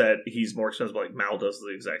know that he's more expensive, like Mal does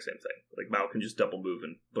the exact same thing. Like, Mal can just double move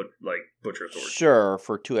and butcher a sword. Sure,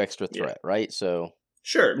 for 2 extra threat, right? So...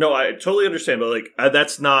 Sure, no, I totally understand, but like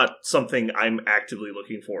that's not something I'm actively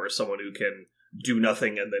looking for, as someone who can do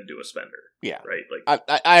nothing and then do a spender. Yeah, right. Like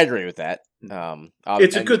I agree with that.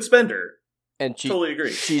 It's a good spender, and totally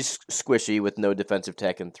agree. She's squishy with no defensive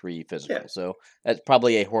tech and 3 physical, so that's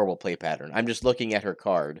probably a horrible play pattern. I'm just looking at her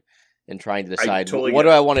card and trying to decide what do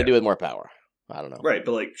I want to do with more power. I don't know. Right,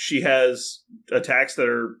 but like she has attacks that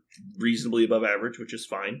are reasonably above average, which is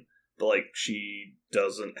fine. But like she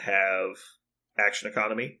doesn't have action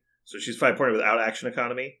economy, so she's 5-pointer without action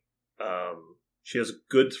economy. She has a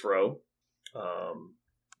good throw.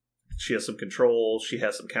 She has some control. She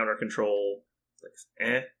has some counter control.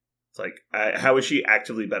 It's like, how is she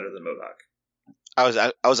actively better than MODOK? I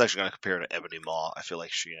was actually going to compare her to Ebony Maw. I feel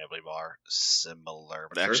like she and Ebony Maw are similar,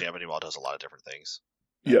 but actually Ebony Maw does a lot of different things.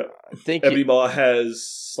 Yeah, I think Ebony Maw has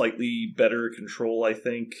slightly better control. I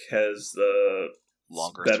think has the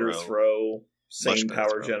longer better throw. Same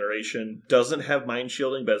power generation. Doesn't have mind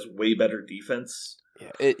shielding, but has way better defense.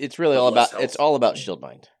 Yeah, it's really all about health. It's all about shield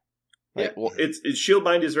mind. Like, yeah, it's shield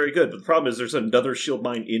mind is very good, but the problem is there's another shield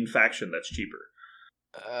mind in faction that's cheaper.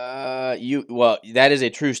 That is a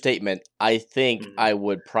true statement. I think I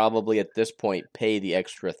would probably at this point pay the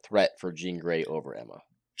extra threat for Jean Grey over Emma.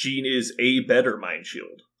 Jean is a better mind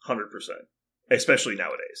shield, 100%, especially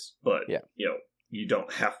nowadays. But you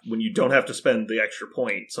don't have to spend the extra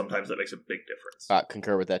point. Sometimes that makes a big difference.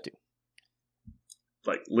 Concur with that too.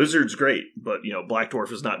 Like Lizard's great, but Black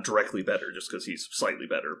Dwarf is not directly better just because he's slightly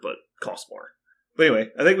better, but costs more. But anyway,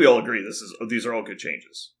 I think we all agree these are all good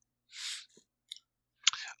changes.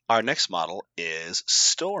 Our next model is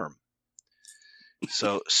Storm.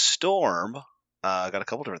 So Storm got a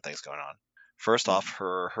couple different things going on. First off,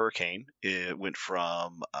 her Hurricane, it went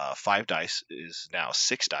from 5 dice, is now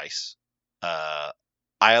 6 dice. Eye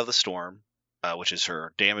of the Storm, which is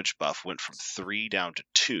her damage buff, went from 3 down to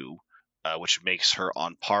 2, which makes her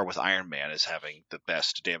on par with Iron Man as having the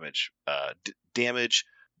best damage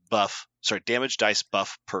dice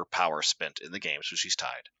buff per power spent in the game, so she's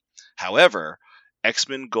tied. However,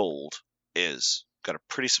 X-Men Gold is got a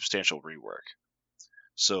pretty substantial rework.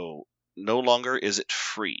 So no longer is it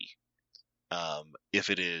free. If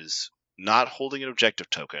it is not holding an objective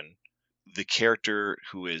token, the character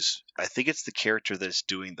who is, I think it's the character that's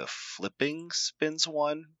doing the flipping spins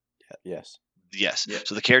 1. Yes. Yes. Yeah.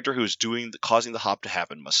 So the character who is causing the hop to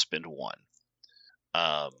happen must spend 1.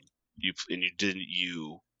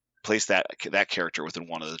 You place that character within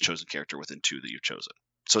one of the chosen character within 2 that you've chosen.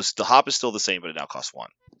 So the hop is still the same, but it now costs 1.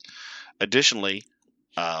 Additionally,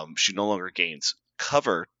 she no longer gains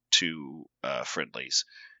cover to friendlies.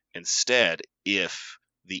 Instead, if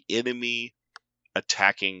the enemy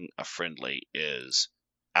attacking a friendly is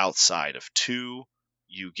outside of 2,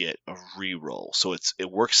 you get a reroll. So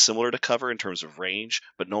it works similar to cover in terms of range,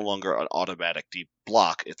 but no longer an automatic deep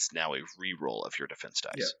block. It's now a reroll of your defense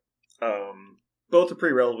dice. Yeah. Both are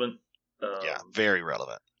pretty relevant. Very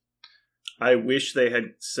relevant. I wish they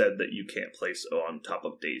had said that you can't place on top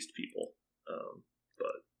of dazed people,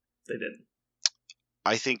 but they didn't.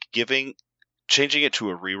 I think changing it to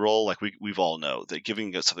a reroll, like we've all know that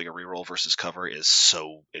giving something a reroll versus cover is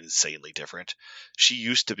so insanely different. She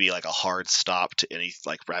used to be like a hard stop to any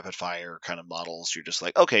like rapid fire kind of models. You're just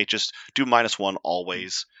like, okay, just do -1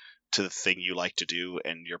 always to the thing you like to do,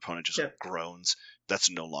 and your opponent just groans. That's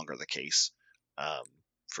no longer the case.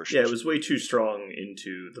 For sure. Yeah, it was way too strong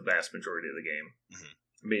into the vast majority of the game. Mm-hmm.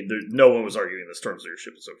 I mean, no one was arguing that Storm's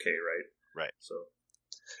leadership is okay, right? Right.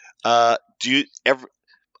 So, do you ever?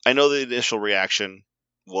 I know the initial reaction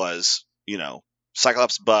was,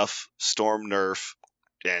 Cyclops buff, Storm nerf,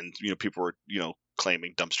 and people were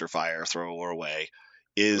claiming dumpster fire, throw her away.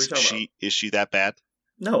 Is she that bad?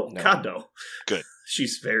 No, God no. Good.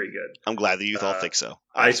 She's very good. I'm glad that you all think so.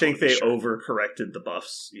 I think they overcorrected the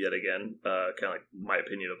buffs yet again. Kind of like my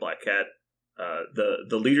opinion of Black Cat.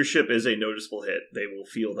 The leadership is a noticeable hit. They will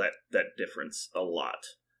feel that difference a lot.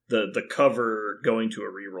 The cover going to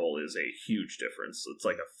a reroll is a huge difference. It's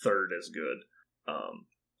like a third as good.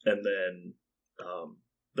 And then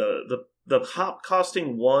the hop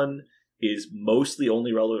costing 1 is mostly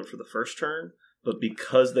only relevant for the first turn, but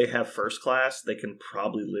because they have first class, they can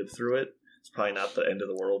probably live through it. It's probably not the end of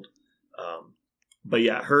the world. But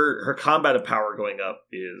yeah, her combative power going up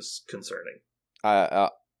is concerning.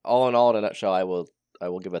 All in all, in a nutshell,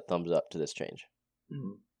 will give a thumbs up to this change.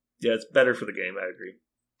 Mm-hmm. Yeah, it's better for the game. I agree.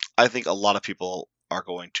 I think a lot of people are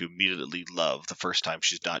going to immediately love the first time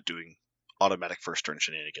she's not doing automatic first turn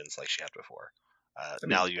shenanigans like she had before.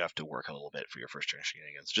 Now you have to work a little bit for your first turn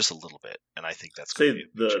shenanigans, just a little bit, and I think that's going to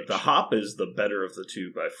be the hop is the better of the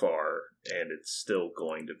two by far, and it's still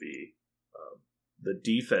going to be the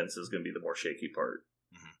defense is going to be the more shaky part.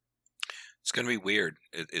 Mm-hmm. It's going to be weird.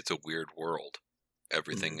 It's a weird world.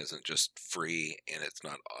 Everything isn't just free, and it's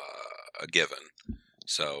not a given.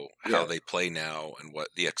 So how they play now and what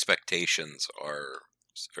the expectations are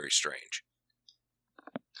very strange.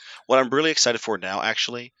 What I'm really excited for now,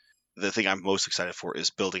 actually, the thing I'm most excited for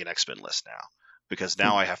is building an X-Men list now. Because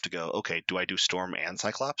now I have to go, okay, do I do Storm and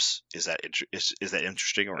Cyclops? Is that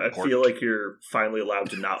interesting or important? I feel like you're finally allowed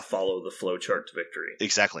to not follow the flowchart to victory.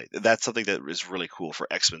 Exactly. That's something that is really cool for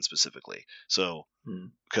X-Men specifically. So,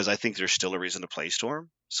 because I think there's still a reason to play Storm.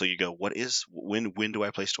 So you go, when do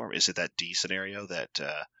I play Storm? Is it that D scenario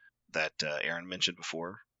that Aaron mentioned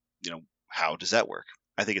before? How does that work?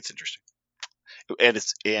 I think it's interesting.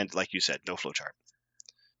 And like you said, no flowchart.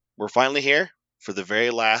 We're finally here for the very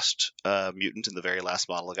last mutant and the very last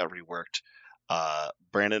model that got reworked.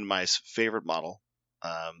 Brandon and my favorite model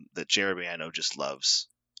that Jeremy I know just loves.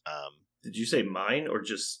 Did you say mine or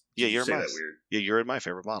just you're say mine? That weird? Yeah, you're in my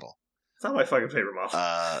favorite model. It's not my fucking favorite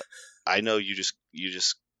model. I know you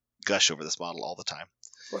just gush over this model all the time.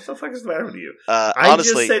 What the fuck is the matter with you?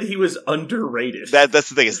 Honestly, just said he was underrated. That's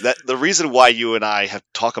the thing is that the reason why you and I have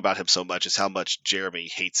talk about him so much is how much Jeremy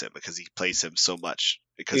hates him because he plays him so much.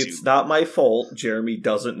 Because it's not my fault. Jeremy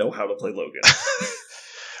doesn't know how to play Logan.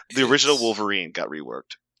 The original Wolverine got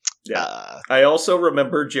reworked. Yeah, I also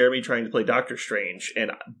remember Jeremy trying to play Doctor Strange,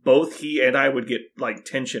 and both he and I would get like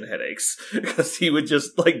tension headaches because he would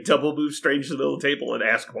just like double move Strange to the middle of the table and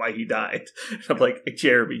ask why he died. And I'm like, hey,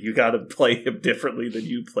 Jeremy, you got to play him differently than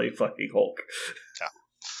you play fucking Hulk. Yeah.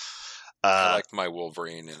 I liked my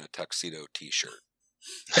Wolverine in a tuxedo T-shirt.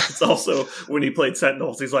 It's also when he played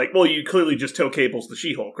Sentinels, he's like, "Well, you clearly just toe cables the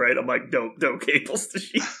She-Hulk, right?" I'm like, "Don't cables the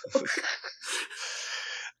She-Hulk."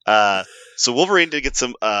 So Wolverine did get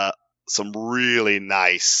some really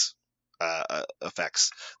nice effects.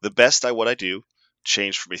 The best what I do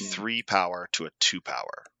changed from a 3 power to a 2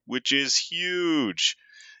 power, which is huge.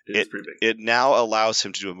 It's pretty big. It now allows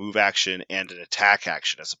him to do a move action and an attack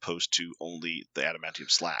action as opposed to only the adamantium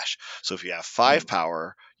slash. So if you have 5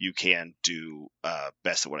 power, you can do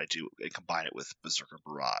best at what I do and combine it with Berserker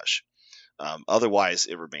Barrage. Otherwise,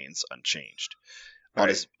 it remains unchanged.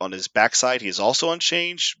 Right. On his backside, he is also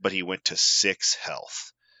unchanged, but he went to 6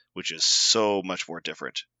 health, which is so much more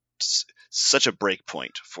different. It's such a break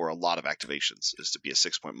point for a lot of activations is to be a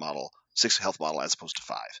 6 health model as opposed to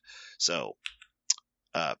 5. So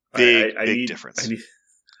big difference.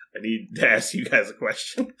 I need to ask you guys a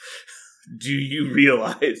question. Do you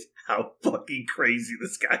realize how fucking crazy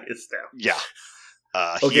this guy is now? Yeah.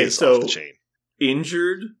 Okay, he is so off the chain.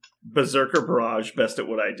 Injured Berserker Barrage, best at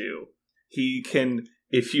what I do. He can,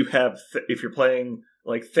 if you're playing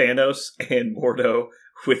like Thanos and Mordo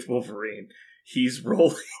with Wolverine, he's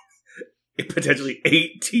rolling potentially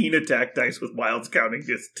 18 attack dice with wilds counting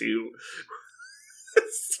just 2.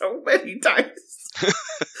 So many dice.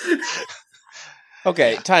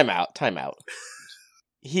 Okay, time out.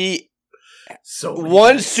 He so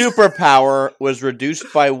one superpower was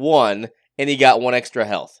reduced by 1, and he got 1 extra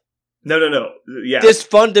health. No. Yeah, this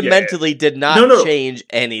fundamentally did not change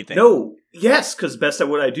anything. No, yes, because best at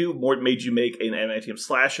what I do more made you make an adamantium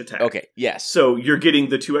slash attack. Okay, yes. So you're getting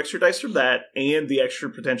the 2 extra dice from that and the extra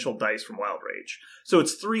potential dice from Wild Rage. So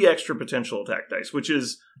it's 3 extra potential attack dice, which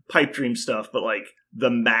is pipe dream stuff, but like the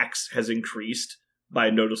max has increased by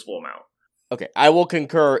a noticeable amount. Okay, I will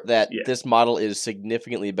concur that this model is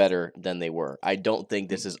significantly better than they were. I don't think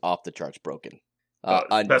this is off the charts broken.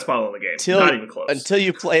 Best model in the game. Not even close. Until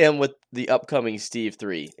you play him with the upcoming Steve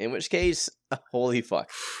 3, in which case, holy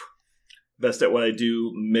fuck. Best at what I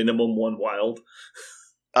do, minimum 1 wild.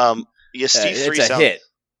 Yeah, Steve 3 it's a sounds... hit.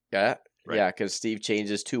 Yeah, right. Yeah, because Steve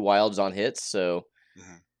changes 2 wilds on hits, so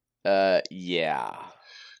yeah.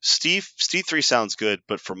 Steve 3 sounds good,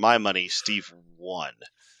 but for my money, Steve 1.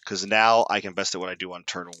 Because now I can best at what I do on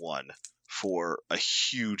turn 1 for a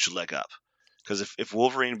huge leg up. Because if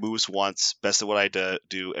Wolverine moves once, best at what I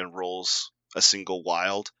do, and rolls a single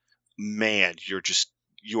wild, man, you're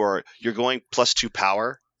going +2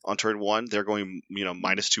 power on turn 1. They're going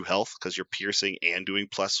 -2 health because you're piercing and doing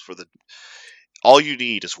plus for the. All you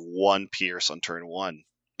need is 1 pierce on turn 1,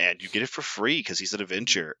 and you get it for free because he's an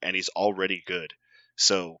Avenger and he's already good.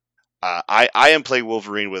 So I am playing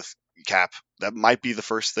Wolverine with Cap. That might be the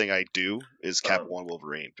first thing I do is Cap 1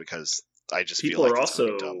 Wolverine because people feel like are it's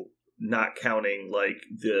also dumb. not counting like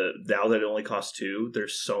now that it only costs 2.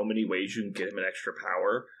 There's so many ways you can get him an extra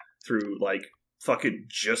power through like fucking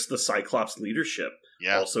just the Cyclops leadership.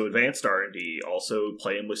 Yeah. Also advanced R&D. Also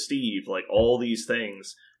playing with Steve. Like all these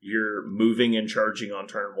things, you're moving and charging on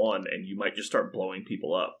turn 1, and you might just start blowing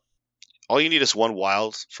people up. All you need is one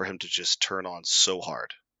wild for him to just turn on so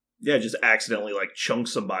hard. Yeah, just accidentally like chunk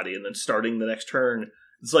somebody, and then starting the next turn.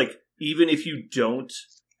 It's like even if you don't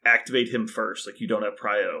activate him first, like you don't have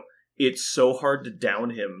prio, it's so hard to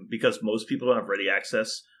down him because most people don't have ready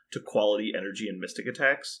access to quality energy and mystic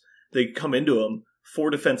attacks. They come into him,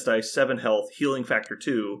 4 defense dice, 7 health, healing factor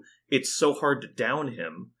 2. It's so hard to down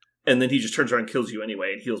him, and then he just turns around and kills you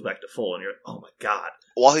anyway and heals back to full, and you're like, oh my god.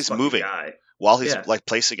 While he's moving. Guy. While he's like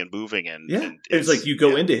placing and moving and it's like you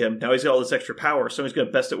go into him, now he's got all this extra power, so he's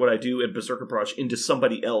gonna best at what I do and Berserker Barrage into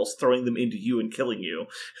somebody else, throwing them into you and killing you.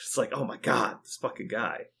 It's like, oh my god, this fucking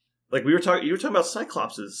guy. Like you were talking about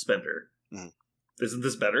Cyclops' Spender. Mm. Isn't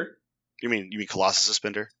this better? You mean Colossus'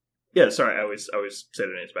 Spender? Yeah, sorry, I always say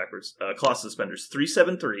their names backwards. Colossus Spenders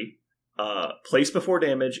 3/7/3, place before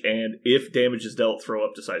damage, and if damage is dealt, throw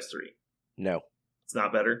up to size 3. No. It's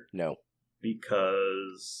not better? No.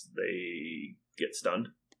 Because they get stunned?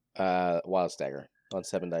 Wild Stagger on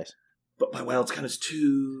 7 dice. But my wild count is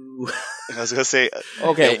 2. I was going to say...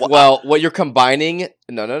 Okay, well, what you're combining...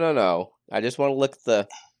 No. I just want to look at the...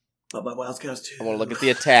 But my wild count is 2. I want to look at the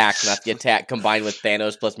attack, not the attack combined with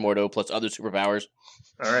Thanos plus Mordo plus other superpowers.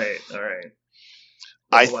 All right.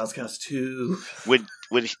 My wild count is 2. When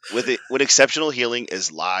exceptional healing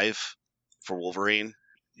is live for Wolverine...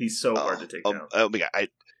 He's so hard to take down. Oh my god.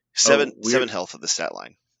 7 health of the stat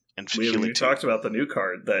line. And we talked about the new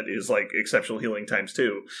card that is like exceptional healing times 2.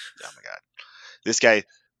 Oh my god. This guy,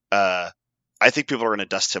 I think people are going to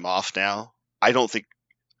dust him off now. I don't think...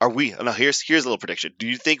 Are we? No, here's a little prediction. Do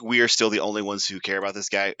you think we are still the only ones who care about this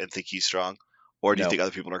guy and think he's strong? Or do you think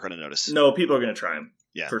other people are going to notice? No, people are going to try him.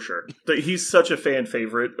 Yeah. For sure. He's such a fan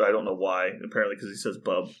favorite. I don't know why. Apparently because he says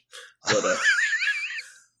bub. But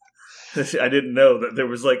I didn't know that there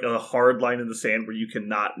was like a hard line in the sand where you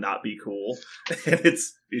cannot not be cool. And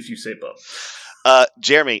it's if you say bub.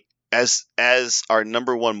 Jeremy, as our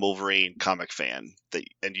number 1 Wolverine comic fan,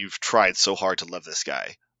 and you've tried so hard to love this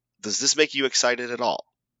guy, does this make you excited at all?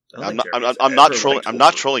 I'm not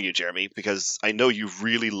trolling you, Jeremy, because I know you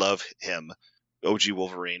really love him, OG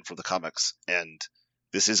Wolverine from the comics, and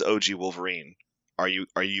this is OG Wolverine. Are you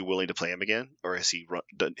willing to play him again, or has he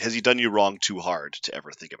done you wrong too hard to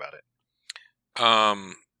ever think about it?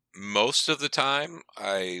 Most of the time,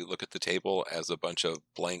 I look at the table as a bunch of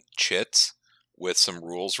blank chits with some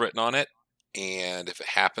rules written on it, and if it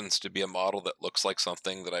happens to be a model that looks like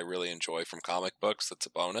something that I really enjoy from comic books, that's a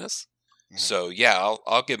bonus. So yeah,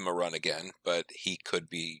 I'll give him a run again, but he could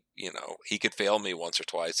be, he could fail me once or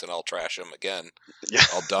twice, and I'll trash him again. Yeah,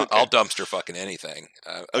 I'll dumpster fucking anything.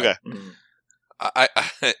 Okay, I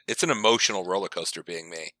it's an emotional roller coaster being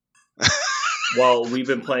me. While we've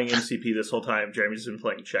been playing MCP this whole time, Jeremy's been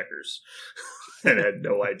playing checkers, and had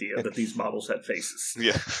no idea that these models had faces.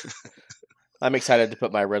 Yeah, I'm excited to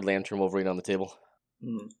put my Red Lantern Wolverine on the table.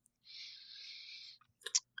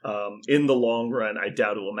 In the long run, I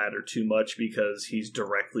doubt it will matter too much because he's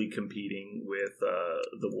directly competing with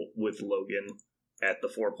Logan at the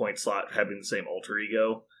 4-point slot, having the same alter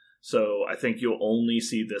ego. So I think you'll only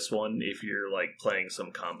see this one if you're like playing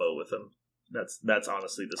some combo with him. That's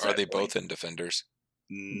honestly the. Are they both in Defenders?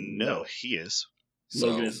 No, he is.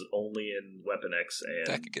 Logan is only in Weapon X, and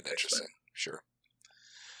that could get interesting. Sure.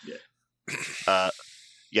 Yeah.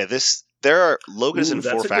 Logan is in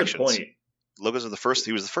 4 factions. Good point. Logan's in the first.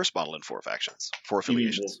 He was the first model in 4 factions, 4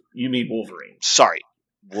 affiliations. You mean Wolverine? Sorry,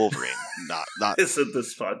 Wolverine. not. Isn't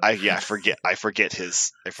this fun? I forget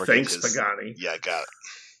his. Thanks, Pagani. Yeah, got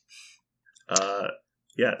it.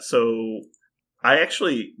 Yeah. So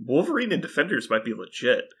Wolverine and Defenders might be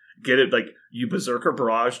legit. Get it? Like you Berserker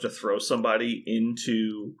Barrage to throw somebody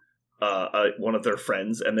into one of their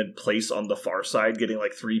friends, and then place on the far side, getting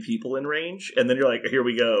like 3 people in range, and then you're like, here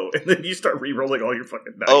we go, and then you start re-rolling all your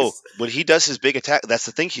fucking dice. Oh, when he does his big attack, that's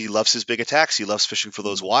the thing. He loves his big attacks. He loves fishing for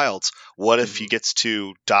those wilds. What if he gets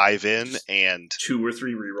to dive in and 2 or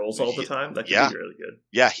 3 re-rolls all the time? That could be really good.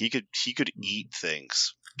 Yeah, he could eat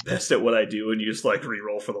things. Best at what I do, and you just like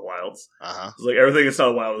re-roll for the wilds. It's like everything that's not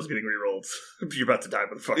a wild is getting re-rolled. You're about to die,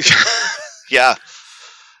 motherfucker.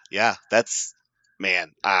 Yeah. That's.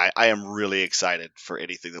 Man, I am really excited for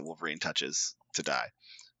anything that Wolverine touches to die.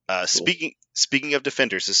 Cool. Speaking of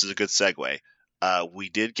Defenders, this is a good segue. We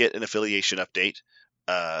did get an affiliation update.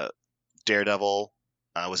 Daredevil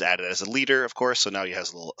was added as a leader, of course, so now he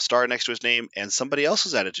has a little star next to his name, and somebody else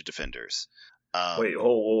was added to Defenders. Wait,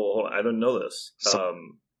 hold on. I didn't know this.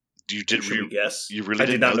 Should we guess? You really I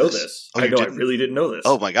did not know this. Oh, I really didn't know this.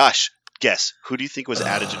 Oh my gosh. Guess. Who do you think was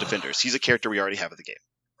added to Defenders? He's a character we already have in the game.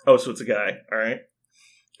 Oh, so it's a guy. All right.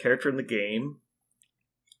 Character in the game.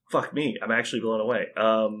 Fuck me. I'm actually blown away.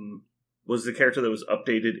 Was the character that was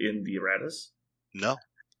updated in the erratas? No.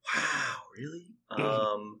 Wow, really?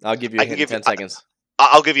 I'll give you a hint in 10 seconds.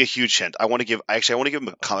 I'll give you a huge hint. I want to give him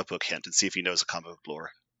a comic book hint and see if he knows a comic book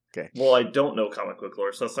lore. Okay. Well, I don't know comic book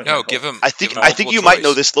lore, so that's not. No, give him. I think you might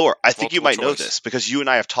know this lore. I think you might know this because you and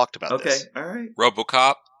I have talked about this. Okay, all right.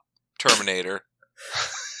 RoboCop, Terminator.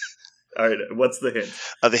 All right. What's the hint?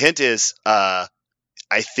 The hint is, I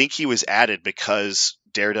think he was added because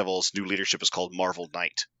Daredevil's new leadership is called Marvel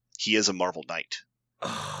Knight. He is a Marvel Knight.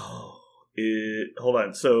 Oh. Hold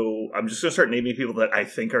on. So I'm just going to start naming people that I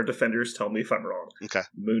think are Defenders. Tell me if I'm wrong. Okay.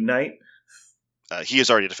 Moon Knight. He is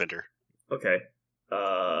already a Defender. Okay.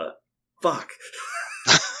 Fuck.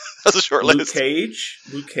 That's a short list.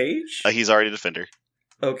 Luke Cage? He's already a Defender.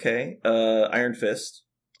 Okay. Iron Fist.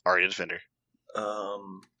 Already a Defender.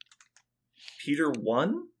 Peter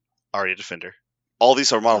 1? Already a Defender. All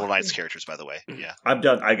these are Marvel Knights characters, by the way. Yeah. I'm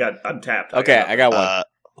done. I'm tapped. Okay, I got one.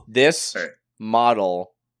 This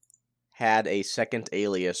model had a second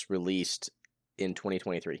alias released in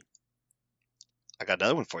 2023. I got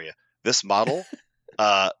another one for you. This model,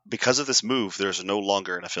 because of this move, there's no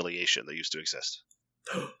longer an affiliation that used to exist.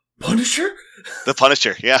 Punisher? The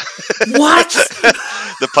Punisher, yeah. What?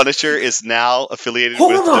 The Punisher is now affiliated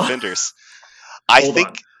with Defenders.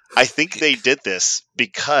 I think they did this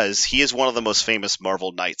because he is one of the most famous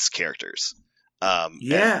Marvel Knights characters.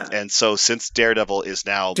 And so since Daredevil is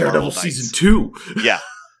now Daredevil Marvel season Knights, 2. Yeah.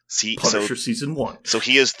 Punisher season 1. So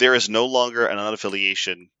there is no longer an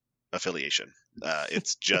unaffiliation affiliation.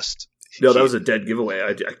 It's just no, that was a dead giveaway.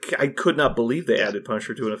 I could not believe they added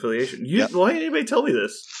Punisher to an affiliation. Why didn't anybody tell me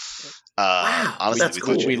this? Wow, honestly, that's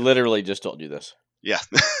cool. We literally just told you this. Yeah.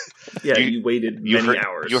 Yeah, you waited many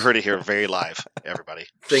hours. You heard it here very live, everybody.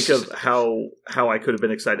 Think of how I could have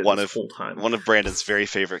been excited this whole time. One of Brandon's very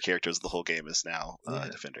favorite characters of the whole game is now a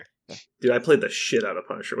Defender. Dude, I played the shit out of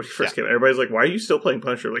Punisher when he first came out. Everybody's like, why are you still playing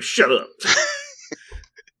Punisher? I'm like, shut up.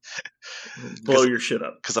 Blow your shit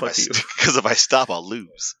up. Because if I stop, I'll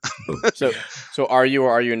lose. So are you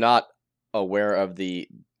or are you not aware of the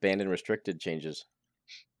banned and restricted changes?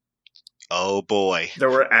 Oh boy. There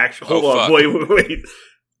were actually... Hold on, wait.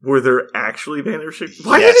 Were there actually banned and restricted?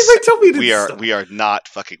 Why didn't anybody tell me this? We are not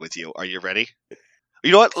fucking with you. Are you ready?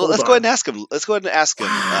 You know what? Let's go ahead and ask him.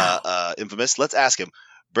 Wow. Infamous. Let's ask him.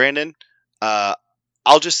 Brandon,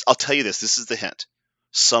 I'll tell you this. This is the hint.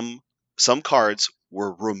 Some cards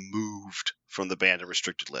were removed from the banned and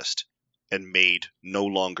restricted list and made no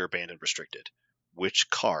longer banned and restricted. Which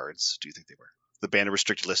cards do you think they were? The banned and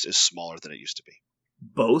restricted list is smaller than it used to be.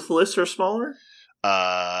 Both lists are smaller?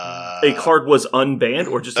 A card was unbanned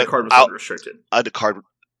or just a card was unrestricted?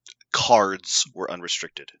 Cards were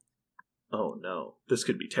unrestricted. Oh no. This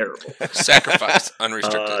could be terrible. Sacrifice,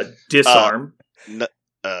 unrestricted. Disarm.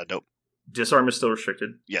 Nope. Disarm is still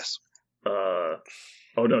restricted? Yes. Oh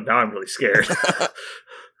no, now I'm really scared.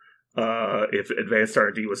 If Advanced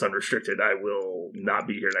R&D was unrestricted, I will not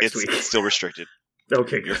be here next week. It's still restricted.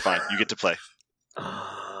 Okay, good. You're fine. You get to play.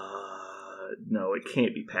 No, it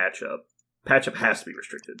can't be Patch Up. Patch Up has to be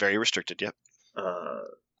restricted. Very restricted, yep.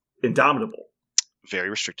 Indomitable. Very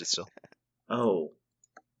restricted still. Oh.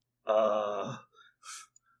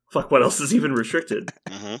 Fuck, what else is even restricted?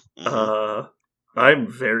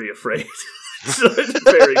 I'm very afraid. Very,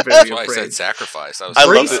 very That's why afraid. I said Sacrifice.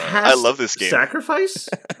 I love this game. Sacrifice?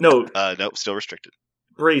 No. Nope, still restricted.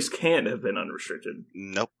 Brace can't have been unrestricted.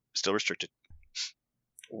 Nope, still restricted.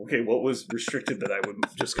 Okay, what was restricted that I would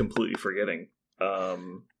just completely forgetting?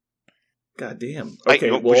 God damn. Okay,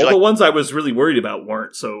 the ones I was really worried about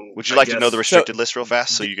weren't, so... Would you like to know the restricted list real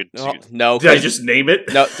fast? So you could... No. Did I just name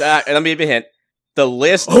it? No, let me give you a hint. The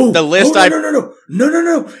list... No.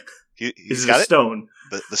 He's got it? Stone.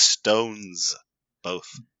 The stones, both.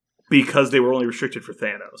 Because they were only restricted for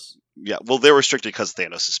Thanos. Yeah, well, they're restricted because of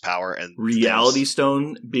Thanos' power. And Reality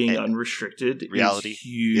Stone being unrestricted reality, is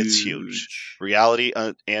huge. It's huge. Reality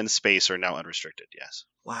and space are now unrestricted, yes.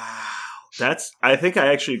 Wow. I think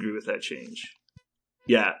I actually agree with that change.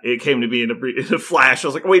 Yeah, it came to me in a flash. I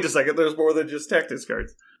was like, wait a second, there's more than just tactics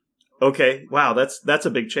cards. Okay, wow, that's a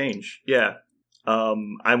big change. Yeah.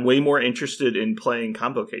 I'm way more interested in playing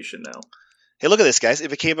Convocation now. Hey, look at this, guys.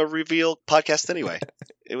 It became a reveal podcast anyway.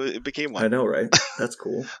 It became one. I know, right? That's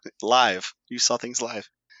cool. Live. You saw things live.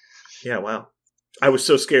 Yeah, wow. I was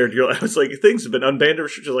so scared. I was like, things have been unbanned or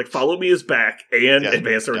restricted. Like, follow me is back, and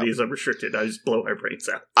advanced already is unrestricted. I just blow my brains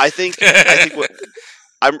out. I think what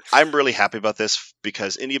I'm really happy about this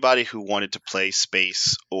because anybody who wanted to play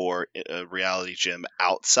Space or a Reality Gym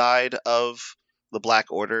outside of the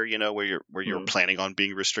Black Order, where you're planning on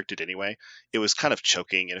being restricted anyway, it was kind of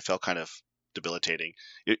choking and it felt kind of debilitating.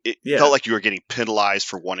 It felt like you were getting penalized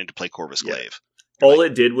for wanting to play Corvus Glaive. All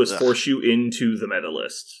it did was force you into the meta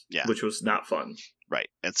list, which was not fun. Right,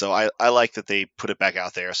 and so I like that they put it back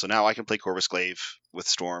out there. So now I can play Corvus Glaive with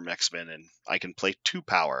Storm, X-Men, and I can play 2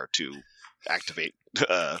 power to activate,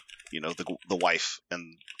 the wife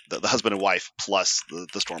and the husband and wife plus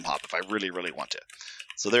the Storm Hop if I really, really want to.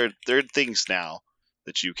 So there are things now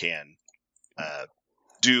that you can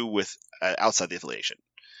do with outside the affiliation.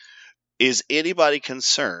 Is anybody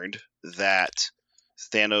concerned that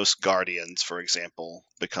Thanos Guardians, for example,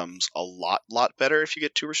 becomes a lot better if you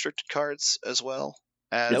get 2 restricted cards as well?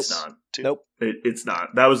 It's not. Nope. It's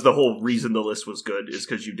not. That was the whole reason the list was good, is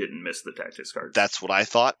because you didn't miss the tactics cards. That's what I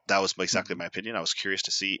thought. That was exactly my opinion. I was curious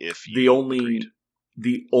to see if you agreed.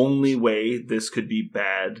 The only way this could be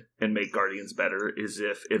bad and make Guardians better is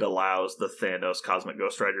if it allows the Thanos Cosmic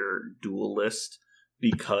Ghost Rider dual list,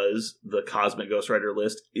 because the Cosmic Ghost Rider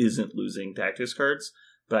list isn't losing tactics cards,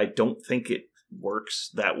 but I don't think it works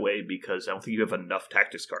that way because I don't think you have enough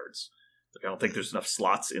tactics cards. I don't think there's enough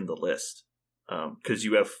slots in the list because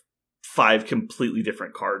you have 5 completely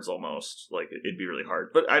different cards almost. Like, it'd be really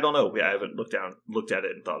hard. But I don't know. I haven't looked at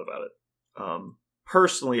it and thought about it.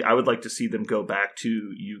 Personally, I would like to see them go back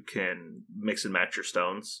to you can mix and match your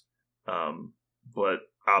stones. But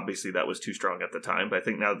obviously that was too strong at the time. But I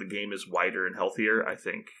think now that the game is wider and healthier, I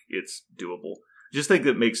think it's doable. Just think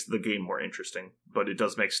that makes the game more interesting, but it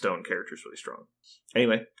does make stone characters really strong.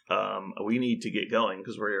 Anyway, we need to get going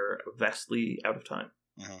because we're vastly out of time.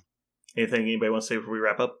 Mm-hmm. Anything anybody wants to say before we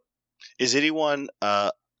wrap up? Is anyone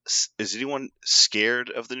scared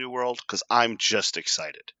of the new world? Because I'm just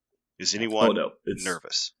excited. Is anyone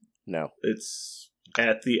nervous? No. It's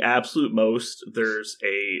at the absolute most, there's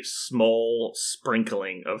a small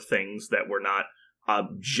sprinkling of things that were not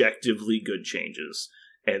objectively good changes.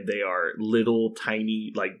 And they are little,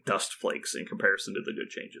 tiny, like, dust flakes in comparison to the good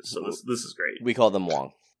changes. So this is great. We call them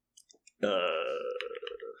Wong.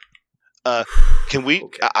 Can we?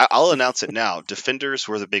 Okay. I'll announce it now. Defenders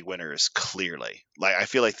were the big winners, clearly. Like, I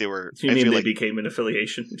feel like they were. You mean they became an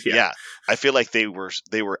affiliation? Yeah. I feel like they were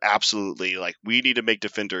absolutely like, we need to make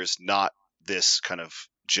Defenders not this kind of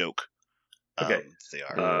joke. Okay, they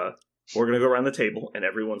are. We're going to go around the table, and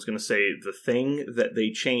everyone's going to say the thing that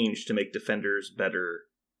they changed to make Defenders better,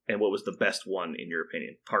 and what was the best one in your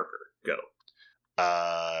opinion. Parker, go.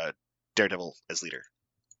 Daredevil as leader.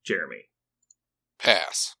 Jeremy.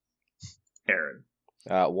 Pass. Aaron.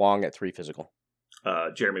 Wong at 3 physical.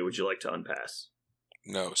 Jeremy, would you like to unpass?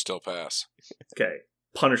 No, still pass. Okay.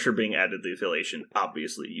 Punisher being added to the affiliation.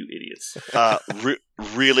 Obviously, you idiots.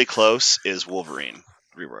 Really close is Wolverine.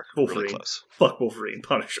 Rework. Wolverine. Really close. Fuck Wolverine.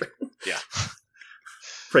 Punisher. Yeah.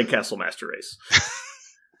 Frank Castle Master Race.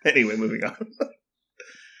 Anyway, moving on.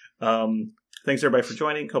 Thanks everybody for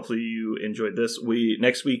joining. Hopefully you enjoyed this.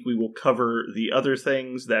 Next week we will cover the other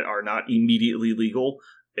things that are not immediately legal,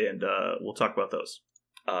 and we'll talk about those.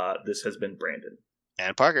 This has been Brandon.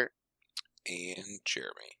 And Parker. And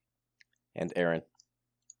Jeremy. And Aaron.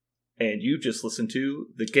 And you just listened to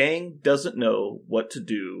The Gang Doesn't Know What to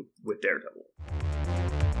Do with Daredevil.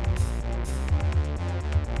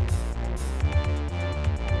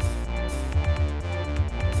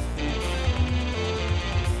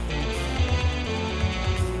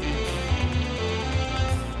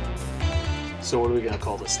 So what are we going to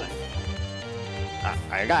call this thing?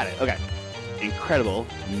 I got it. Okay. Incredible,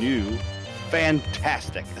 new,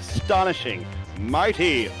 fantastic, astonishing,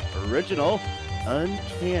 mighty, original,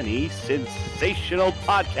 uncanny, sensational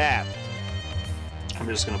podcast. I'm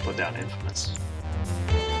just going to put down infamous.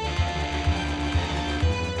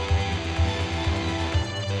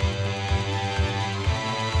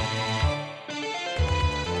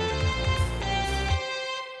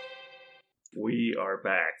 We are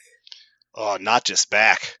back. Oh, not just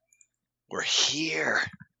back. We're here.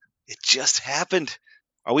 It just happened.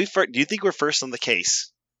 Are we? Do you think we're first on the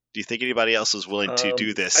case? Do you think anybody else is willing to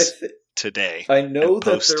do this today? I know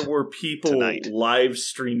that there were people live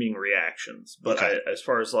streaming reactions, but as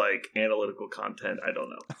far as like analytical content, I don't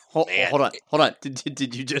know. Hold on.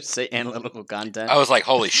 Did you just say analytical content? I was like,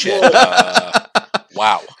 holy shit!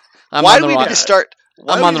 Wow. Why do we need to start?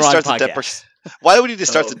 I'm on the wrong podcast. Why do we need to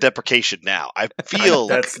start the deprecation now? I feel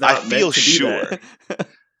sure.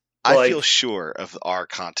 I feel sure of our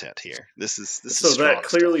content here. This is so that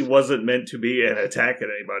clearly wasn't meant to be an attack at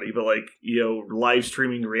anybody, but like, you know, live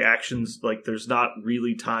streaming reactions, like there's not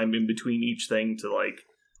really time in between each thing to like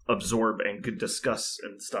absorb and could discuss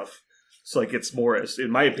and stuff. So like it's more,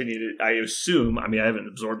 in my opinion, I assume, I mean I haven't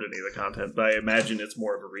absorbed any of the content, but I imagine it's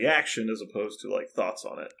more of a reaction as opposed to like thoughts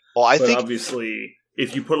on it. Well, I think obviously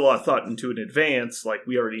if you put a lot of thought into it in advance, like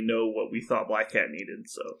we already know what we thought Black Cat needed.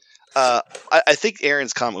 So I think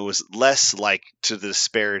Aaron's comment was less like to the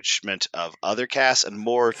disparagement of other casts and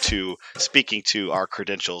more to speaking to our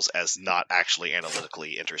credentials as not actually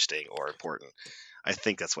analytically interesting or important. I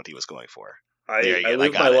think that's what he was going for. I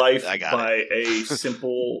live my life by a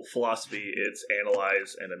simple philosophy. It's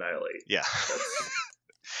analyze and annihilate. Yeah.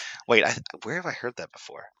 Wait, where have I heard that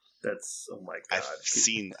before? That's, oh my god.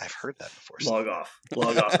 I've heard that before. Log off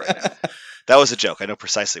right now. That was a joke. I know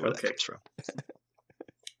precisely where that comes from.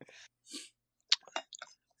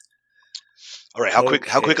 All right,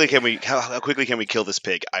 how quickly can we kill this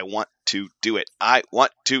pig? I want to do it.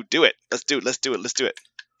 Let's do it.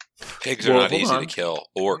 Pigs are not easy to kill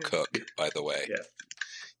or cook, by the way. Yeah.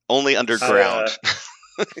 Only underground.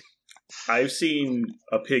 I've seen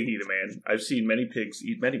a pig eat a man. I've seen many pigs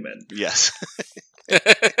eat many men. Yes.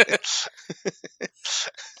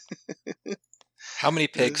 How many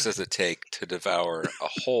pigs does it take to devour a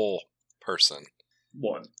whole person?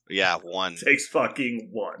 One. Yeah, one. It takes fucking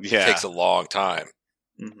one. Yeah. It takes a long time.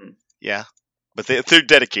 Mm-hmm. Yeah, but they're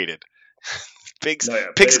dedicated. Pigs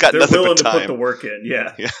got nothing but time. They're willing to put the work in.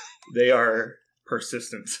 Yeah. They are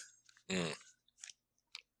persistent. Mm.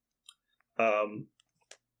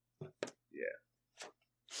 Yeah.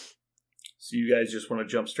 So you guys just want to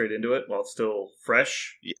jump straight into it while it's still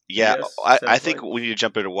fresh? Yeah, I think we need to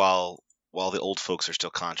jump into it while the old folks are still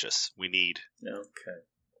conscious. We need. Okay.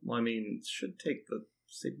 Well, I mean, it should take the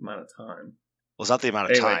same amount of time. Well, it's not the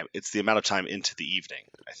amount of time; it's the amount of time into the evening.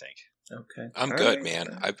 I think. Okay. I'm good, man.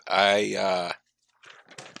 I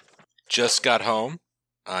just got home.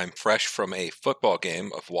 I'm fresh from a football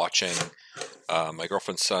game of watching my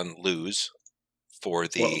girlfriend's son lose for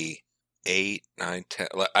the 8, 9, 10,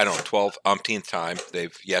 I don't know, 12 umpteenth time.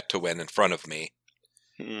 They've yet to win in front of me.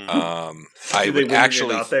 I would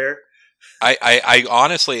actually out there. I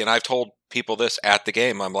honestly, and I've told people this at the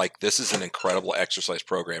game, I'm like, this is an incredible exercise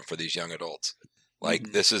program for these young adults.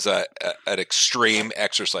 Like, this is an extreme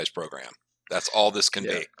exercise program. That's all this can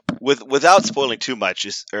be. Without spoiling too much,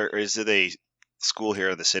 is it a school here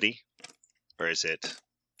in the city, or is it?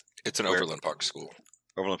 It's an Overland Park school.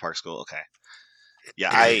 Overland Park school. Okay. Yeah,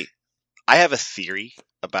 I have a theory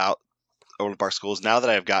about Overland Park schools now that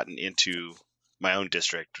I've gotten into my own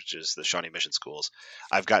district, which is the Shawnee Mission schools.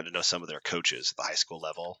 I've gotten to know some of their coaches at the high school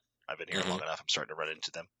level. I've been here long enough. I'm starting to run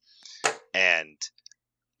into them, and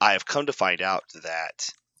I have come to find out that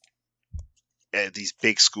these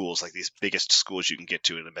big schools, like these biggest schools you can get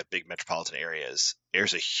to in the big metropolitan areas,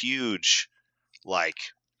 there's a huge,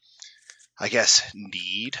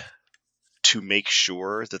 need to make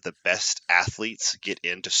sure that the best athletes get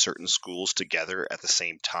into certain schools together at the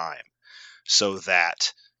same time so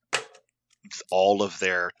that all of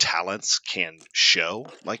their talents can show,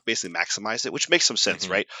 basically maximize it, which makes some sense,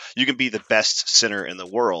 right? You can be the best center in the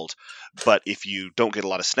world, but if you don't get a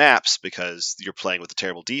lot of snaps because you're playing with a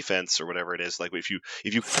terrible defense or whatever it is, like if you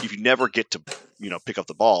never get to, pick up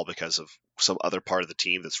the ball because of some other part of the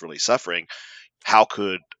team that's really suffering, how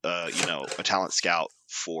could a talent scout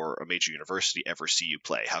for a major university ever see you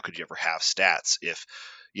play? How could you ever have stats if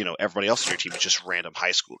everybody else on your team is just random high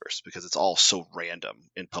schoolers, because it's all so random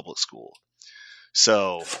in public school?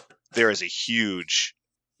 So there is a huge,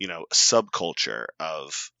 subculture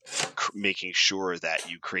of making sure that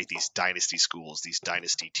you create these dynasty schools, these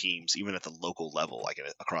dynasty teams, even at the local level, like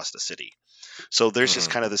across the city. So there's just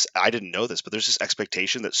kind of this, I didn't know this, but there's this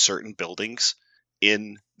expectation that certain buildings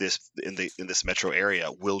in this metro area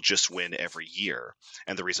will just win every year.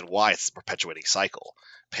 And the reason why, it's a perpetuating cycle.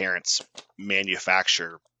 Parents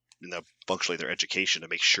manufacture, functionally their education to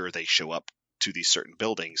make sure they show up to these certain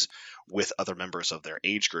buildings with other members of their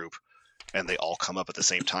age group, and they all come up at the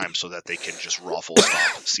same time so that they can just raffle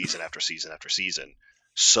stop season after season after season,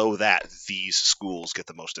 so that these schools get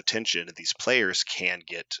the most attention and these players can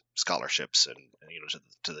get scholarships and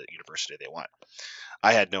to the university they want.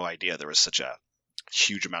 I had no idea there was such a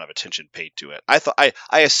huge amount of attention paid to it. I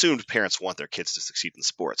assumed parents want their kids to succeed in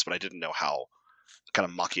sports, but I didn't know how kind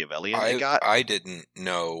of Machiavellian they got. I didn't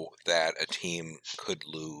know that a team could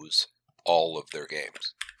lose all of their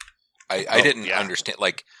games. I didn't understand.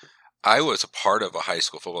 Like, I was a part of a high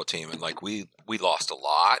school football team, and we lost a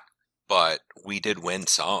lot, but we did win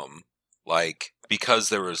some. Because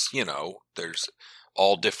there was, there's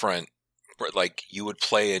all different, like you would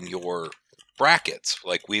play in your brackets.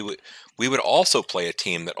 Like we would also play a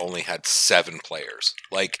team that only had 7 players.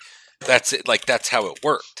 Like that's it. Like that's how it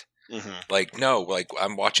worked. Mm-hmm. Like no, like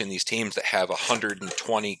I'm watching these teams that have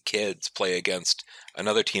 120 kids play against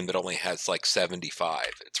another team that only has like 75.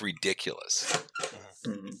 It's ridiculous.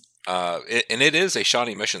 Mm-hmm. And it is a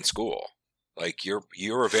Shawnee Mission school. Like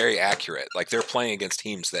you're very accurate. Like they're playing against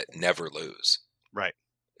teams that never lose. Right.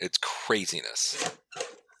 It's craziness.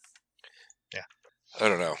 Yeah. I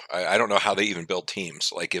don't know. I don't know how they even build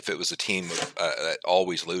teams. Like if it was a team that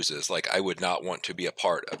always loses, like I would not want to be a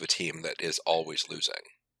part of a team that is always losing.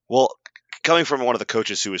 Well, coming from one of the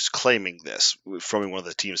coaches who was claiming this, from one of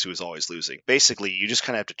the teams who was always losing, basically you just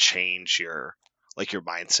kind of have to change your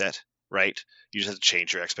mindset, right? You just have to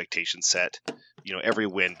change your expectation set. You know, every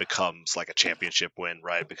win becomes like a championship win,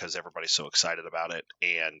 right? Because everybody's so excited about it,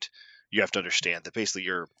 and you have to understand that basically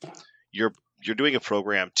you're doing a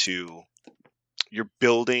program you're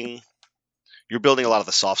building a lot of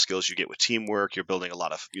the soft skills you get with teamwork. You're building a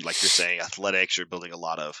lot of, like you're saying, athletics. You're building a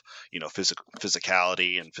lot of,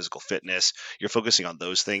 physicality and physical fitness. You're focusing on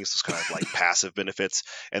those things, those kind of like passive benefits,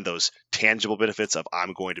 and those tangible benefits of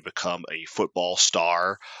I'm going to become a football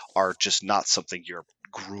star are just not something you're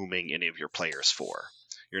grooming any of your players for.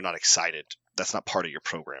 You're not excited. That's not part of your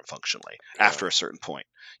program functionally. Yeah. After a certain point,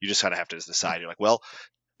 you just kind of have to decide. You're like, well,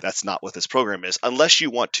 that's not what this program is, unless you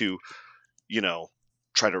want to,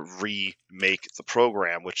 try to remake the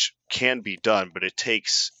program, which can be done, but it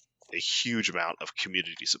takes a huge amount of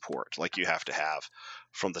community support. Like you have to have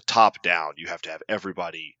from the top down, you have to have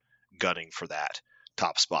everybody gunning for that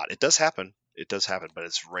top spot. It does happen, but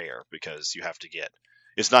it's rare because you have to get,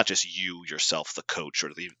 it's not just you yourself, the coach, or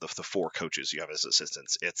the 4 coaches you have as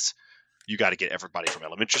assistants. It's, you got to get everybody from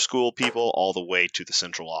elementary school people all the way to the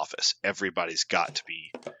central office. Everybody's got to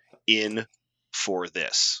be in for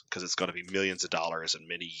this, because it's going to be millions of dollars and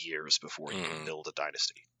many years before you can build a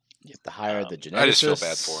dynasty. You have to hire the geneticists. I just feel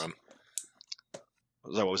bad for him.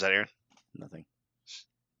 What was that, Aaron? Nothing.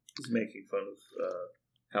 He's making fun of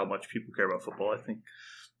how much people care about football, I think.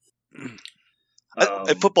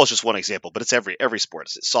 Football is just one example, but it's every sport.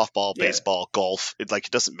 It's softball, baseball, golf. It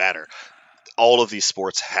doesn't matter. All of these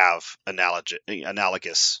sports have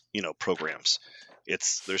analogous, programs.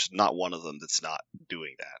 There's not one of them that's not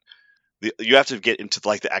doing that. You have to get into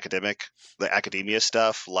like the academia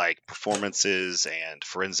stuff, like performances and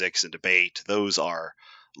forensics and debate. Those are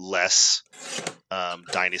less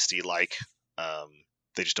dynasty-like.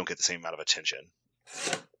 They just don't get the same amount of attention.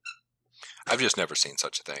 I've just never seen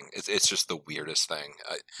such a thing. It's just the weirdest thing.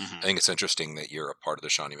 I think it's interesting that you're a part of the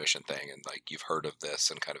Shawnee Mission thing, and like you've heard of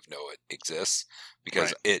this and kind of know it exists,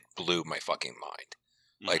 because it blew my fucking mind.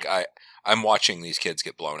 Like I'm watching these kids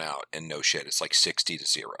get blown out, and no shit, it's like 60-0.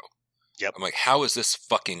 Yep. I'm like, how is this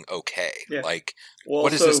fucking okay? Yeah. Like,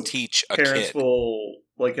 what does this teach a parents kid? Will,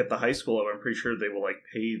 like at the high school, I'm pretty sure they will like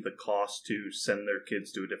pay the cost to send their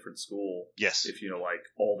kids to a different school. Yes. If like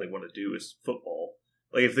all they want to do is football.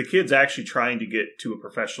 Like if the kid's actually trying to get to a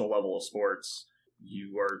professional level of sports,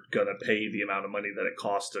 you are gonna pay the amount of money that it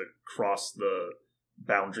costs to cross the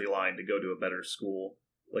boundary line to go to a better school.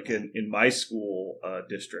 Like in my school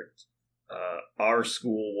district, our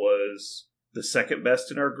school was the second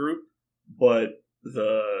best in our group, but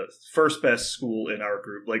the first best school in our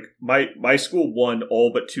group. Like my school won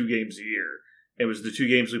all but 2 games a year. It was the 2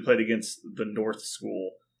 games we played against the North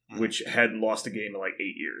school, which hadn't lost a game in like 8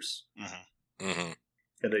 years.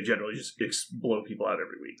 And they generally just blow people out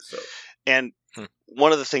every week. So, and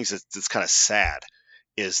one of the things that's kind of sad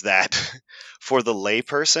is that for the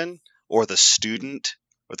layperson or the student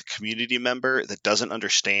or the community member that doesn't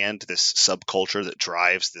understand this subculture that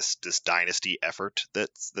drives this dynasty effort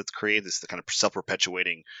that's created, this kind of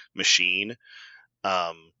self-perpetuating machine,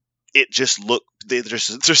 it just they're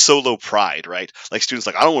so low pride, right? Like students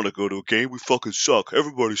like, I don't want to go to a game, we fucking suck,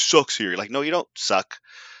 everybody sucks here. You're like, no, you don't suck.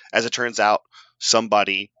 As it turns out,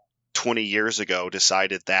 somebody 20 years ago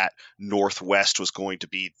decided that Northwest was going to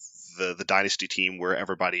be the dynasty team where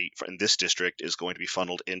everybody in this district is going to be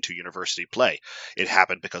funneled into university play. It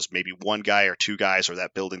happened because maybe one guy or 2 guys or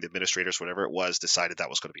that building, the administrators, whatever it was, decided that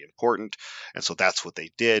was going to be important. And so that's what they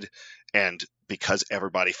did. And because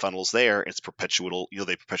everybody funnels there, it's perpetual,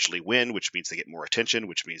 they perpetually win, which means they get more attention,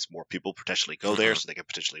 which means more people potentially go there, so they can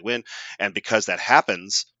potentially win. And because that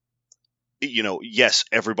happens, yes,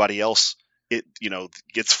 everybody else,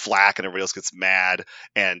 gets flack and everybody else gets mad,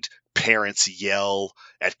 and parents yell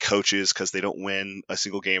at coaches because they don't win a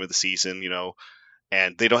single game of the season,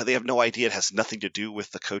 and they have no idea. It has nothing to do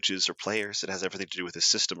with the coaches or players. It has everything to do with the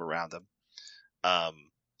system around them.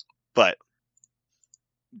 But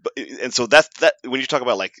and so that when you talk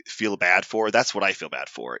about like feel bad for, that's what I feel bad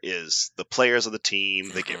for, is the players of the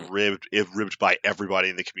team that get ribbed by everybody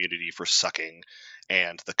in the community for sucking,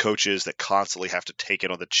 and the coaches that constantly have to take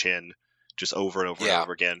it on the chin just over and over and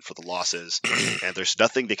over again for the losses. And there's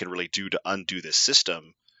nothing they can really do to undo this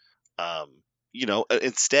system.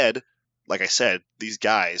 Instead, like I said, these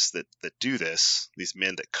guys that do this, these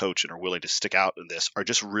men that coach and are willing to stick out in this, are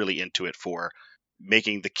just really into it for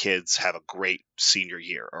making the kids have a great senior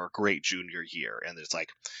year or a great junior year. And it's like,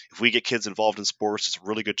 if we get kids involved in sports, it's a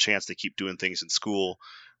really good chance they keep doing things in school.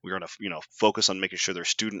 We're going to, focus on making sure they're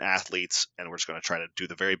student athletes, and we're just going to try to do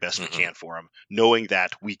the very best we can for them, knowing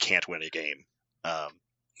that we can't win a game. Yeah.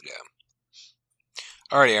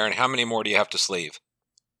 All right, Aaron, how many more do you have to sleeve?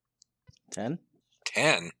 10.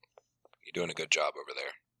 10? You're doing a good job over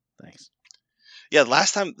there. Thanks. Yeah,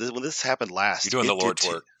 last time, when this happened last... You're doing the Lord's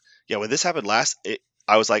work. Yeah, when this happened last,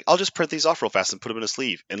 I was like, I'll just print these off real fast and put them in a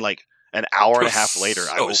sleeve. And like an hour and a half later,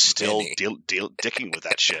 I was still dicking with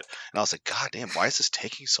that shit. And I was like, God damn, why is this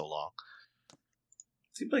taking so long?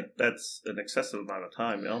 Seems like that's an excessive amount of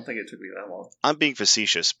time. I don't think it took me that long. I'm being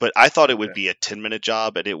facetious, but I thought it would be a 10-minute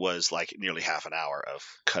job, and it was like nearly half an hour of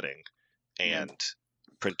cutting and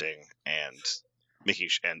printing and making.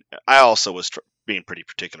 And I also was being pretty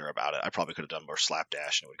particular about it. I probably could have done more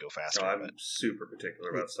slapdash and it would go faster. No, I'm super particular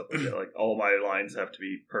about stuff like that. Like, all my lines have to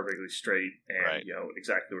be perfectly straight and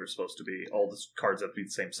exactly what it's supposed to be. All the cards have to be the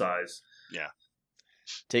same size. Yeah.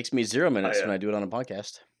 Takes me 0 minutes when I do it on a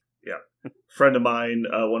podcast. Yeah. A friend of mine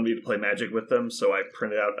wanted me to play Magic with them, so I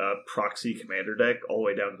printed out a proxy commander deck all the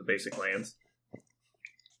way down to the basic lands.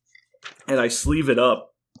 And I sleeve it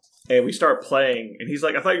up, and we start playing, and he's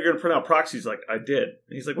like, I thought you were going to print out proxies. Like, I did.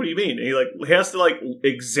 And he's like, what do you mean? And he has to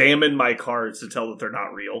examine my cards to tell that they're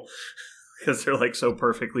not real, because they're so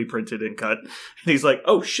perfectly printed and cut. And he's like,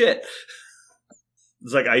 oh shit.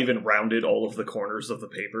 It's like I even rounded all of the corners of the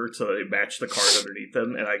paper so they match the card underneath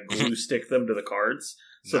them, and I glue stick them to the cards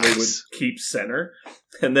so they would keep center.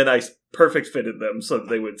 And then I perfect fitted them so that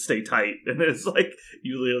they would stay tight. And it's like,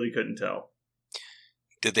 you literally couldn't tell.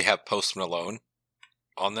 Did they have Post Malone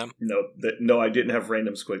on them? No, I didn't have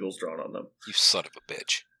random squiggles drawn on them. You son of a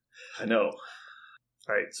bitch. I know.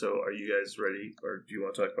 All right, so are you guys ready, or do you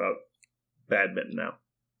want to talk about badminton now?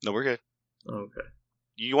 No, we're good. Okay.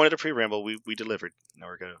 You wanted a pre-ramble. We delivered. Now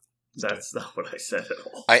we're good. That's not what I said at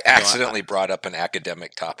all. I accidentally brought up an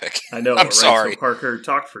academic topic. I know. I'm sorry. So Parker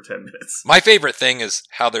talked for 10 minutes. My favorite thing is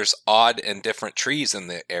how there's odd and different trees in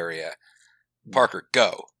the area. Parker,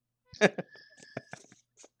 go.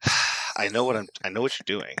 I know what you're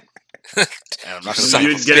doing. And I'm not going to. You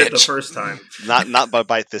didn't get it the first time. Not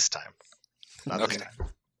by this time. Not okay. This time.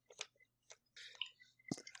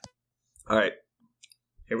 All right.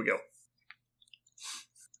 Here we go.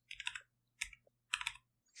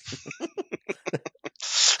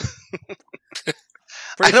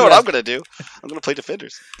 I know what I'm going to do. I'm going to play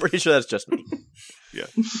defenders. Pretty sure that's just me. Yeah.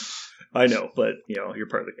 I know, but, you're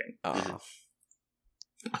part of the gang. Oh.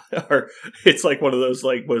 Or it's like one of those,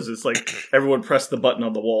 everyone press the button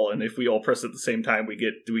on the wall, and if we all press it at the same time, we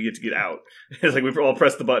get to get out. It's like we all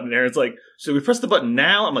press the button, and Aaron's like, so we press the button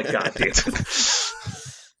now? I'm like, God damn it.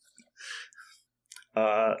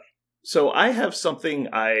 So I have something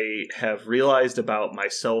I have realized about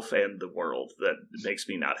myself and the world that makes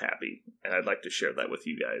me not happy, and I'd like to share that with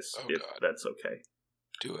you guys, if that's okay.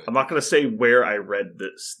 Do it. I'm not going to say where I read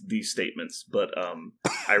these statements, but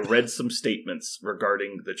I read some statements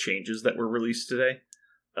regarding the changes that were released today,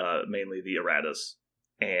 mainly the erratas,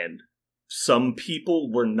 and some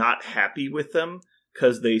people were not happy with them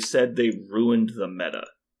because they said they ruined the meta.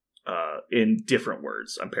 In different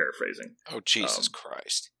words, I'm paraphrasing. Oh, Jesus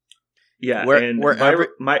Christ. Yeah,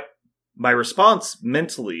 my response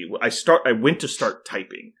mentally, I went to start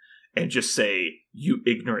typing and just say, you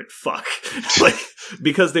ignorant fuck.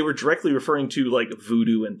 Because they were directly referring to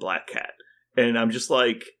Voodoo and Black Cat. And I'm just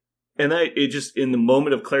like, in the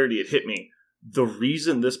moment of clarity, it hit me. The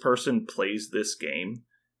reason this person plays this game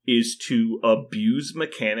is to abuse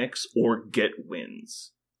mechanics or get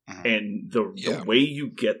wins. Mm-hmm. And the way you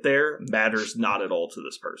get there matters not at all to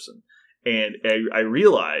this person. And I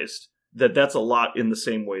realized that that's a lot in the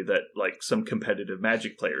same way that some competitive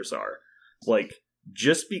Magic players are.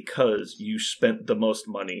 Just because you spent the most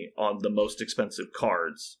money on the most expensive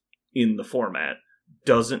cards in the format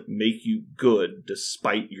doesn't make you good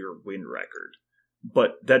despite your win record.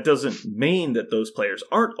 But that doesn't mean that those players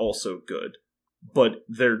aren't also good, but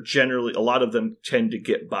they're generally, a lot of them tend to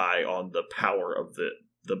get by on the power of the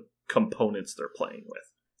components they're playing with.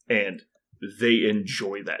 And they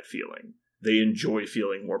enjoy that feeling. They enjoy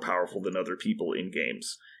feeling more powerful than other people in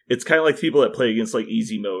games. it's kind of like people that play against like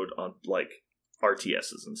easy mode on like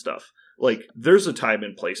RTSs and stuff. Like, there's a time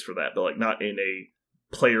and place for that, but like not in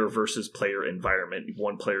a player versus player environment.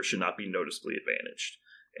 One player should not be noticeably advantaged.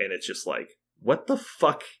 And it's just like, what the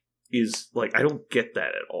fuck is, like, I don't get that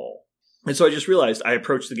at all. And so I just realized I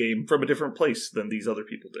approached the game from a different place than these other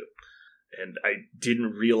people do. And I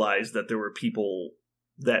didn't realize that there were people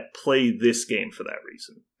that play this game for that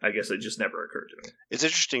reason. I guess it just never occurred to me. It's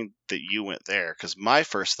interesting that you went there, because my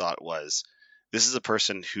first thought was, this is a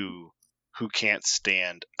person who can't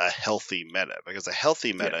stand a healthy meta, because a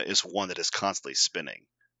healthy meta is one that is constantly spinning.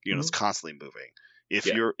 You know, it's constantly moving. If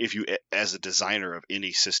you as a designer of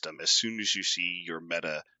any system, as soon as you see your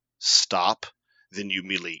meta stop, then you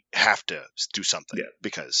immediately have to do something,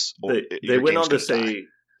 because they went on to say,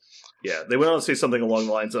 they went on to say something along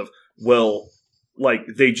the lines of, well, like,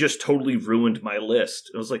 they just totally ruined my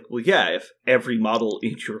list. I was like, well, yeah, if every model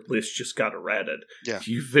in your list just got errated,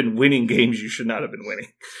 you've been winning games you should not have been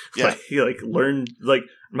winning. Yeah. Learn, like,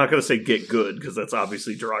 I'm not going to say get good, because that's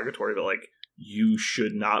obviously derogatory, but, like, you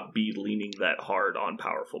should not be leaning that hard on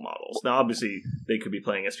powerful models. Now, obviously, they could be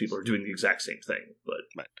playing as people who are doing the exact same thing, but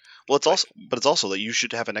well, it's also that you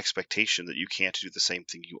should have an expectation that you can't do the same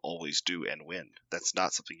thing you always do and win. That's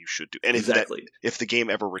not something you should do. And if the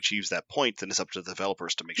game ever achieves that point, then it's up to the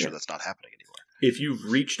developers to make sure that's not happening anymore. If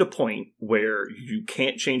you've reached a point where you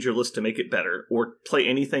can't change your list to make it better, or play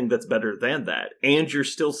anything that's better than that, and you're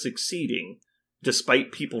still succeeding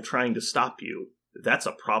despite people trying to stop you, that's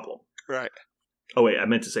a problem. Right. Oh, wait, I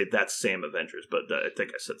meant to say that's Sam Avengers, but I think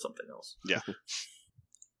I said something else. Yeah.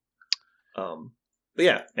 But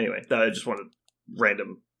yeah, anyway, I just wanted a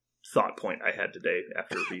random thought point I had today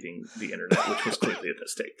after reading the internet, which was clearly a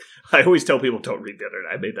mistake. I always tell people don't read the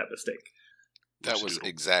internet. I made that mistake. That was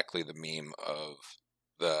exactly the meme of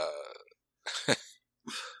the...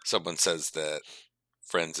 Someone says that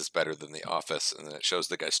Friends is better than The Office, and then it shows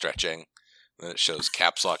the guy stretching, and then it shows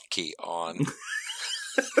caps lock key on.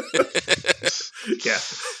 Yeah.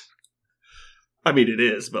 I mean, it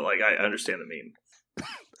is, but like, I understand the meme.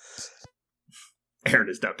 Aaron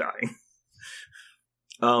is now dying.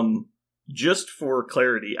 Just for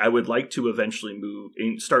clarity, I would like to eventually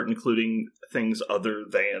start including things other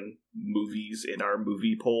than movies in our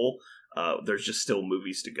movie poll. There's just still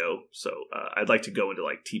movies to go, so I'd like to go into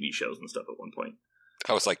like TV shows and stuff at one point.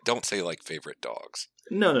 I was like, don't say like favorite dogs.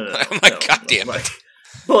 No. I'm like, God damn it.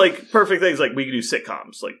 But like, perfect things, like we can do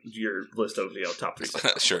sitcoms, like your list of top 3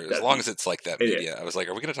 sitcoms. Sure, as long as it's like that media. I was like,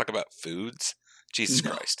 are we going to talk about foods? Jesus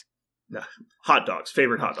Christ. No. Hot dogs.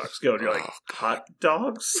 Favorite hot dogs. Go. And you're like, hot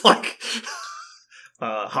dogs? Like,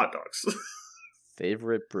 hot dogs.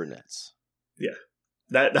 Favorite brunettes. Yeah.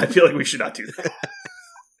 That I feel like we should not do that.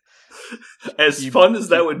 As fun as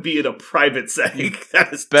that would be in a private setting,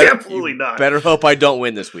 that is definitely not. Better hope I don't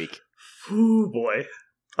win this week. Ooh, boy.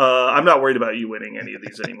 I'm not worried about you winning any of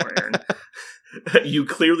these anymore, Aaron. You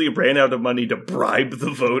clearly ran out of money to bribe the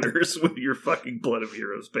voters with your fucking Blood of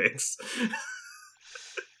Heroes picks.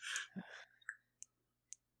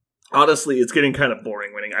 Honestly, it's getting kind of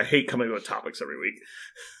boring winning. I hate coming up with topics every week.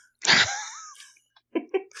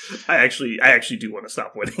 I actually do want to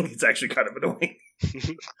stop winning. It's actually kind of annoying.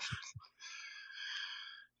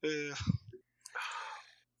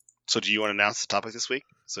 So do you want to announce the topic this week?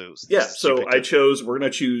 So I chose, we're going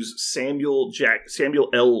to choose Samuel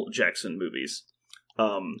L. Jackson movies.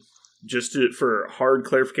 For hard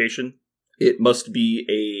clarification, it must be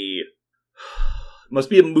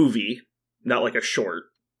a movie, not like a short.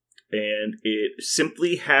 And it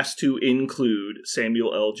simply has to include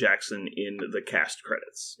Samuel L. Jackson in the cast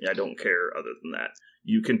credits. I don't care other than that.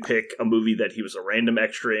 You can pick a movie that he was a random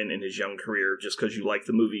extra in his young career just because you like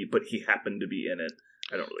the movie, but he happened to be in it.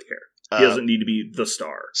 I don't really care. He doesn't need to be the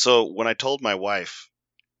star. So when I told my wife,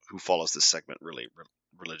 who follows this segment really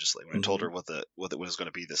religiously, when I told her what it was going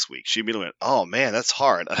to be this week, she immediately went, "Oh man, that's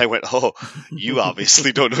hard." And I went, "Oh, you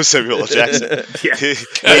obviously don't know Samuel L. Jackson." Yeah.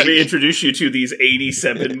 Let me introduce you to these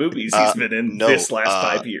 87 movies he's been in this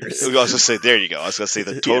last 5 years. I was going to say, there you go. I was going to say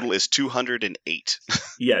the total is 208.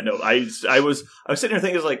 Yeah, no, I was sitting there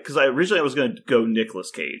thinking, because originally I was going to go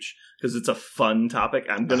Nicolas Cage, because it's a fun topic.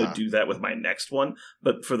 I'm going to do that with my next one.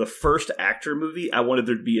 But for the first actor movie, I wanted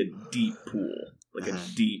there to be a deep pool. Like a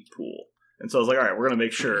deep pool. And so I was like, all right, we're going to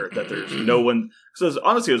make sure that there's no one. So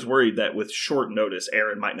honestly, I was worried that with short notice,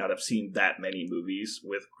 Aaron might not have seen that many movies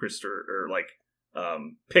with Krister, or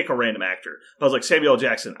pick a random actor. But I was like, Samuel L.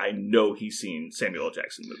 Jackson, I know he's seen Samuel L.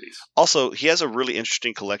 Jackson movies. Also, he has a really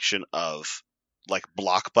interesting collection of like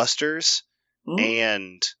blockbusters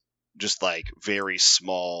and just like very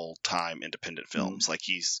small time independent films. Like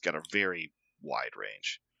he's got a very wide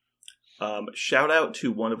range. Shout out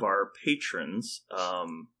to one of our patrons.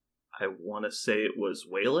 I want to say it was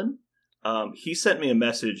Waylon. He sent me a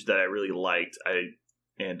message that I really liked.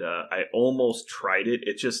 I almost tried it.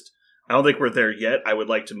 I don't think we're there yet. I would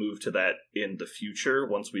like to move to that in the future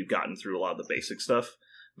once we've gotten through a lot of the basic stuff.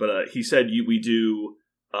 But he said we do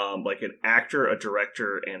like an actor, a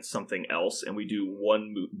director, and something else, and we do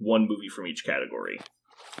one movie from each category.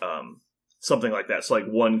 Something like that. So like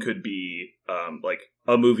one could be like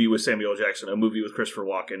a movie with Samuel L. Jackson, a movie with Christopher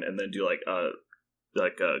Walken, and then do like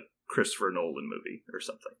a Christopher Nolan movie or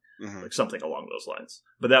something. Mm-hmm. Like something along those lines.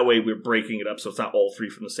 But that way we're breaking it up so it's not all three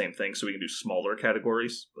from the same thing, so we can do smaller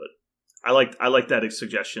categories. But I like that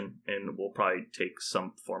suggestion, and we'll probably take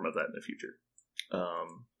some form of that in the future.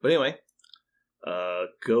 But anyway,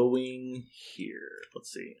 going here.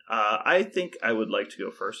 Let's see. I think I would like to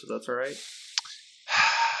go first, if that's all right.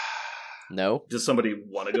 No. Does somebody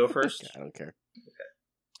want to go first? I don't care.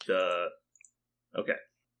 Okay.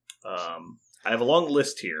 I have a long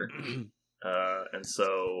list here, and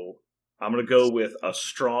so I'm going to go with a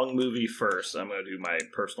strong movie first. I'm going to do my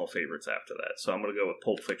personal favorites after that. So I'm going to go with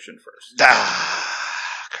Pulp Fiction first.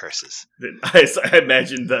 Curses. I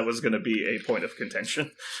imagined that was going to be a point of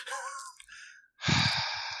contention.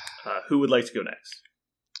 Who would like to go next?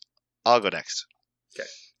 I'll go next. Okay.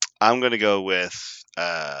 I'm going to go with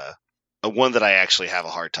one that I actually have a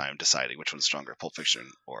hard time deciding which one's stronger, Pulp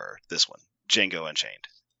Fiction or this one, Django Unchained.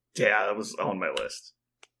 Yeah, that was on my list.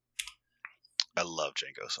 I love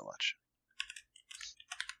Django so much.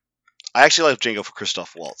 I actually like Django for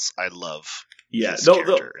Christoph Waltz. I love his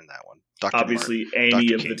character in that one. Obviously,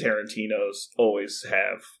 any of the Tarantinos always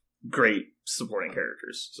have great supporting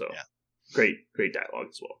characters. So yeah. Great dialogue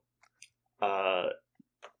as well.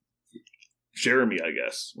 Jeremy, I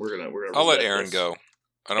guess we're gonna. I'll let Aaron go.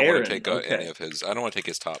 I don't want to take any of his. I don't want to take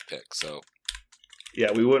his top pick. So.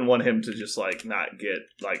 Yeah, we wouldn't want him to just like not get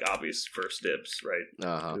like obvious first dibs, right?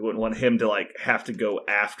 Uh-huh. We wouldn't want him to like have to go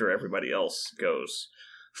after everybody else goes.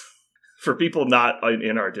 For people not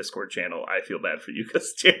in our Discord channel, I feel bad for you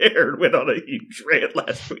because Aaron went on a huge rant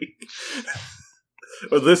last week.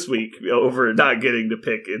 Or this week over not getting to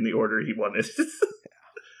pick in the order he wanted.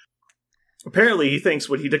 Apparently, he thinks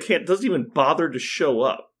when he doesn't even bother to show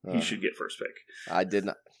up, he should get first pick. I did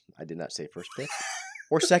not say first pick,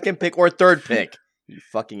 or second pick, or third pick. You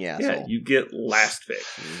fucking asshole. Yeah, you get last pick.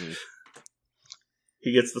 Mm-hmm.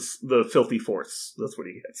 He gets the filthy fourths. That's what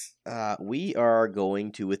he gets. We are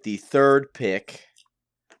going to, with the third pick,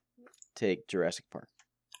 take Jurassic Park.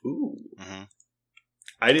 Ooh. Mm-hmm.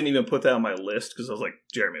 I didn't even put that on my list because I was like,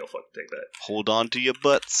 Jeremy will fucking take that. Hold on to your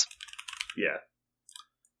butts. Yeah.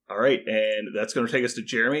 All right, and that's going to take us to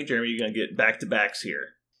Jeremy. Jeremy, you're going to get back-to-backs here.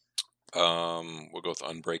 We'll go with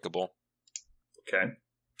Unbreakable. Okay.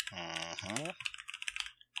 Uh-huh.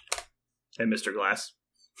 And Mr. Glass?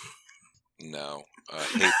 No. I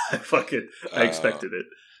expected it.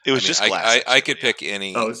 It was just Glass. I could pick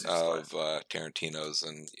any of Tarantino's,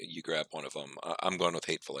 and you grab one of them. I'm going with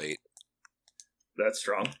Hateful Eight. That's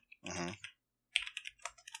strong. Mm-hmm.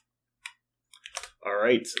 All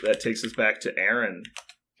right, that takes us back to Aaron.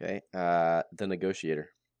 Okay, The Negotiator.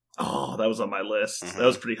 Oh, that was on my list. Mm-hmm. That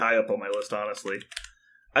was pretty high up on my list, honestly.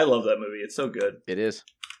 I love that movie. It's so good. It is.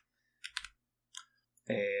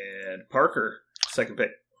 And Parker, second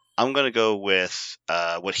pick. I'm going to go with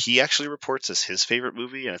what he actually reports as his favorite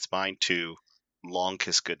movie, and it's mine too, Long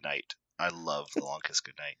Kiss Goodnight. I love The Long Kiss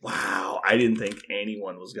Goodnight. Wow, I didn't think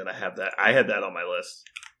anyone was going to have that. I had that on my list.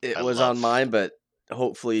 It was on mine, but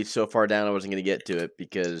hopefully so far down I wasn't going to get to it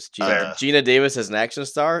because Gina Davis as an action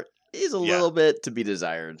star is a little bit to be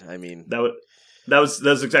desired. I mean, that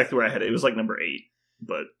was exactly where I had it. It was like number 8.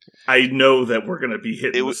 But I know that we're going to be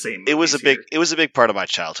hitting the same. It was a big part of my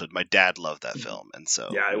childhood. My dad loved that film, and so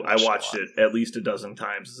yeah, I watched it at least a dozen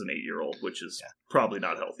times as an 8-year-old, which is probably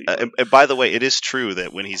not healthy. And by the way, it is true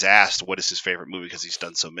that when he's asked what is his favorite movie because he's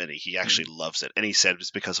done so many, he actually loves it, and he said it's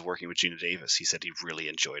because of working with Gina Davis. He said he really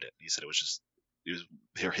enjoyed it. He said it was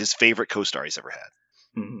his favorite co-star he's ever had.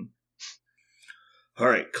 Mm-hmm. All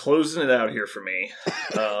right, closing it out here for me.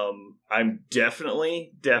 I'm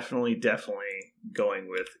definitely going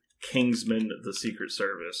with Kingsman: The Secret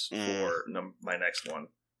Service for my next one.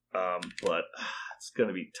 But it's going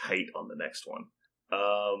to be tight on the next one.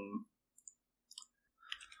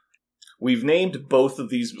 We've named both of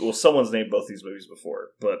these. Well, someone's named both these movies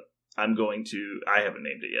before, but I haven't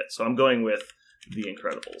named it yet. So I'm going with The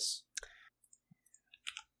Incredibles.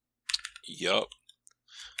 Yup.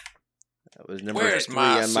 That was number 3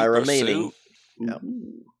 on my remaining. Yep.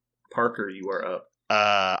 Parker, you are up.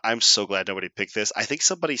 I'm so glad nobody picked this. I think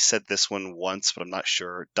somebody said this one once, but I'm not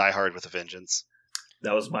sure. Die Hard with a Vengeance.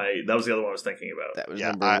 That was the other one I was thinking about. That was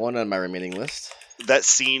number one on my remaining list. That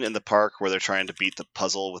scene in the park where they're trying to beat the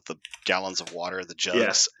puzzle with the gallons of water, the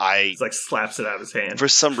jugs. Yeah. It's like slaps it out of his hand. For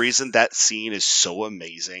some reason, that scene is so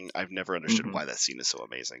amazing. I've never understood why that scene is so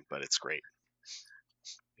amazing, but it's great.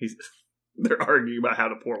 They're arguing about how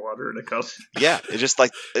to pour water in a cup. Yeah, it's just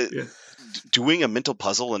like doing a mental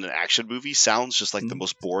puzzle in an action movie sounds just like the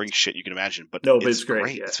most boring shit you can imagine. But it's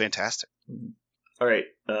great. Yeah. It's fantastic. All right,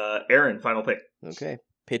 Aaron, final pick. Okay,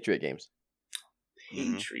 Patriot Games.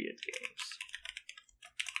 Patriot Games.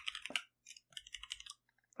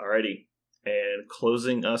 Alrighty, and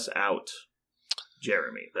closing us out,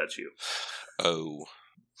 Jeremy, that's you. Oh.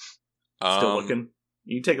 Still looking?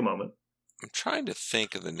 You can take a moment. I'm trying to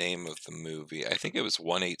think of the name of the movie. I think it was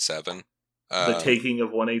 187. The Taking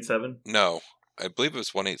of 187? No, I believe it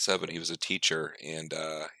was 187. He was a teacher, and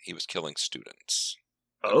he was killing students.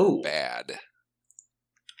 Oh. Bad.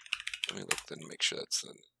 Let me look and make sure that's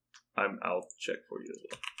the... I'll check for you as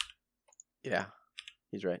well. Yeah,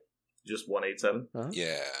 he's right. Just 187? Uh-huh.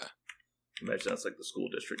 Yeah. Imagine that's like the school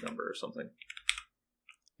district number or something.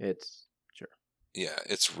 It's... Sure. Yeah,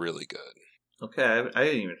 it's really good. Okay, I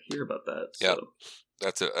didn't even hear about that. So.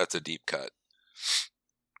 Yeah, that's a deep cut.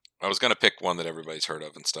 I was going to pick one that everybody's heard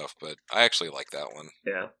of and stuff, but I actually like that one.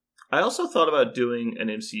 Yeah. I also thought about doing an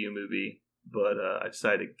MCU movie, but I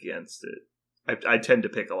decided against it. I tend to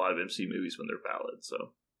pick a lot of MCU movies when they're valid,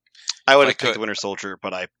 so... I would have picked The Winter Soldier,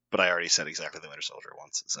 but I already said exactly The Winter Soldier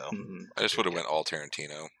once, so... I just would have went all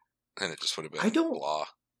Tarantino, and it just would have been blah.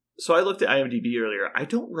 So I looked at IMDb earlier. I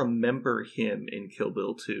don't remember him in Kill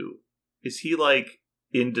Bill 2. Is he, like,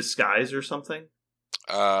 in disguise or something?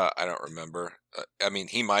 I don't remember. I mean,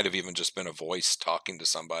 he might have even just been a voice talking to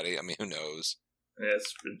somebody. I mean, who knows?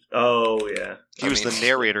 Yes. Oh, yeah. He was the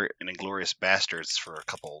narrator in Inglourious Bastards for a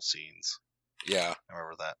couple scenes. Yeah. I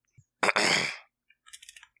remember that.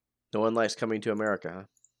 No One Likes Coming to America, huh?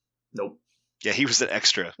 Nope. Yeah, he was an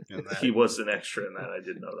extra in that. He was an extra in that. I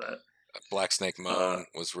didn't know that. Black Snake Moan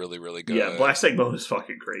was really, really good. Yeah, Black Snake Moan is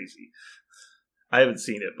fucking crazy. I haven't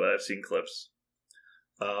seen it, but I've seen clips.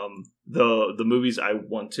 The movies I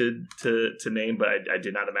wanted to name, but I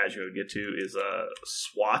did not imagine we would get to, is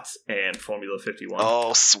SWAT and Formula 51.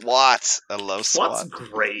 Oh, SWAT! I love SWAT. SWAT's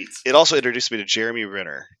great. It also introduced me to Jeremy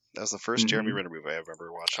Renner. That was the first Jeremy Renner movie I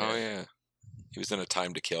remember watching. Oh, yeah. He was in A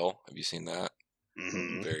Time to Kill. Have you seen that?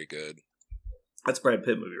 Mm-hmm. Very good. That's a Brad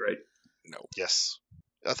Pitt movie, right? No. Yes.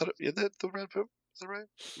 I thought the Brad Pitt. Is that right?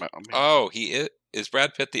 Oh, he is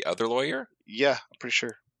Brad Pitt the other lawyer? Yeah, I'm pretty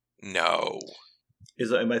sure. No.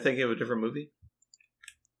 Am I thinking of a different movie?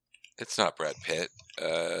 It's not Brad Pitt.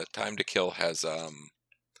 Time to Kill has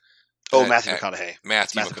Matthew McConaughey.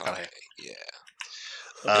 Matthew McConaughey. Yeah.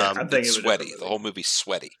 I'm thinking it's sweaty. The whole movie's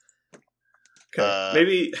sweaty. Okay.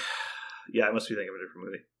 Maybe. Yeah, I must be thinking of a different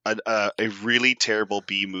movie. A really terrible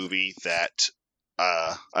B movie that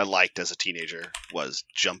I liked as a teenager was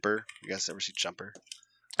Jumper. You guys ever see Jumper?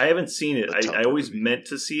 I haven't seen it. I always meant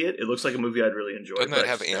to see it. It looks like a movie I'd really enjoy. Doesn't that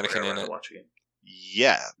have Anakin in it? Watching it?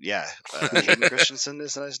 Yeah. Hayden Christensen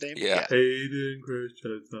is that his name? Yeah. Hayden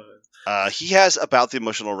Christensen. He has about the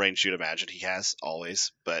emotional range you'd imagine he has,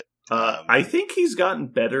 always. But I think he's gotten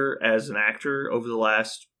better as an actor over the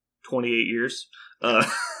last 28 years. Is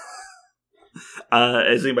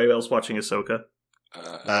anybody else watching Ahsoka?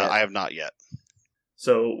 I have not yet.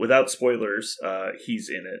 So, without spoilers, he's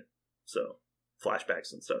in it. So,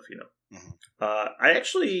 flashbacks and stuff, you know. Mm-hmm. I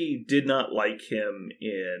actually did not like him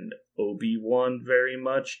in Obi-Wan very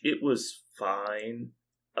much. It was fine,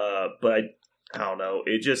 but I don't know.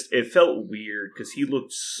 It felt weird because he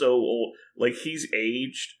looked so old. Like, he's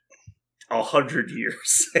aged 100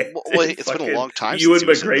 years. Well, it's been a long time Ewan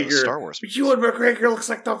since McGregor, he was in the Star Wars movies. Ewan McGregor looks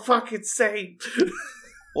like the fucking same.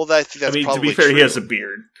 Well, I think that's probably to be fair, true. he has a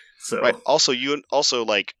beard. So. Right. Also,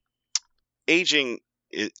 like, aging,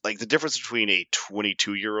 like, the difference between a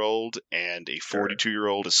 22-year-old and a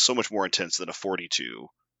 42-year-old is so much more intense than a 42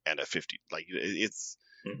 and a 50. Like, it's,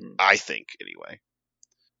 I think, anyway.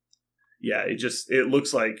 Yeah, it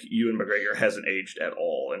looks like Ewan McGregor hasn't aged at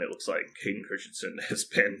all, and it looks like Hayden Christensen has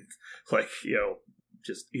been, like, you know,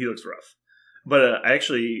 he looks rough. But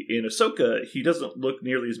actually, in Ahsoka, he doesn't look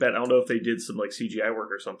nearly as bad. I don't know if they did some, like, CGI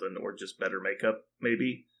work or something, or just better makeup,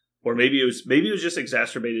 maybe. Or maybe it was just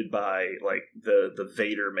exacerbated by, like, the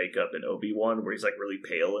Vader makeup in Obi-Wan, where he's, like, really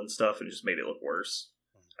pale and stuff, and just made it look worse.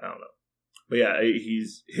 I don't know. But yeah,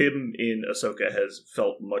 him in Ahsoka has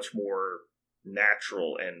felt much more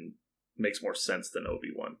natural and makes more sense than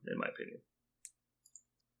Obi-Wan, in my opinion.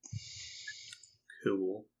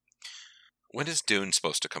 Cool. When is Dune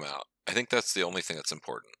supposed to come out? I think that's the only thing that's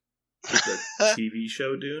important. The TV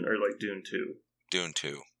show Dune, or like Dune 2? Dune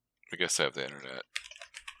 2. I guess I have the internet.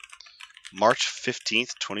 March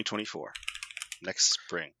 15th, 2024. Next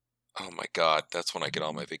spring. Oh my god, that's when I get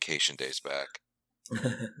all my vacation days back.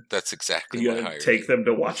 That's exactly You my gotta hire take date. them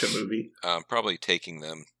to watch a movie. Probably taking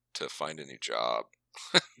them to find a new job.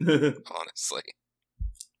 Honestly.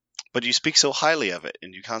 But you speak so highly of it,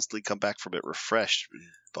 and you constantly come back from it refreshed in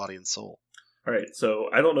body and soul. All right, so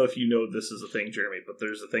I don't know if you know this is a thing, Jeremy, but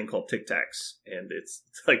there's a thing called Tic Tacs, and it's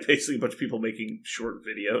like basically a bunch of people making short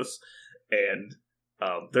videos, and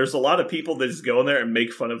there's a lot of people that just go in there and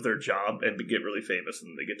make fun of their job and get really famous,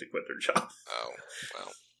 and then they get to quit their job. Oh,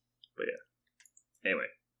 well. But yeah. Anyway,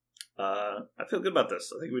 I feel good about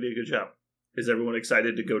this. I think we did a good job. Is everyone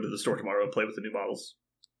excited to go to the store tomorrow and play with the new models?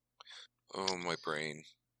 Oh, my brain.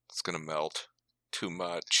 It's gonna melt. Too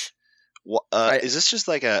much. Well, is this just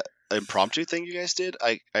like a impromptu thing you guys did?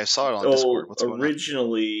 I saw it on Discord. What's going on?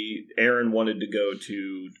 Originally, Aaron wanted to go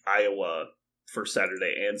to Iowa for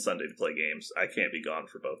Saturday and Sunday to play games. I can't be gone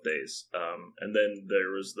for both days. And then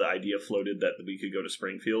there was the idea floated that we could go to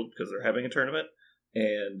Springfield because they're having a tournament.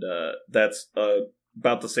 And that's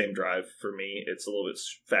about the same drive for me. It's a little bit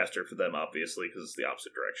faster for them, obviously, because it's the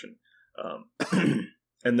opposite direction.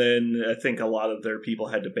 And then I think a lot of their people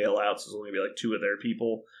had to bail out, so it was only going to be like 2 of their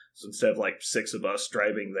people. So instead of like 6 of us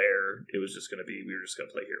driving there, it was just going to be, we were just going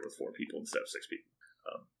to play here with 4 people instead of 6 people.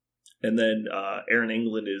 And then Aaron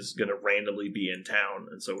England is going to randomly be in town,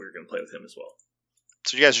 and so we were going to play with him as well.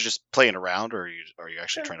 So you guys are just playing around, or are you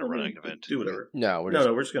actually trying to run an event? Do whatever. No, we're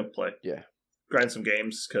just going to play. Yeah. Grind some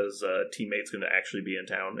games, because teammate's going to actually be in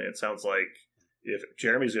town, and it sounds like if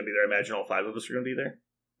Jeremy's going to be there, I imagine all 5 of us are going to be there.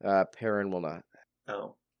 Perrin will not.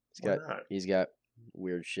 Oh. He's got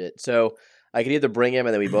weird shit. So I could either bring him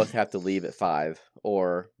and then we both have to leave at 5,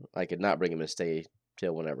 or I could not bring him and stay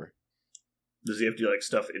till whenever. Does he have to do like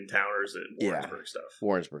stuff in town, or is it Warrensburg stuff?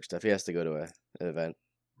 Warrensburg stuff. He has to go to an event.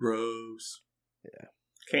 Gross. Yeah.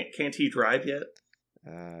 Can't he drive yet?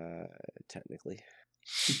 Technically.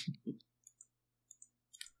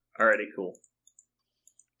 Alrighty, cool.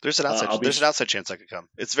 There's an outside chance I could come.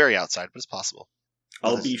 It's very outside, but it's possible.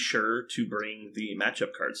 I'll be sure to bring the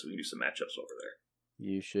matchup cards so we can do some matchups over there.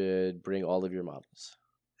 You should bring all of your models.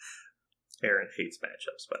 Aaron hates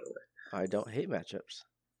matchups, by the way. I don't hate matchups.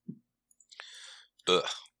 Ugh.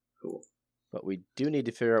 Cool. But we do need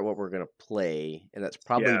to figure out what we're going to play, and that's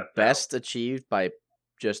probably best achieved by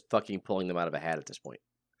just fucking pulling them out of a hat at this point.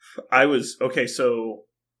 I was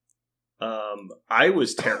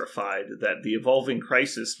terrified that the Evolving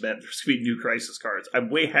Crisis meant there's going to be new Crisis cards.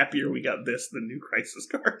 I'm way happier we got this than new Crisis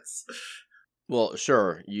cards. Well,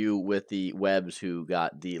 sure, you with the Webs who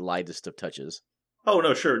got the lightest of touches. Oh,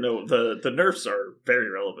 no, sure. No, the nerfs are very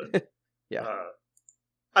relevant. Yeah.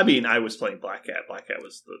 I mean, I was playing Black Cat. Black Cat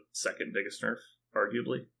was the second biggest nerf,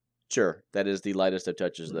 arguably. Sure, that is the lightest of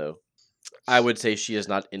touches, though. I would say she is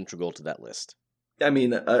not integral to that list. I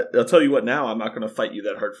mean, I'll tell you what now, I'm not going to fight you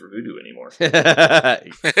that hard for Voodoo anymore.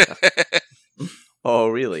 Oh,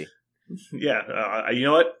 really? Yeah, you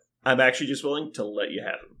know what? I'm actually just willing to let you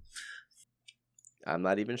have him. I'm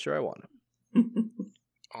not even sure I want him.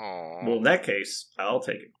 Aww. Well, in that case, I'll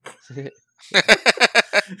take him.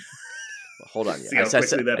 Hold on. See I how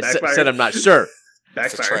quickly that said backfired? I'm not sure.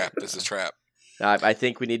 It's a trap. This is a trap. I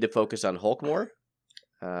think we need to focus on Hulk more.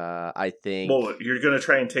 I think... Well, you're going to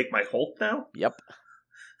try and take my Hulk now? Yep.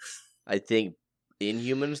 I think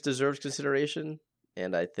Inhumans deserves consideration,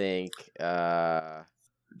 and I think... I'm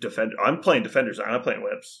playing Defenders. I'm not playing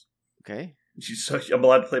Webs. Okay. I'm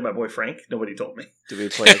allowed to play my boy Frank? Nobody told me. Do we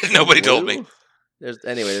play? Nobody told me.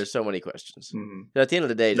 There's so many questions. Mm-hmm. At the end of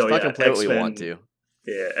the day, just fucking play X-Men, what we want to.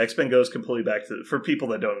 Yeah, X-Men goes completely back to... For people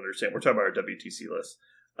that don't understand, we're talking about our WTC list.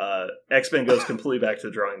 X-Men goes completely back to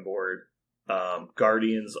the drawing board.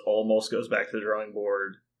 Guardians almost goes back to the drawing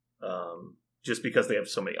board. Just because they have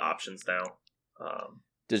so many options now.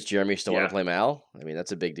 Does Jeremy still want to play Mal? I mean,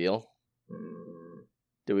 that's a big deal.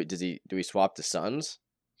 Do we swap to Suns?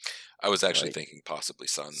 I was actually thinking possibly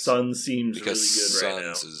Suns. Suns seems because really good right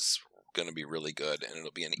now. Suns is going to be really good, and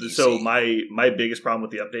it'll be an easy... So my biggest problem with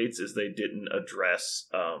the updates is they didn't address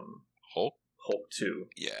Hulk 2.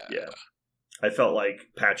 Yeah. I felt like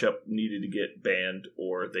Patch-Up needed to get banned,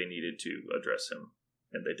 or they needed to address him,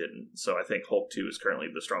 and they didn't. So I think Hulk 2 is currently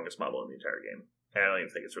the strongest model in the entire game. And I don't even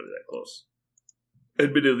think it's really that close.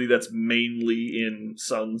 Admittedly, that's mainly in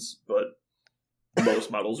Suns, but most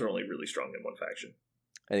models are only really strong in one faction.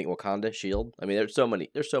 I think Wakanda, Shield. I mean, there's so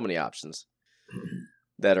many options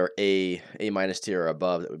that are A minus tier or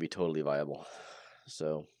above that would be totally viable.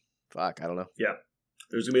 So, I don't know. Yeah.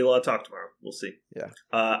 There's going to be a lot of talk tomorrow. We'll see. Yeah.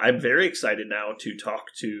 I'm very excited now to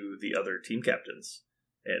talk to the other team captains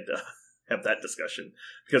and have that discussion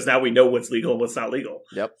because now we know what's legal and what's not legal.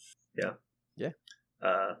 Yep. Yeah. Yeah.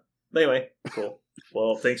 Anyway, cool.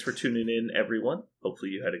 Well, thanks for tuning in, everyone.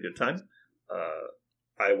 Hopefully you had a good time.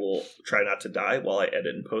 I will try not to die while I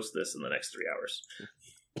edit and post this in the next 3 hours.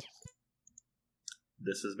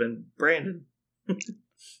 This has been Brandon. We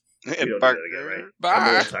don't do that again, right?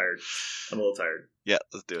 Bye. I'm a little tired. Yeah,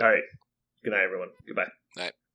 let's do it. All right. Good night, everyone. Goodbye. Night.